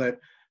course, but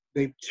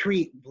they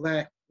treat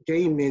Black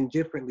gay men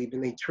differently than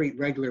they treat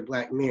regular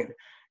Black men.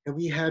 And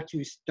we have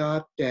to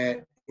stop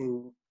that.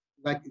 And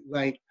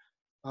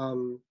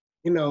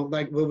you know,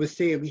 like what was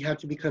said, we have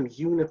to become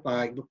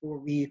unified before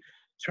we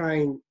try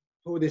and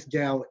pull this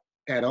down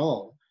at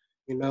all.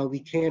 You know, we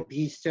can't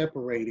be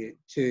separated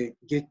to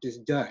get this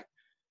done,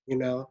 you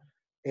know.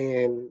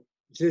 And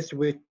just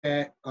with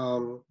that,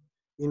 you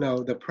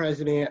know, the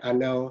president, I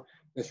know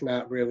that's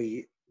not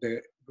really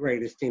the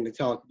greatest thing to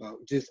talk about.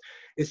 Just,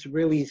 it's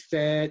really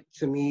sad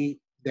to me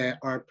that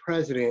our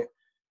president,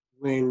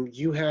 when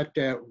you have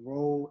that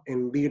role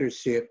in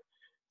leadership,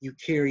 you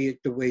carry it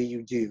the way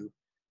you do.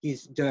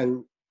 He's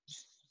done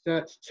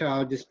such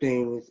childish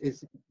things.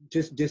 It's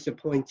just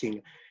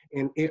disappointing.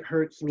 And it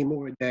hurts me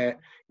more that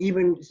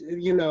even,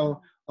 you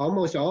know,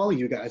 almost all of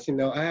you guys, you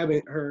know, I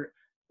haven't heard,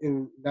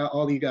 and not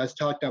all of you guys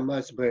talk that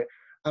much, but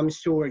I'm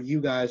sure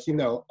you guys, you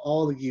know,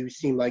 all of you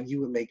seem like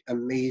you would make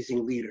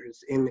amazing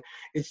leaders. And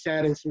it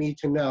saddens me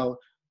to know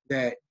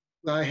that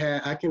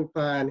I can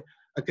find,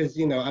 because,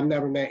 you know, I've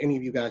never met any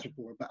of you guys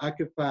before, but I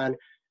could find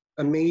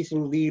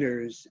amazing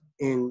leaders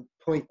in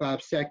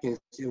 0.5 seconds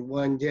in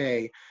one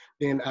day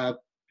than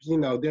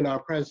than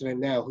our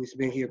president now, who's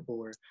been here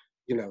for,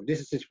 you know, this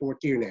is his 4th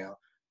year now.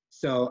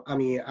 So, I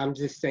mean, I'm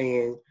just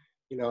saying,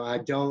 you know, I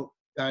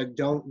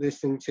don't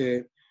listen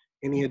to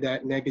any of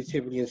that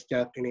negativity and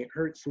stuff, and it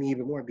hurts me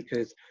even more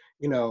because,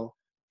 you know,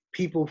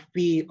 people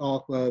feed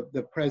off of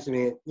the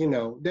president. You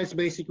know, that's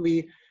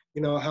basically,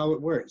 you know, how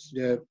it works.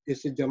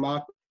 It's a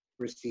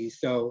democracy,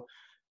 so,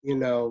 you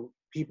know,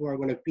 people are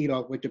going to feed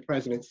off what the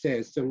president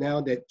says. So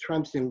now that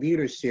Trump's in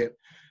leadership,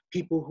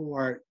 people who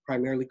are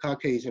primarily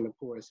Caucasian, of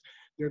course,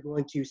 they're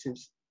going to,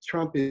 since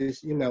Trump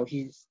is, you know,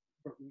 he's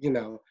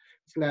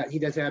it's not, he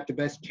doesn't have the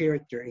best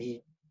character.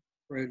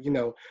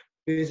 Or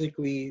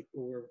physically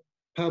or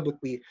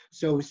publicly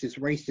shows his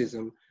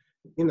racism.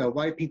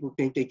 White people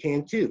think they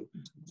can too.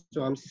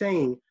 So I'm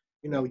saying,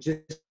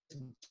 just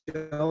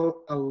don't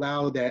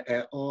allow that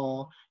at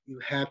all. You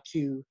have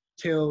to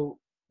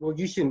well,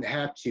 you shouldn't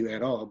have to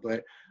at all,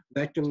 but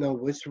let them know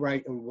what's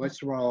right and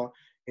what's wrong.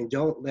 And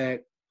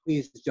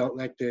please don't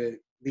let the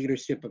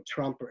leadership of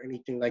Trump or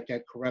anything like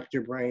that corrupt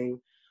your brain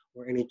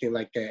or anything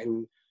like that.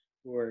 And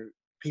for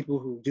people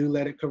who do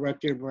let it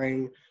corrupt their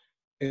brain,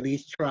 at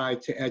least try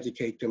to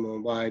educate them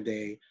on why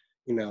it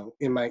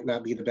might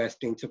not be the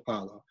best thing to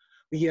follow.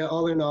 But yeah,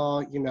 all in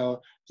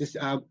all, just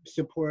I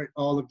support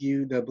all of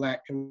you, the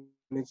Black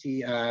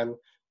community.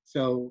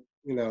 So,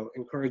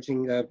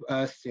 encouraging of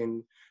us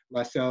and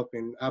myself,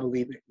 and I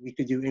believe we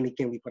could do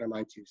anything we put our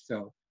mind to.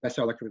 So that's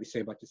all I can really say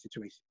about the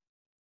situation.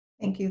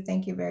 Thank you.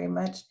 Thank you very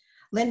much.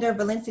 Linda,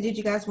 Valencia, did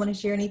you guys want to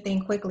share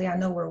anything quickly? I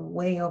know we're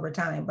way over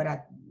time, but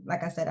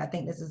like I said, I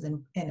think this is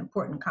an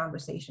important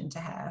conversation to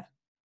have.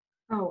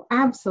 Oh,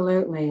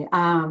 absolutely.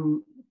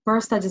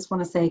 First, I just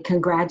want to say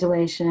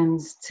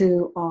congratulations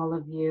to all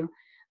of you.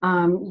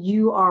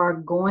 You are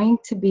going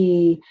to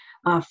be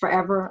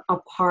forever a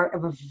part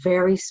of a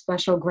very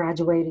special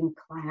graduating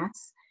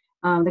class.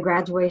 The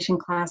graduation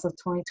class of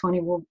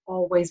 2020 will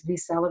always be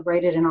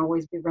celebrated and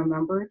always be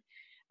remembered.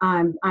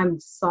 I'm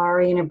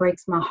sorry, and it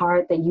breaks my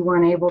heart that you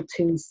weren't able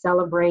to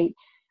celebrate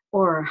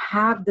or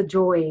have the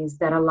joys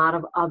that a lot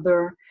of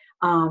other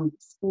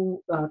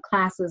school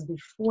classes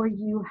before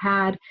you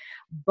had.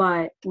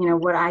 But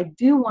what I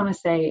do want to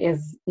say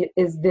is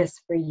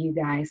this for you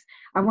guys.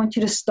 I want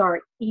you to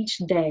start each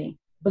day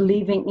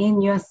believing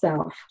in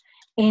yourself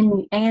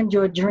and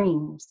your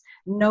dreams.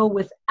 Know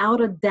without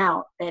a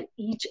doubt that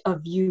each of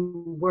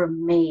you were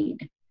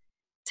made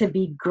to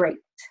be great.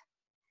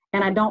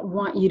 And I don't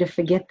want you to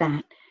forget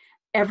that.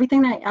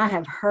 Everything that I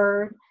have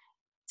heard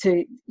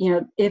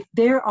if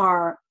there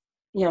are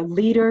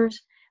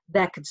leaders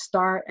that could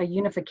start a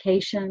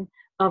unification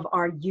of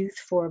our youth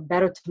for a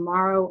better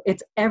tomorrow,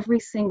 it's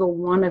every single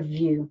one of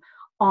you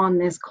on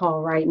this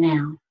call right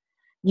now.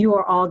 You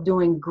are all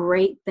doing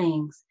great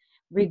things,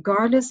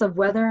 regardless of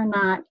whether or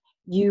not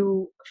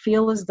you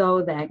feel as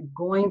though that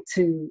going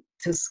to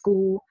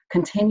school,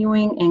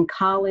 continuing in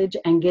college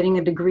and getting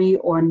a degree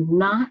or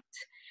not,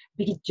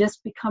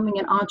 just becoming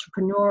an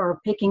entrepreneur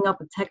or picking up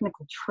a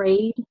technical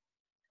trade,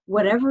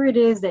 whatever it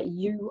is that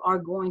you are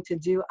going to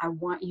do, I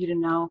want you to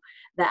know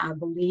that I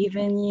believe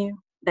in you,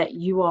 that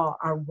you all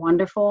are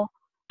wonderful,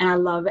 and I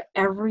love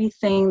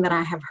everything that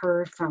I have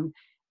heard from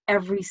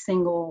every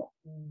single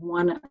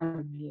one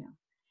of you.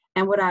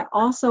 And what I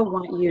also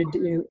want you to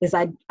do is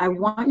I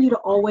want you to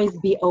always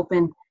be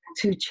open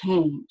to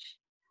change.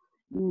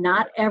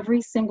 Not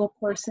every single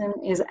person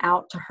is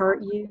out to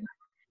hurt you.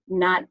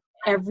 Not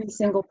every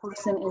single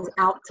person is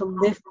out to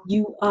lift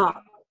you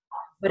up.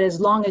 But as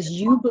long as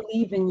you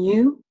believe in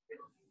you,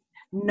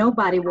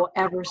 nobody will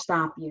ever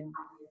stop you.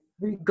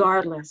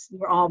 Regardless,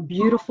 you're all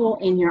beautiful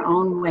in your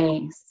own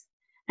ways.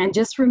 And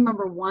just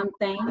remember one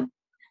thing,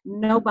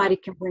 nobody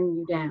can bring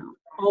you down.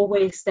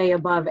 Always stay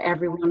above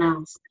everyone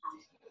else.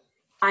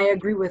 I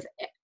agree with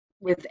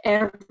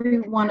every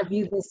one of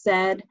you that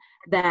said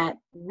that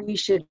we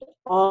should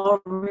all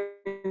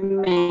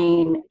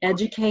remain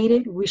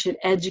educated. We should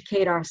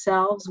educate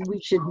ourselves.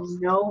 We should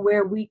know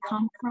where we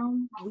come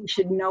from. We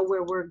should know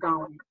where we're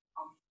going.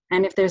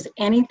 And if there's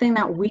anything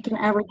that we can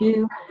ever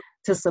do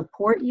to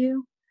support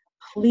you,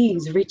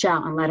 please reach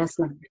out and let us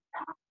know.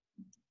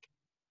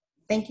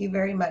 Thank you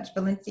very much.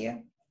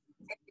 Valencia?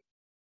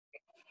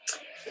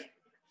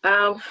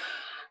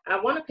 I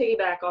want to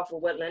piggyback off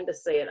of what Linda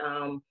said.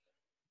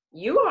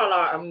 You all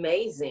are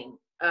amazing,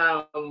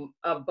 a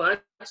bunch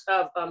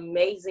of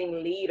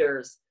amazing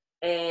leaders.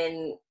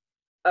 And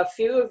a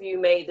few of you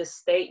made the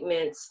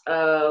statements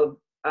of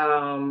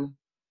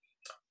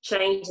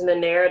changing the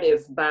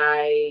narrative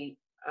by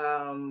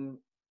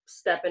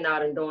stepping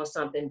out and doing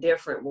something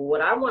different. Well,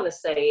 what I want to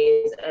say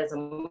is, as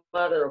a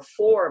mother of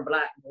 4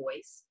 Black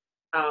boys,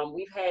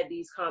 we've had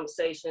these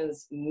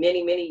conversations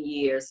many, many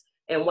years.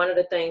 And one of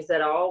the things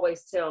that I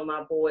always tell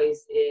my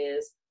boys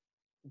is,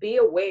 be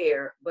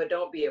aware, but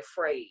don't be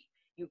afraid.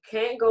 You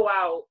can't go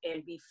out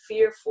and be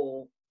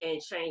fearful and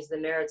change the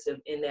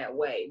narrative in that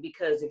way.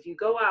 Because if you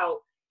go out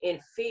in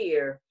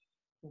fear,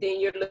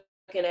 then you're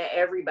looking at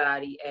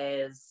everybody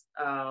as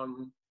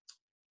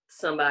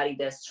somebody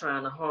that's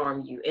trying to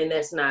harm you. And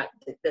that's not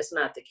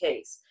the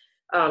case.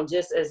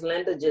 Just as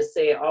Linda just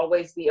said,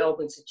 always be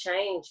open to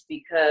change,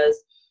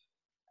 because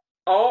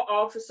all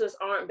officers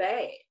aren't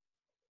bad.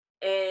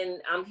 And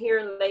I'm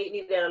hearing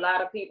lately that a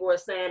lot of people are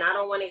saying, I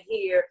don't want to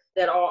hear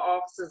that all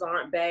officers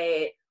aren't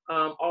bad.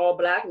 All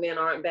Black men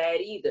aren't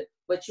bad either.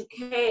 But you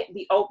can't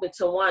be open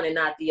to one and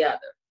not the other.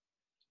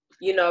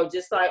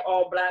 Just like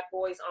all Black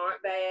boys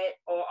aren't bad,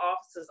 all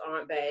officers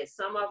aren't bad.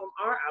 Some of them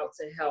are out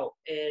to help.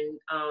 And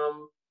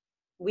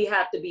we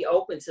have to be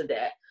open to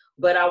that.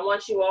 But I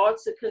want you all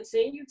to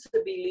continue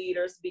to be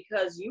leaders,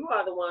 because you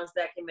are the ones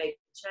that can make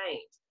the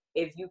change.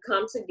 If you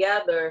come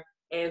together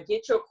and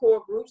get your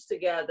core groups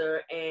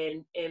together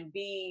and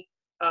be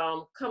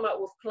come up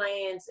with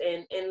plans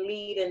and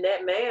lead in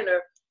that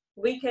manner,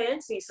 we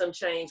can see some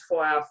change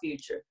for our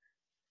future.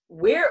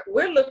 We're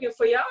looking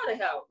for y'all to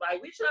help.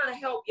 Like, we're trying to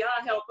help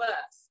y'all help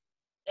us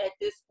at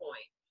this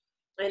point.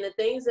 And the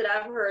things that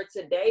I've heard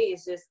today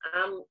is just,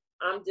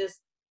 I'm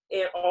just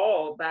in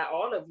awe by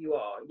all of you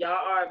all. Y'all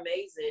are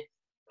amazing.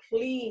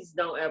 Please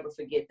don't ever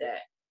forget that.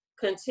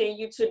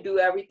 Continue to do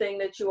everything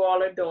that you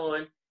all are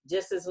doing.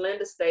 Just as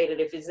Linda stated,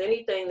 if it's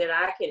anything that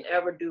I can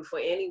ever do for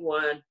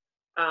anyone,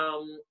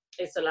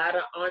 it's a lot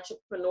of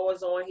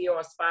entrepreneurs on here, or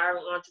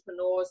aspiring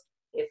entrepreneurs.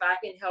 If I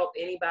can help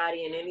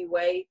anybody in any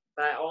way,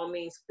 by all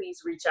means,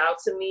 please reach out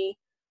to me.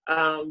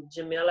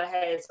 Jaemellah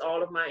has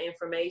all of my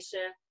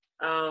information.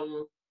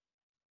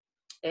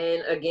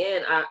 And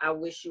again, I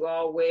wish you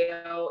all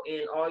well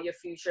in all your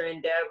future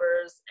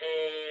endeavors.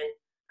 And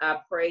I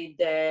pray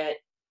that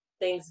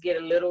things get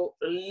a little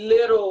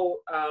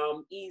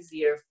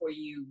easier for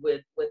you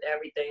with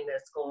everything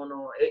that's going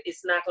on.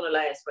 It's not going to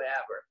last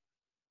forever.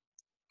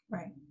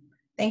 Right.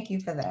 Thank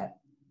you for that.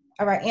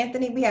 All right,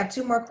 Anthony, we have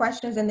 2 more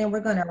questions and then we're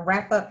going to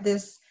wrap up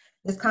this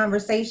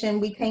conversation.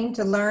 We came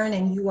to learn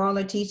and you all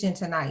are teaching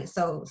tonight.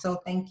 So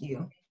thank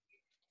you.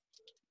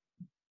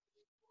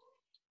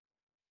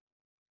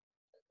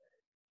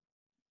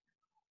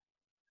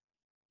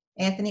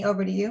 Anthony,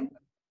 over to you.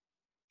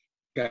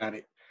 Got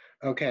it.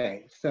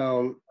 Okay,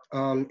 so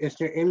is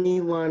there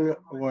anyone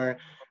or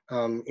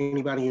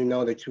anybody you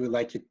know that you would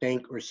like to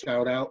thank or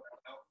shout out?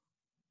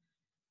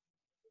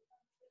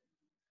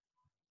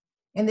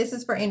 And this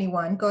is for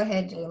anyone. Go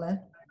ahead, Jayla.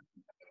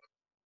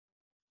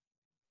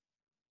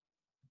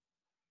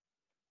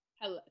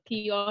 Hello, can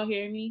you all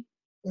hear me?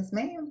 Yes,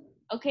 ma'am.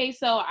 Okay,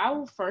 so I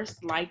would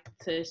first like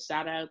to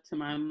shout out to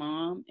my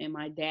mom and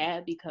my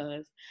dad,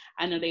 because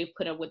I know they've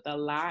put up with a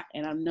lot,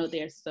 and I know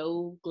they're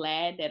so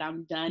glad that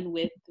I'm done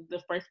with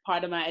the first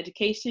part of my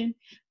education,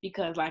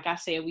 because like I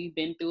said, we've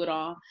been through it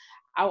all.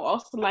 I would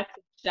also like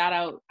to shout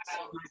out to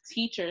my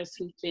teachers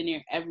who've been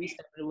there every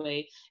step of the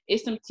way.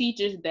 It's some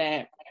teachers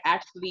that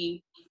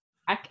actually,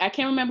 I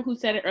can't remember who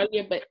said it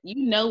earlier, but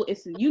you know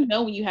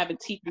when you have a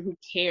teacher who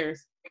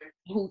cares,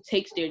 who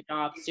takes their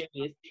job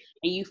serious,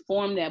 and you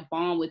form that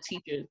bond with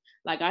teachers.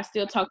 Like, I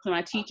still talk to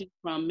my teachers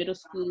from middle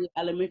school,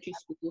 elementary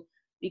school,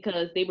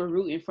 because they were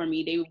rooting for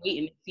me. They were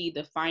waiting to see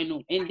the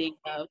final ending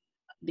of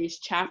this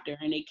chapter,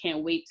 and they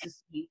can't wait to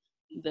see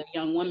the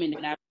young woman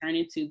that I've turned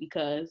into,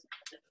 because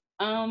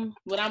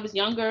when I was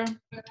younger,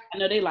 I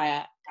know they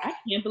like, I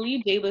can't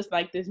believe Jayla's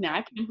like this now.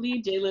 I can't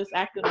believe Jayla's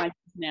acting like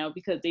this now,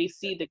 because they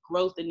see the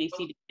growth and they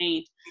see the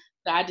change.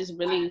 So I just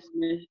really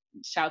want to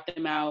shout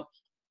them out.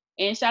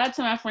 And shout out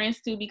to my friends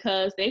too,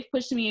 because they've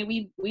pushed me and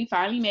we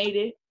finally made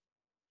it.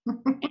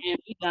 And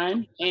we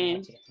done.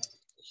 And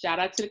shout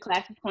out to the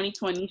class of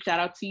 2020. Shout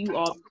out to you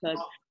all,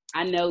 because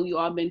I know you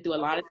all been through a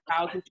lot of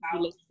trials and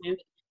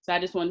tribulations. So I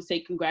just want to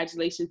say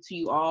congratulations to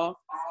you all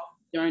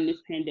during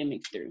this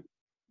pandemic through.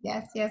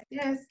 Yes, yes,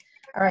 yes.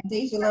 All right,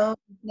 Deja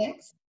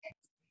next.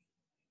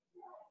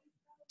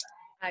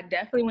 I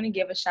definitely want to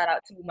give a shout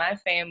out to my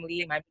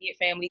family, my immediate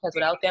family, because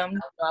without them,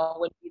 I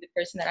wouldn't be the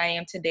person that I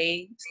am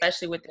today,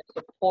 especially with their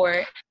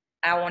support.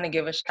 I want to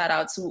give a shout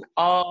out to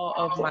all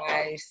of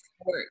my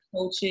sport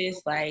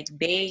coaches. Like,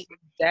 they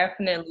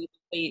definitely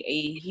played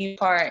a huge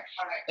part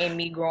in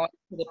me growing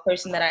to the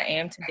person that I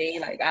am today.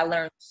 Like, I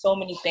learned so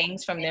many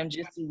things from them,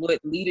 just with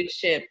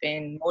leadership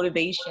and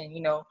motivation,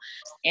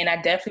 And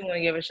I definitely want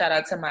to give a shout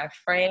out to my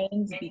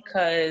friends,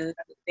 because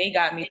they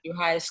got me through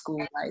high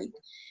school. Like,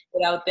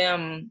 without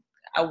them,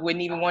 I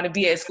wouldn't even want to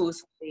be at school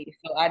today.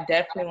 So I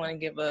definitely want to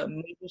give a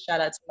major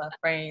shout out to my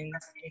friends,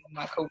 and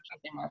my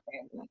coaches, and my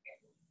family.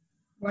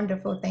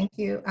 Wonderful, thank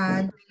you.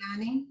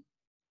 Gianni?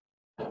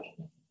 So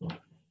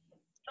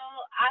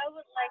I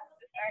would like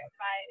to start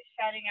by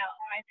shouting out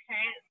my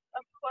parents,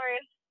 of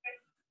course.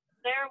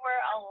 There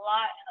were a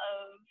lot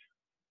of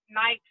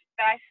nights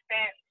that I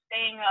spent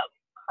staying up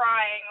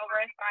crying over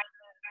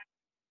assignments,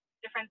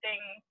 different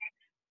things.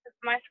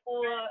 My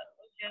school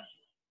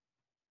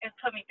it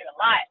put me through a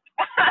lot.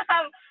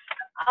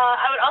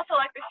 I would also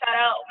like to shout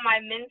out my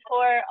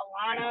mentor,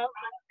 Alana,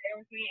 who was there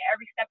with me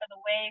every step of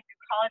the way through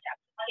college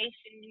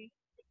applications,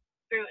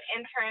 through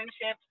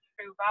internships,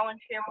 through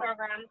volunteer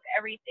programs,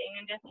 everything,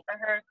 and just for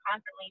her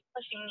constantly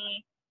pushing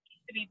me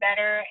to be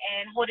better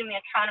and holding me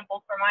accountable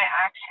for my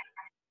actions.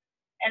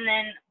 And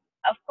then,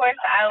 of course,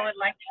 I would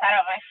like to shout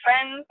out my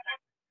friends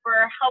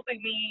for helping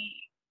me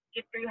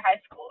get through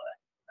high school,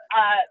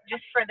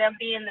 just for them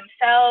being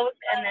themselves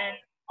and then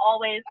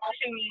always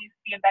pushing me to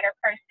be a better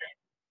person.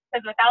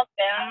 Because without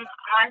them,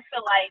 I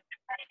feel like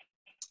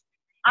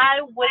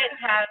I wouldn't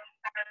have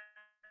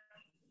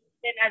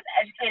been as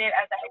educated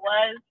as I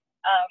was,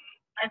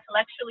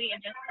 intellectually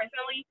and just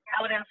personally.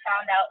 I wouldn't have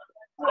found out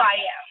who I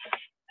am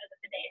as of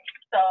today.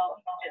 So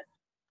just,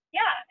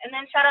 yeah. And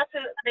then shout out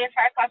to the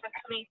entire class of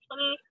 2020.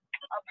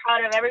 I'm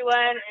proud of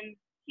everyone, and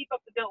keep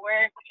up the good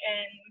work,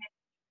 and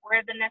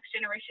where the next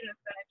generation is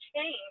going to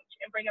change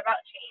and bring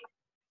about change.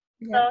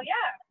 Yeah. So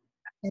yeah.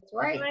 That's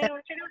right. What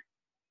you're doing.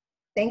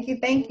 Thank you,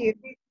 thank you.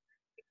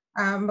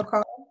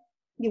 McCall,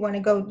 you want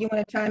to go? You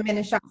want to chime in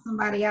and shout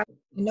somebody out?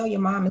 I know your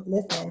mom is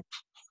listening.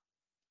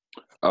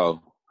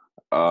 Oh,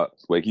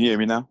 wait, can you hear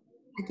me now?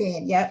 I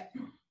can. Yep.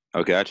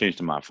 Okay, I changed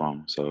to my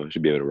phone, so it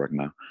should be able to work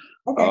now.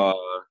 Okay.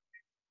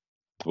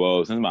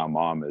 Well, since my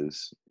mom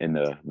is in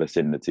the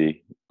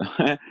vicinity,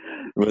 I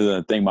was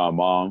gonna thank my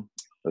mom,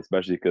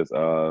 especially because,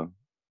 well,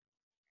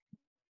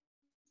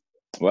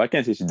 I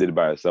can't say she did it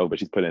by herself, but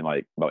she's put in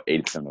like about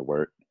 80% of the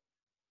work.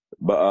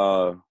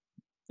 But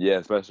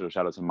yeah, special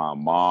shout out to my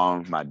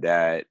mom, my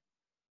dad,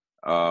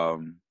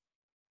 um,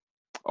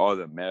 all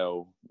the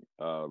male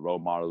role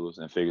models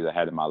and figures I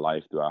had in my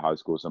life throughout high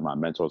school. Some of my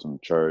mentors from the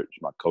church,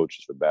 my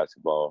coaches for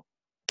basketball,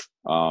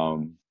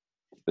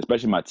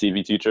 especially my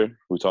TV teacher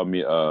who taught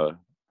me,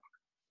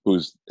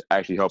 who's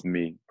actually helping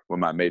me with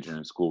my major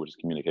in school, which is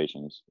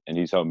communications. And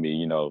he's helped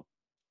me,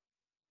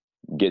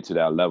 get to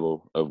that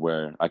level of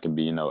where I can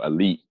be,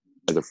 elite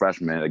as a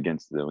freshman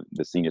against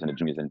the seniors and the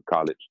juniors in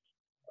college.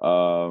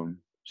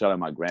 Shout out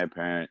my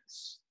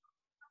grandparents.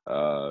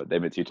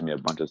 They've been teaching me a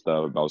bunch of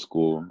stuff about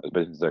school,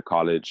 especially since they're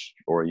college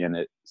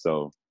oriented.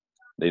 So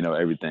they know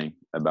everything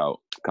about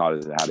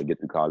college and how to get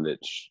through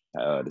college,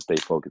 to stay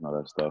focused and all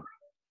that stuff.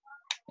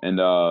 And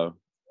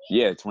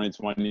yeah,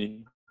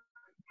 2020,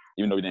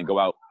 even though we didn't go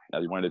out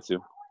as we wanted to,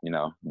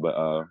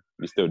 but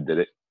we still did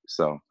it.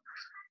 So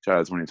shout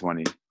out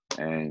 2020.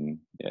 And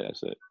yeah,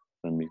 that's it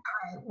from me.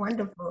 All right,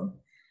 wonderful.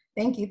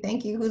 Thank you.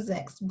 Thank you. Who's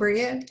next?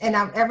 Bria? And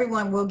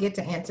everyone will get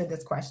to answer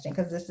this question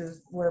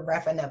because we're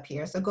wrapping up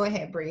here. So go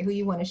ahead, Bria. Who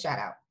you want to shout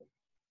out?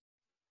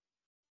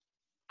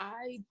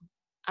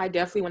 I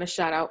definitely want to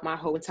shout out my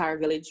whole entire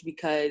village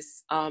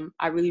because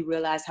I really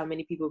realized how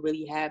many people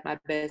really had my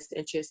best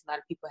interest. A lot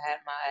of people had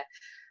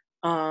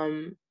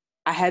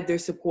I had their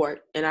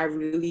support, and I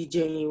really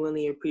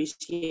genuinely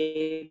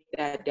appreciate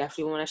that.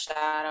 Definitely want to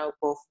shout out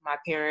both my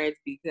parents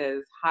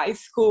because high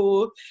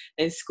school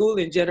and school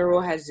in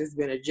general has just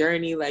been a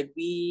journey. Like,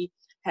 we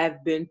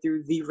have been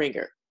through the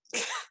ringer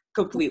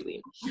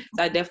completely.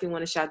 So I definitely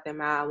want to shout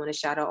them out. I want to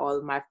shout out all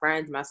of my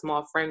friends, my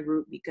small friend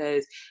group,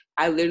 because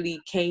I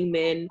literally came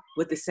in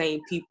with the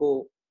same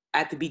people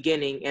at the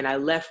beginning and I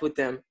left with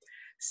them.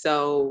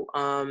 So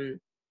I'm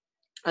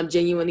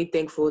genuinely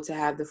thankful to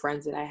have the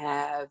friends that I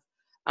have.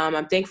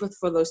 I'm thankful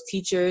for those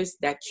teachers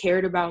that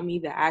cared about me,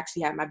 that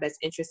actually had my best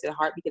interest at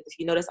heart, because if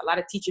you notice, a lot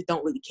of teachers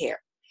don't really care.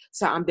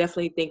 So I'm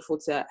definitely thankful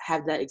to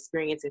have that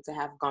experience and to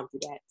have gone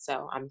through that.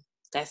 So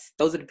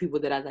those are the people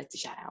that I'd like to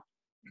shout out.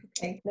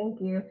 Okay, thank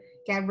you.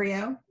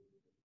 Gabrielle?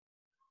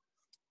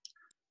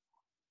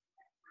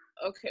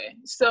 Okay,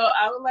 so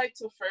I would like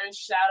to first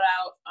shout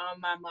out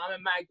my mom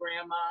and my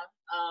grandma.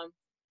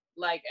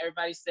 Like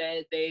everybody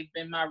said, they've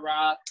been my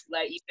rock.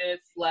 Like, even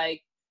if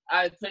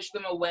I push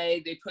them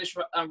away, they push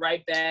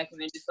right back, and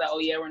they're just like, oh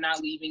yeah, we're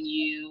not leaving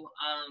you.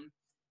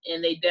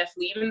 And they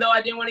definitely, even though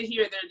I didn't want to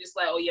hear it, they're just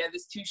like, oh yeah,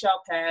 this too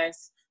shall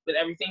pass with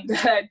everything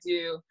that I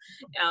do,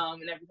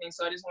 and everything.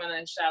 So I just want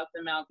to shout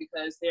them out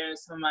because they're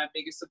some of my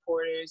biggest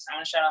supporters. I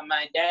want to shout out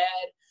my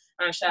dad.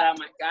 I want to shout out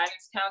my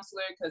guidance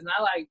counselor, because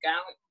not like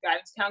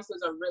guidance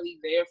counselors are really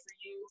there for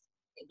you,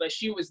 but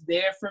she was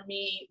there for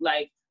me.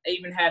 Like, I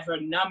even had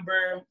her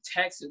number,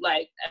 text,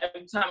 like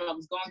every time I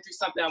was going through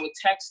something, I would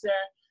text her.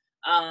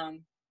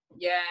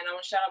 Yeah, and I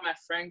want to shout out my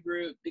friend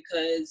group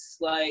because,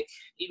 like,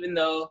 even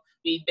though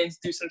we've been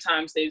through some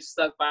times, they've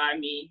stuck by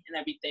me and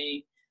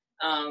everything.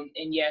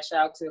 And yeah,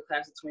 shout out to the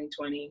class of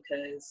 2020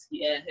 because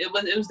yeah, it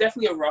was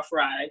definitely a rough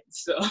ride.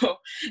 So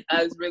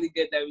it's really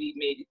good that we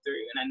made it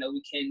through, and I know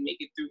we can make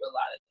it through a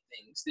lot of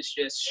things. This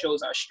just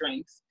shows our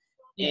strength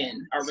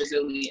and our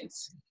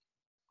resilience.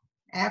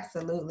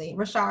 Absolutely.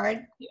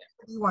 Rashard, yeah.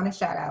 What do you want to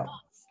shout out?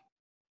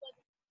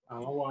 I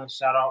want to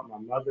shout out my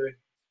mother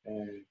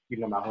and,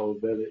 my whole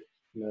village,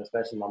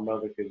 especially my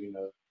mother, because,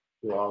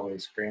 she was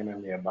always screaming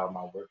at me about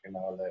my work and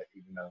all that,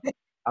 even though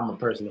I'm a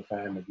personal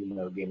fan of, getting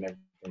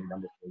everything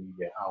done before you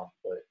get home.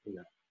 But,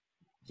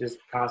 just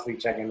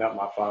constantly checking up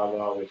my father,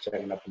 always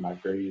checking up on my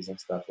grades and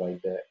stuff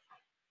like that.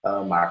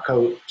 My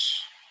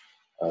coach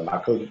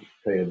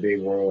played a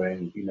big role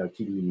in,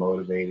 keeping me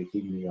motivated,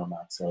 keeping me on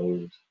my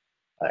toes.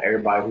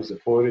 Everybody who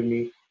supported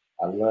me,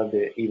 I loved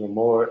it even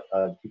more.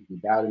 People who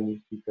doubted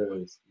me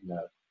because,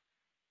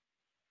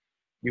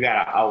 you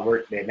got to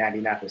outwork that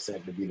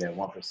 99% to be that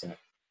 1%.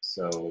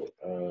 So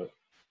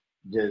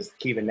just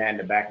keeping that in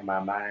the back of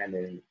my mind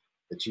and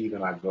achieving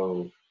my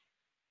goal.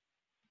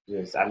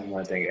 I just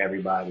want to thank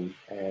everybody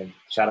and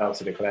shout out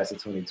to the class of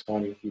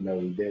 2020.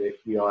 We did it.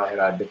 We all had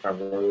our different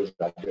roads,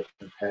 our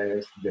different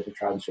paths, different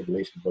trials and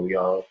tribulations, but we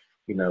all,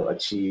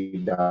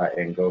 achieved our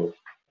end goal.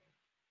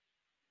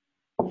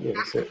 Yeah,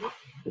 that's it.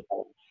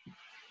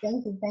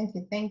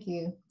 Thank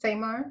you.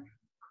 Tamar?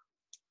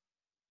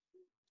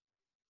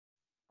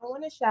 I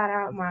want to shout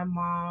out my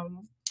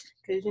mom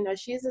because,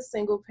 she's a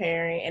single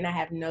parent and I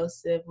have no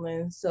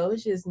siblings. So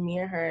it's just me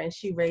and her, and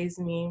she raised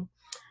me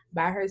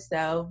by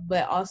herself,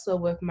 but also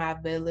with my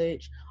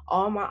village,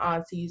 all my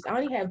aunties. I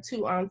only have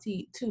two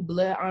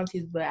blood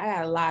aunties, but I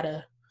got a lot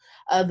of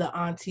of the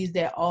aunties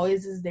that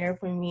always is there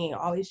for me,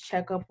 always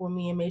check up on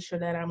me and make sure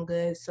that I'm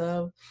good.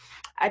 So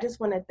I just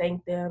want to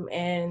thank them,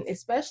 and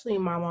especially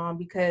my mom,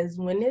 because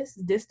when this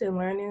distant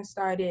learning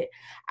started,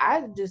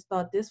 I just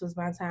thought this was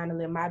my time to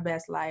live my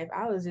best life.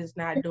 I was just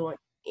not doing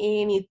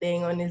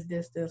anything on this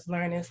distance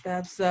learning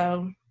stuff.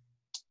 So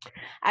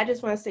I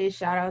just want to say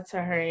shout out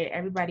to her and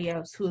everybody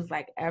else who's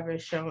like ever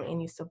shown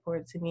any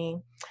support to me.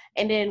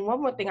 And then one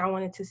more thing I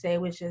wanted to say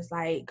was just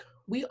like,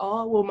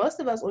 most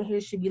of us on here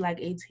should be like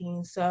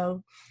 18.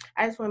 So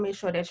I just want to make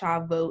sure that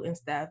y'all vote and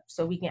stuff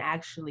so we can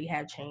actually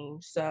have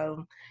change.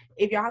 So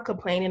if y'all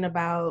complaining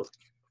about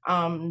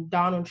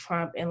Donald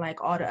Trump and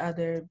like all the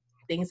other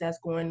things that's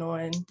going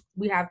on,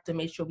 we have to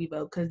make sure we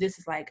vote, because this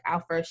is like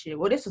our first year.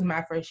 Well, this is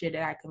my first year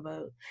that I can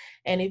vote.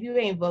 And if you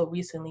ain't vote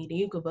recently, then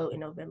you could vote in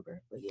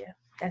November. But yeah,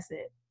 that's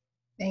it.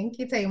 Thank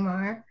you,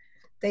 Tamar.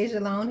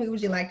 Dejalone, who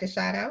would you like to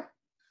shout out?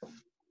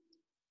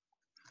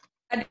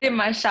 I did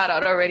my shout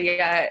out already.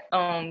 I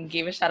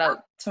gave a shout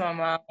out to my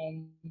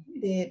mom.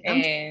 You did.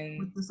 And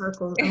with the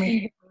circle. I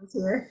mean,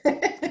 here.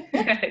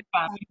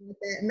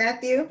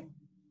 Matthew.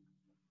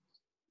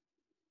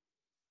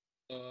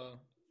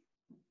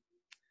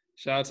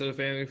 Shout out to the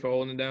family for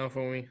holding it down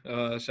for me.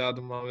 Shout out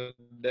to mom and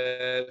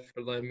dad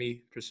for letting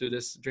me pursue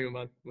this dream of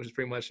mine, which is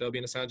pretty much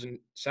being a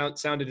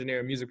sound engineer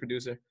and music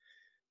producer.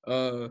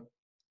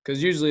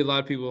 Because usually a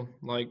lot of people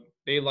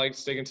they like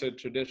sticking to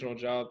traditional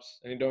jobs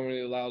and they don't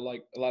really allow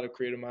like a lot of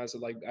creative minds to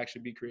like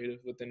actually be creative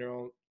within their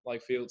own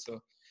like field. So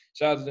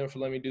shout out to them for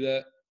letting me do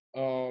that.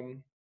 So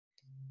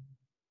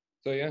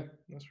yeah,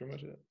 that's pretty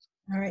much it.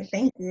 All right,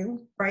 thank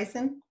you,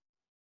 Bryson.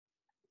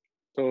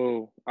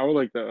 So I would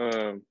like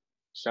to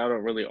shout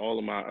out really all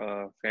of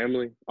my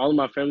family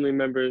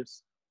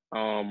members,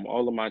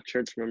 all of my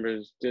church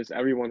members, just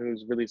everyone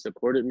who's really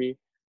supported me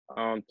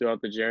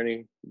throughout the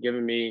journey,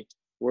 giving me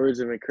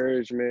words of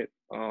encouragement,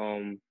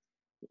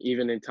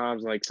 even in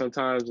times like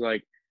sometimes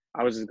like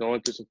I was just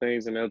going through some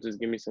things and they'll just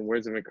give me some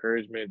words of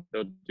encouragement.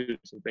 They'll do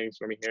some things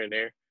for me here and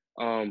there.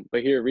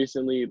 But here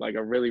recently, like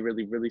a really,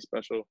 really, really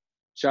special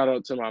shout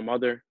out to my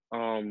mother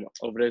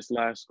over this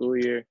last school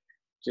year,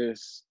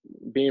 just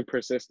being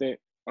persistent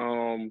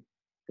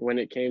when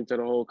it came to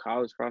the whole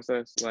college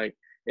process. Like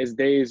it's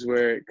days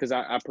where, because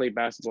I play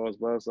basketball as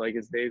well, so like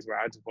it's days where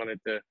I just wanted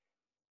to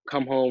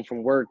come home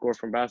from work or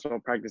from basketball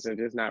practice and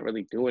just not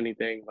really do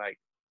anything, like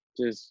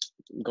just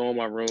go in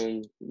my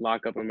room,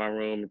 lock up in my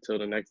room until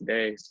the next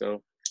day.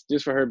 So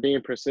just for her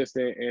being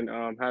persistent and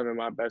having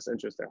my best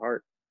interest at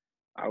heart,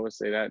 I would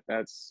say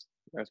that's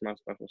my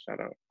special shout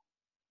out.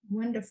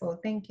 Wonderful,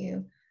 thank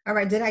you. All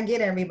right, did I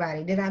get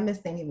everybody? Did I miss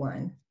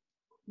anyone?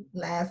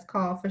 Last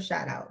call for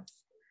shout outs.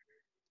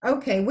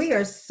 Okay, we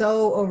are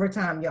so over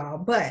time, y'all,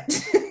 but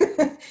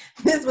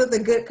this was a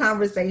good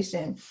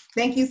conversation.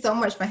 Thank you so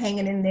much for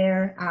hanging in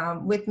there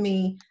with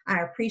me.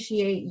 I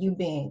appreciate you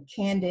being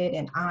candid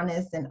and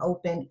honest and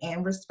open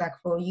and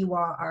respectful. You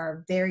all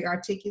are very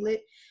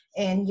articulate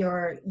in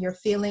your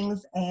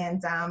feelings,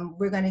 and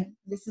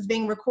this is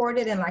being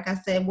recorded, and like I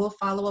said, we'll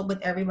follow up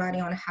with everybody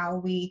on how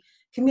we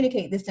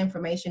communicate this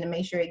information and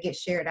make sure it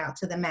gets shared out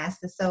to the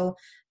masses. So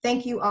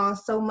thank you all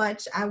so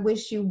much. I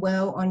wish you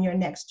well on your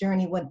next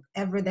journey,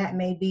 whatever that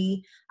may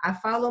be. I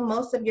follow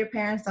most of your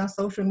parents on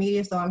social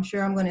media, so I'm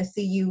sure I'm going to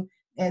see you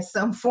in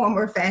some form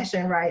or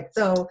fashion, right?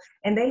 So,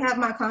 and they have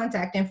my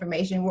contact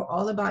information. We're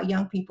all about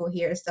young people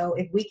here. So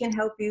if we can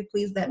help you,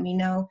 please let me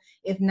know.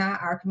 If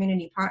not, our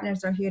community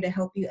partners are here to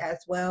help you as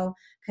well.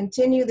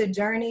 Continue the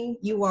journey.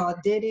 You all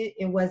did it.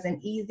 It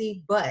wasn't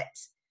easy, but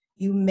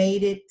you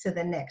made it to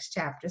the next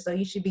chapter. So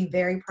you should be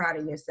very proud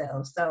of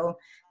yourselves. So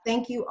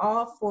thank you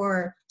all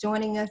for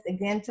joining us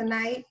again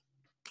tonight.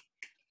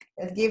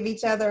 Let's give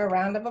each other a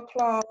round of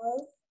applause.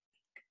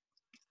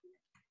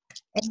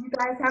 And you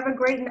guys have a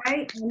great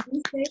night and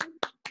be safe.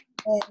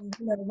 And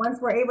once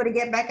we're able to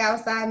get back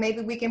outside,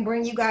 maybe we can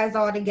bring you guys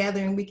all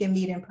together and we can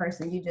meet in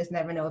person. You just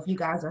never know if you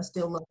guys are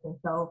still looking.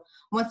 So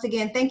once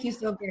again, thank you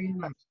so very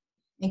much.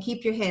 And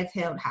keep your heads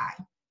held high.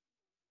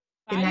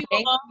 Thank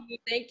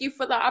you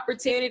for the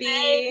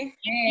opportunity.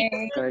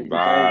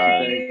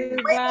 Bye.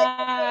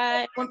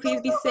 Bye.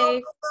 Please be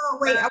safe.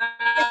 Wait.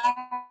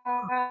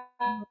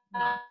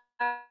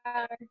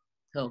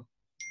 Go.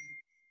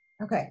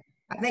 Okay.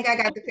 I think I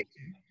got the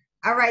picture.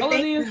 All right.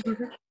 Thank you.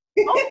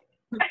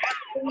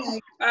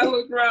 I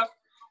look rough.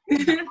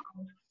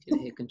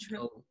 Hit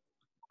control,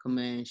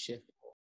 command shift.